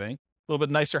standard of living, a little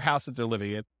bit nicer house that they're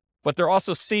living in, but they're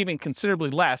also saving considerably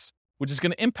less, which is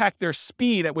going to impact their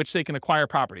speed at which they can acquire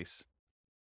properties.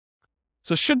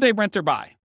 So should they rent or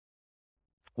buy?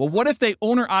 Well, what if they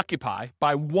own or occupy,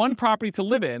 buy one property to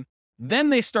live in,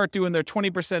 then they start doing their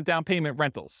 20% down payment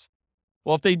rentals?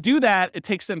 Well, if they do that, it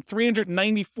takes them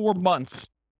 394 months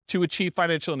to achieve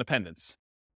financial independence.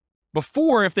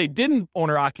 Before, if they didn't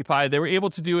own or occupy, they were able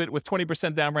to do it with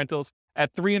 20% down rentals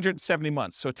at 370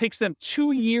 months. So it takes them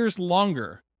 2 years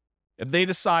longer if they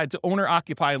decide to own or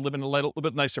occupy and live in a little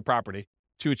bit nicer property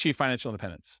to achieve financial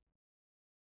independence.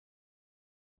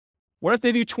 What if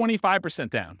they do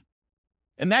 25% down?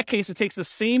 In that case, it takes the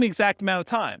same exact amount of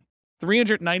time,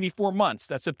 394 months.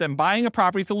 That's if them buying a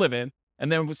property to live in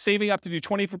and then saving up to do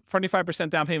 25%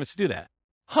 down payments to do that.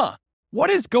 What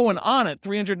is going on at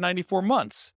 394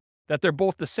 months that they're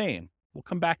both the same? We'll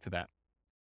come back to that.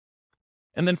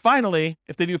 And then finally,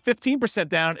 if they do 15%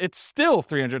 down, it's still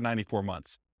 394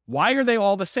 months. Why are they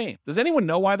all the same? Does anyone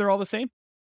know why they're all the same?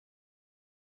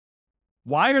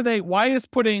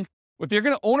 If you're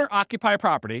going to own or occupy a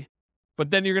property,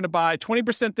 but then you're going to buy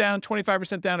 20% down,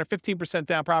 25% down, or 15%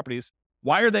 down properties,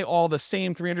 why are they all the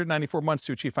same 394 months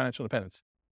to achieve financial independence?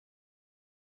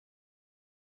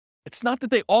 It's not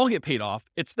that they all get paid off.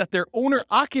 It's that their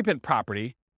owner-occupant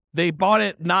property, they bought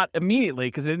it not immediately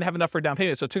because they didn't have enough for a down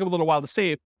payment, so it took them a little while to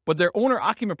save, but their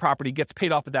owner-occupant property gets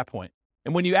paid off at that point.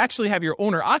 And when you actually have your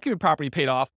owner-occupant property paid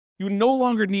off, you no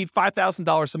longer need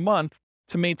 $5,000 a month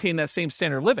to maintain that same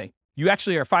standard of living. You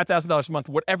actually are $5,000 a month,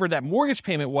 whatever that mortgage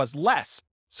payment was, less.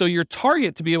 So your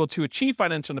target to be able to achieve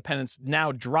financial independence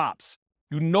now drops.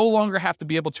 You no longer have to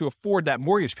be able to afford that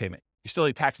mortgage payment. You still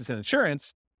need taxes and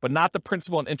insurance, but not the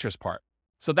principal and interest part.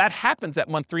 So that happens at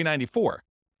month 394,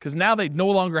 because now they no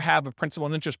longer have a principal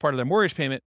and interest part of their mortgage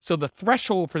payment. So the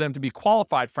threshold for them to be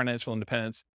qualified for financial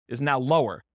independence is now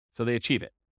lower. So they achieve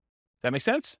it. That make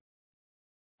sense?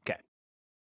 Okay.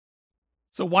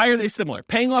 So why are they similar?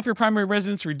 Paying off your primary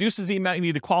residence reduces the amount you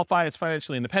need to qualify as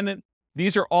financially independent.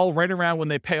 These are all right around when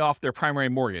they pay off their primary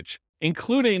mortgage,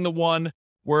 including the one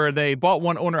where they bought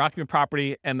one owner-occupant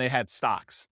property and they had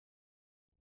stocks,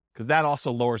 because that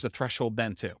also lowers the threshold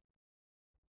then too.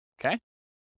 Okay?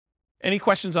 Any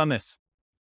questions on this?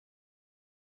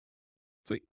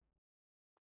 Sweet.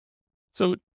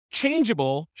 So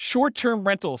changeable short-term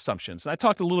rental assumptions. And I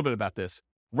talked a little bit about this.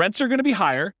 Rents are going to be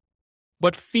higher,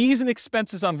 but fees and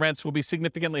expenses on rents will be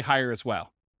significantly higher as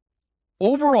well.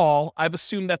 Overall, I've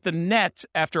assumed that the net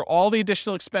after all the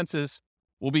additional expenses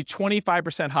will be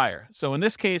 25% higher. So in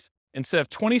this case, instead of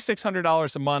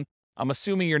 $2,600 a month, I'm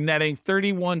assuming you're netting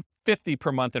 $3,150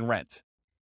 per month in rent.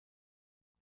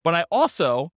 But I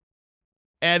also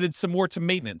added some more to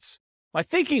maintenance. My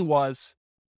thinking was,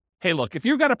 hey, look, if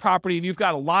you've got a property and you've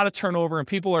got a lot of turnover and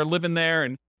people are living there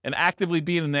and actively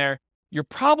being in there, you're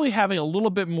probably having a little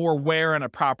bit more wear on a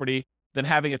property than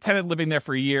having a tenant living there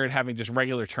for a year and having just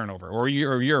regular turnover, or a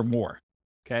year or more.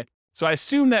 Okay. So I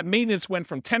assume that maintenance went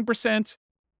from 10%,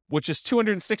 which is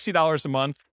 $260 a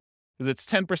month, because it's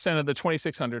 10% of the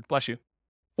 $2,600, bless you,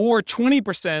 or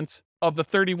 20% of the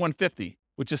 $3,150,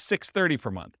 which is $630 per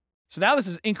month. So now this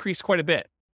has increased quite a bit.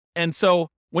 And so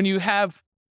when you have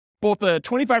both a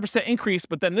 25% increase,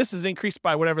 but then this is increased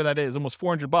by whatever that is, almost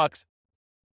 $400,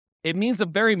 it means a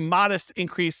very modest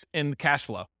increase in cash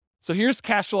flow. So here's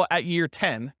cash flow at year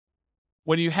 10.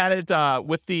 When you had it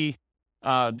with the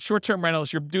short-term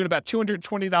rentals, you're doing about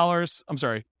 $220. I'm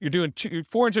sorry, you're doing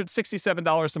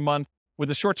 $467 a month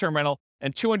with a short-term rental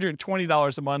and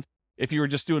 $220 a month if you were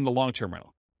just doing the long-term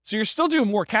rental. So you're still doing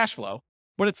more cash flow,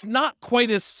 but it's not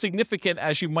quite as significant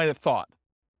as you might have thought.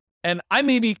 And I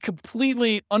may be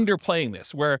completely underplaying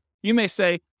this, where you may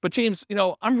say, but James,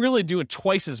 I'm really doing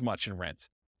twice as much in rent,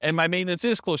 and my maintenance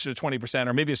is closer to 20%,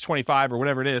 or maybe it's 25 or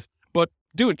whatever it is. But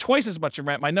doing twice as much in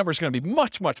rent, my number is going to be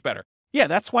much, much better. Yeah,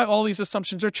 that's why all these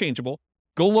assumptions are changeable.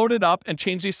 Go load it up and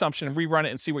change the assumption and rerun it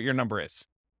and see what your number is.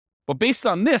 But based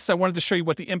on this, I wanted to show you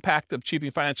what the impact of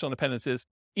achieving financial independence is,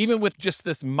 even with just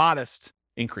this modest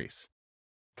increase.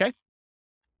 Okay?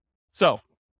 So,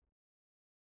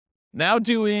 now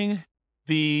doing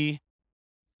the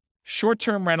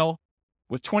short-term rental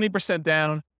with 20%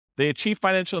 down, they achieve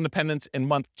financial independence in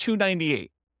month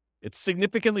 298. It's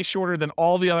significantly shorter than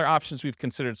all the other options we've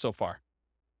considered so far.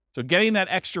 So getting that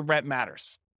extra rent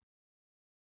matters.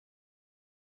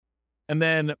 And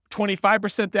then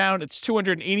 25% down, it's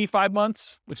 285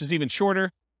 months, which is even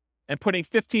shorter. And putting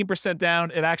 15%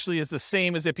 down, it actually is the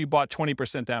same as if you bought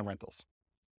 20% down rentals.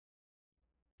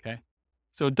 Okay.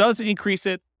 So it does increase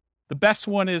it. The best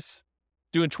one is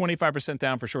doing 25%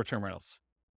 down for short-term rentals.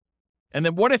 And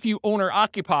then what if you owner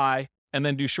occupy and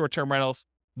then do short-term rentals?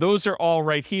 Those are all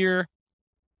right here.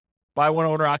 Buy one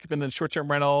owner occupant, then short-term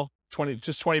rental,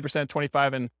 20%,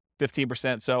 25 and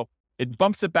 15%. So it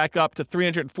bumps it back up to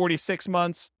 346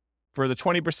 months for the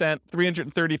 20%,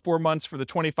 334 months for the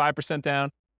 25%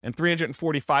 down, and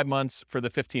 345 months for the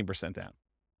 15% down.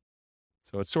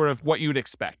 So it's sort of what you'd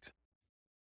expect.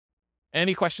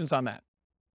 Any questions on that?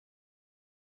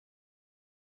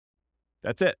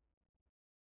 That's it.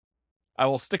 I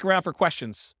will stick around for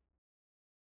questions.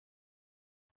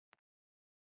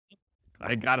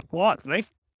 I got applause, right?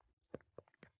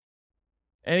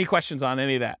 Any questions on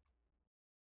any of that?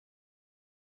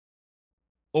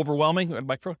 Overwhelming?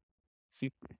 Microphone?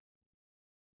 See.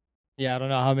 Yeah, I don't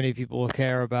know how many people will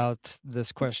care about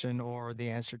this question or the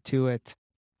answer to it.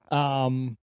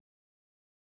 It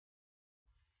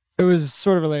was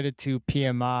sort of related to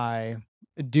PMI.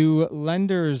 Do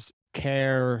lenders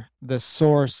care the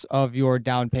source of your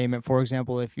down payment? For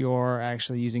example, if you're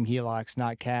actually using HELOCs,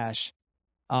 not cash,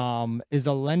 is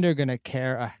a lender going to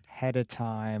care ahead of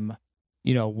time,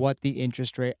 what the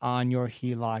interest rate on your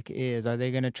HELOC is? Are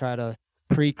they going to try to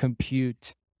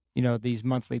pre-compute, these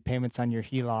monthly payments on your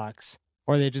HELOCs?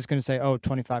 Or are they just going to say, oh,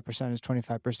 25% is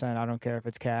 25%. I don't care if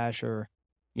it's cash or,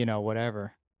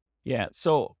 whatever. Yeah.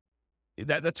 So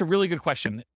that's a really good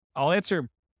question. I'll answer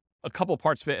a couple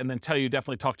parts of it and then tell you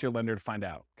definitely talk to your lender to find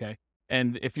out. Okay.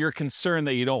 And if you're concerned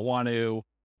that you don't want to,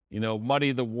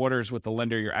 muddy the waters with the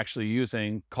lender you're actually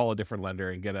using, call a different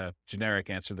lender and get a generic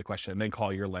answer to the question and then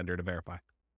call your lender to verify.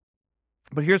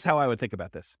 But here's how I would think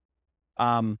about this.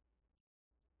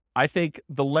 I think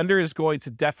the lender is going to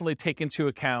definitely take into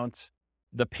account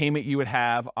the payment you would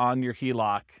have on your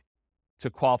HELOC to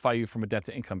qualify you from a debt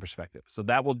to income perspective. So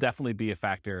that will definitely be a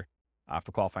factor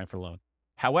for qualifying for a loan.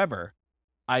 However,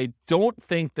 I don't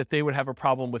think that they would have a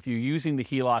problem with you using the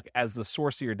HELOC as the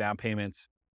source of your down payments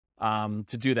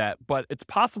to do that. But it's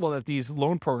possible that these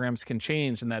loan programs can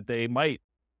change and that they might,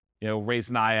 raise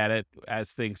an eye at it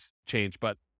as things change.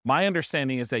 But my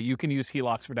understanding is that you can use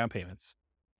HELOCs for down payments,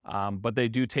 but they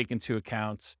do take into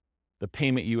account the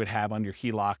payment you would have on your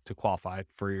HELOC to qualify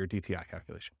for your DTI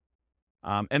calculation.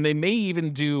 And they may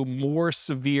even do more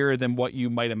severe than what you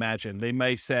might imagine. They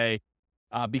may say,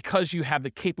 because you have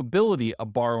the capability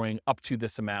of borrowing up to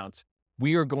this amount,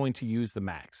 we are going to use the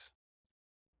max.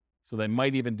 So they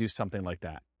might even do something like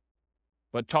that.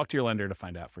 But talk to your lender to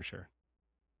find out for sure.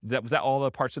 Was that all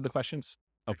the parts of the questions?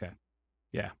 Okay.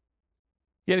 Yeah.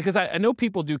 Yeah, because I know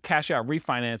people do cash out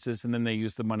refinances and then they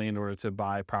use the money in order to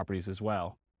buy properties as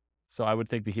well. So I would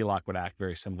think the HELOC would act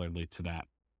very similarly to that.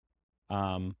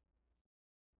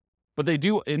 But they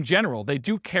do, in general, they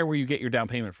do care where you get your down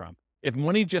payment from. If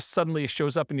money just suddenly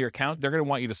shows up in your account, they're going to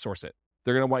want you to source it.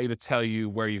 They're going to want you to tell you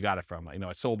where you got it from.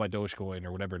 I sold my Dogecoin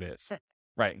or whatever it is.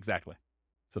 Right, exactly.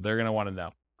 So they're going to want to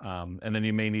know. And then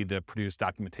you may need to produce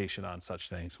documentation on such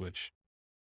things, which,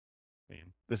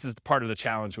 this is part of the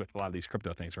challenge with a lot of these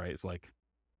crypto things, right? It's like,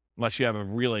 unless you have a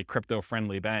really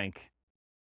crypto-friendly bank,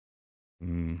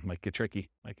 might get tricky.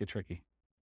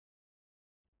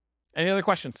 Any other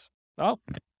questions? Oh.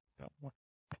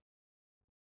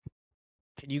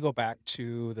 Can you go back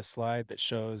to the slide that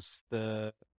shows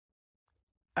I'm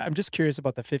just curious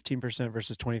about the 15%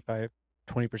 versus 20%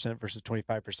 versus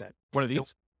 25%. What are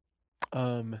these?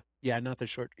 Yeah, not the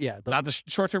short. Yeah. Not the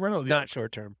short-term rental? Not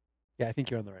short-term. Yeah, I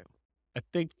think you're on the right one. I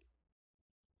think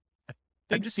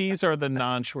these are the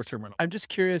non-short-term rental. I'm just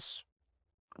curious.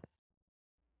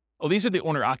 Oh, these are the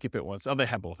owner-occupant ones. Oh, they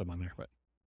have both of them on there, but.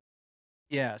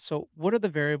 Yeah. So what are the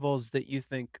variables that you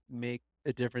think make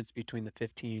the difference between the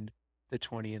 15, the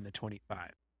 20, and the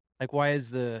 25? Like, why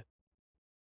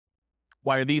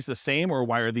are these the same or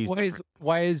why are these different?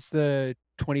 Why is the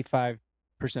 25%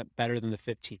 better than the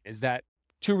 15? Is that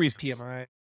two reasons? PMI?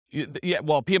 Yeah,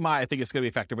 well, PMI, I think it's going to be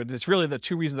a factor, but it's really the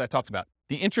two reasons I talked about.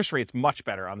 The interest rate's much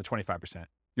better on the 25%.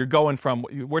 You're going from,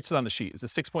 what's it on the sheet? Is it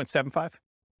 6.75?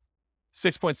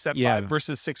 6.75 Yeah.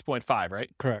 versus 6.5, right?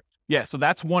 Correct. Yeah, so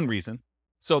that's one reason.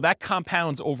 So that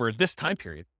compounds over this time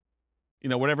period,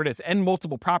 whatever it is, and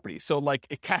multiple properties. So like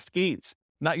it cascades.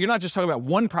 You're not just talking about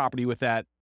one property with that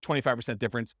 25%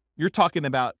 difference. You're talking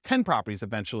about 10 properties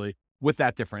eventually with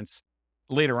that difference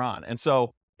later on. And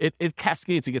so it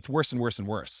cascades, it gets worse and worse and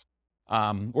worse,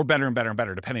 or better and better and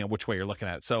better, depending on which way you're looking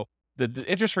at it. So the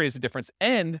interest rate is the difference.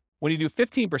 And when you do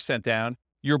 15% down,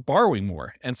 you're borrowing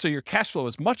more. And so your cash flow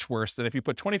is much worse than if you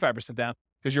put 25% down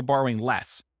because you're borrowing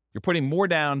less. You're putting more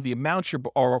down. The amount you're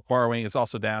borrowing is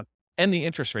also down, and the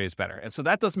interest rate is better. And so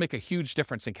that does make a huge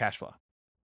difference in cash flow.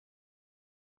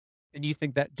 And you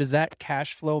think does that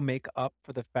cash flow make up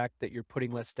for the fact that you're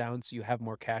putting less down so you have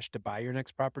more cash to buy your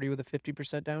next property with a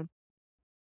 50% down?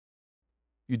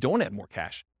 You don't have more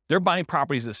cash. They're buying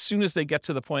properties as soon as they get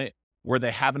to the point where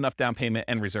they have enough down payment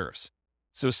and reserves.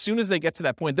 So as soon as they get to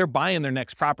that point, they're buying their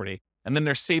next property, and then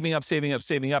they're saving up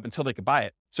until they can buy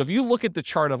it. So if you look at the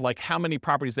chart of like how many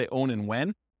properties they own and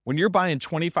when you're buying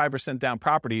 25% down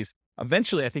properties,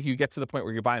 eventually I think you get to the point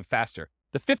where you're buying faster.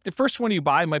 The first one you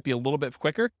buy might be a little bit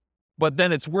quicker, but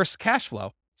then it's worse cash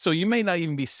flow. So you may not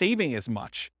even be saving as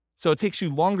much. So it takes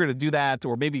you longer to do that,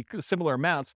 or maybe similar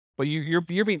amounts, but you're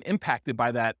being impacted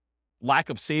by that lack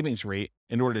of savings rate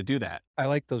in order to do that. I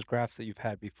like those graphs that you've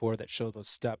had before that show those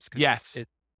steps. Yes.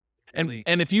 Really...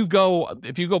 And if you go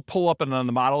pull up on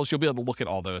the models, you'll be able to look at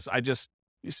all those.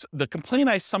 The complaint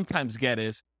I sometimes get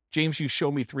is, James, you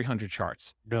show me 300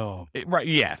 charts. No. Right.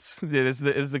 Yes. It is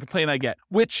the complaint I get,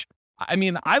 which, I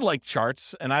mean, I like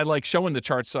charts and I like showing the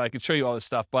charts so I can show you all this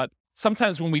stuff. But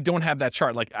sometimes when we don't have that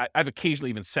chart, like I've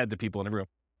occasionally even said to people in the room,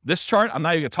 this chart, I'm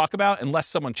not even gonna talk about unless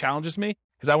someone challenges me,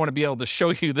 because I want to be able to show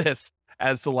you this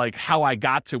as to like how I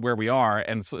got to where we are.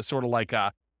 And it's sort of like,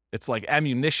 it's like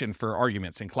ammunition for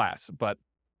arguments in class. But,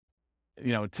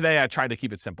 today I tried to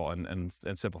keep it simple and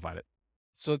simplified it.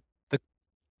 So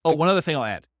one other thing I'll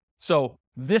add. So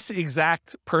this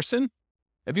exact person,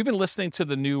 have you been listening to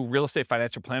the new Real Estate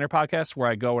Financial Planner podcast where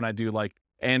I go and I do like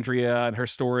Andrea and her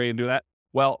story and do that?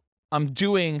 Well, I'm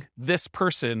doing this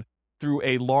person through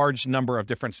a large number of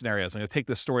different scenarios. I'm going to take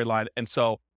this storyline. And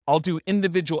so I'll do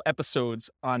individual episodes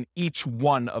on each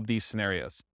one of these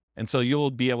scenarios. And so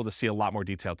you'll be able to see a lot more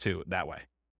detail too that way.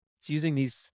 It's using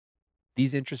these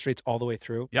interest rates all the way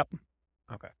through? Yep.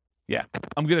 Okay. Yeah.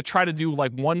 I'm going to try to do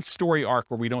like one story arc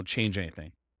where we don't change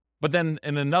anything. But then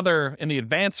in the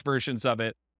advanced versions of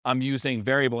it, I'm using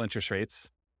variable interest rates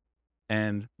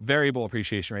and variable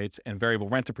appreciation rates and variable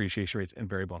rent appreciation rates and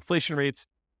variable inflation rates.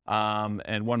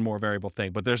 And one more variable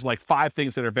thing, but there's like 5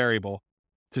 things that are variable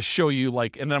to show you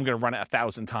and then I'm going to run it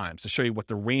 1,000 times to show you what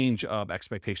the range of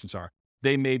expectations are.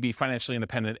 They may be financially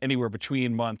independent anywhere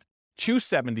between month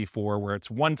 274, where it's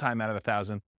 1 time out of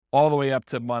 1,000, all the way up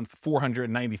to month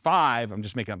 495. I'm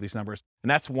just making up these numbers. And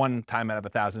that's 1 time out of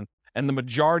 1,000. And the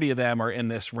majority of them are in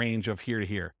this range of here to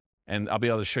here. And I'll be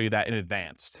able to show you that in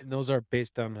advance. And those are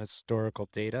based on historical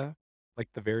data, like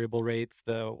the variable rates,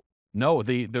 No,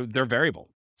 they're variable.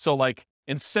 So like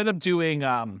instead of doing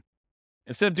an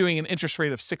interest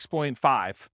rate of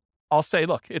 6.5, I'll say,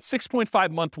 look, it's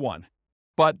 6.5 month 1,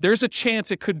 but there's a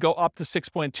chance it could go up to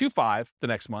 6.25 the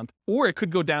next month, or it could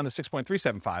go down to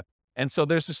 6.375. And so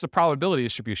there's just a probability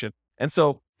distribution. And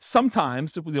so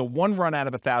sometimes, 1 run out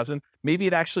of 1,000, maybe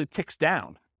it actually ticks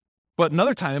down, but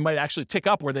another time it might actually tick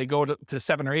up where they go to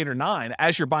 7 or 8 or 9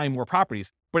 as you're buying more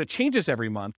properties, but it changes every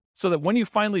month so that when you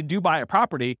finally do buy a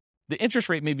property, the interest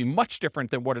rate may be much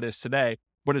different than what it is today,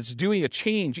 but it's doing a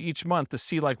change each month to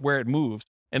see like where it moves,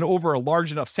 and over a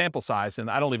large enough sample size. And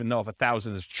I don't even know if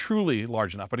 1,000 is truly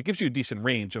large enough, but it gives you a decent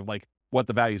range of like what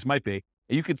the values might be.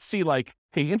 And you could see like,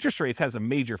 hey, interest rates has a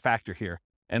major factor here.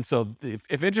 And so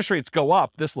if interest rates go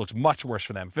up, this looks much worse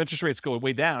for them. If interest rates go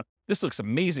way down, this looks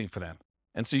amazing for them.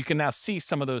 And so you can now see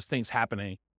some of those things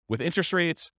happening with interest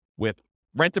rates, with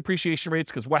rent appreciation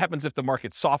rates, because what happens if the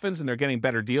market softens and they're getting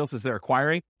better deals as they're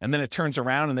acquiring, and then it turns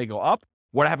around and they go up?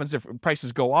 What happens if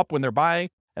prices go up when they're buying,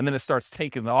 and then it starts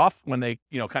taking off when they,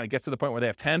 kind of get to the point where they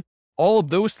have 10? All of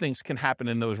those things can happen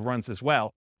in those runs as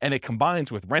well. And it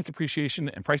combines with rent appreciation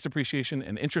and price appreciation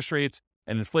and interest rates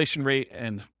and inflation rate.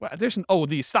 And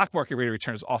the stock market rate of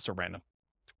return is also random.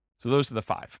 So those are the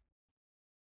 5. Does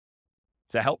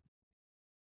that help?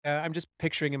 I'm just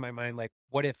picturing in my mind, like,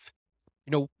 what if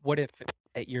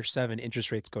at year 7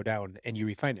 interest rates go down and you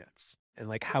refinance? And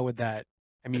like, how would that,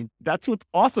 that's what's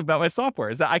awesome about my software,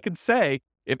 is that I could say,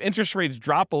 if interest rates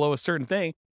drop below a certain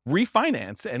thing,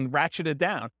 refinance and ratchet it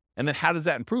down. And then how does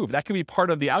that improve? That could be part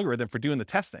of the algorithm for doing the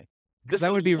testing.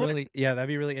 That would be that'd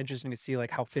be really interesting to see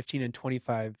like how 15 and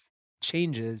 25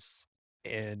 changes,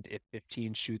 and if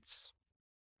 15 shoots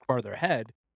farther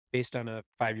ahead based on a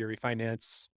 5-year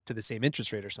refinance to the same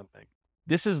interest rate or something.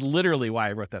 This is literally why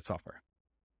I wrote that software,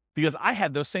 because I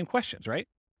had those same questions, right?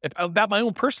 About my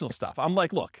own personal stuff. I'm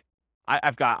like, look,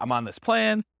 I'm on this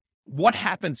plan. What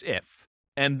happens if?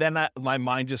 And then my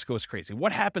mind just goes crazy.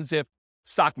 What happens if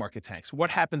stock market tanks?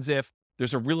 What happens if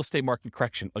there's a real estate market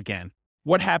correction again?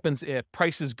 What happens if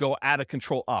prices go out of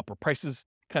control up, or prices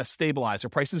kind of stabilize, or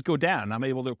prices go down and I'm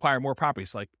able to acquire more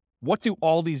properties? Like, what do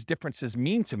all these differences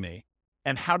mean to me?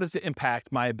 And how does it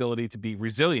impact my ability to be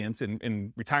resilient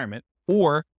in retirement?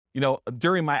 Or,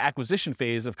 during my acquisition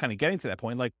phase of kind of getting to that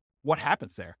point, like, what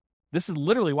happens there? This is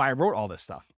literally why I wrote all this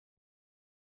stuff.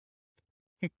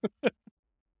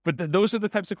 But those are the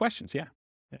types of questions. Yeah.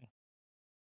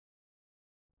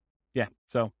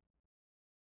 So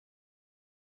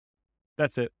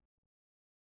that's it.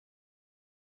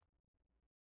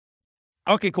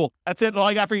 Okay, cool. That's it. All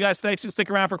I got for you guys today. So stick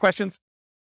around for questions.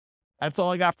 That's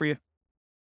all I got for you.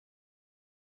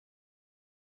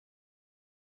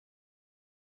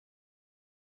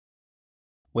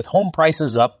 With home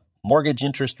prices up, mortgage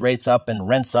interest rates up, and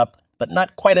rents up, but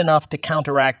not quite enough to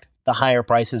counteract the higher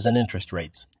prices and interest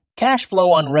rates, cash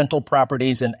flow on rental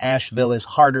properties in Asheville is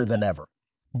harder than ever.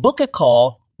 Book a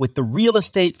call with the Real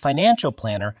Estate Financial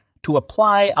Planner to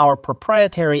apply our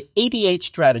proprietary 88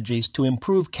 strategies to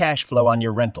improve cash flow on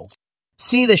your rentals.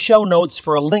 See the show notes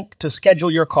for a link to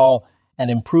schedule your call and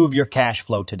improve your cash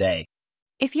flow today.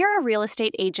 If you're a real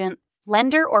estate agent,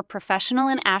 lender, or professional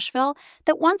in Asheville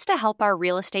that wants to help our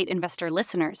real estate investor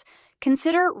listeners,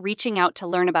 consider reaching out to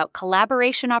learn about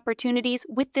collaboration opportunities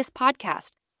with this podcast.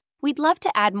 We'd love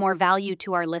to add more value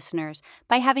to our listeners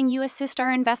by having you assist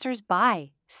our investors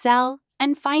buy, sell,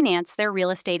 and finance their real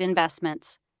estate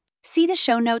investments. See the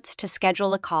show notes to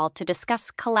schedule a call to discuss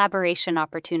collaboration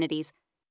opportunities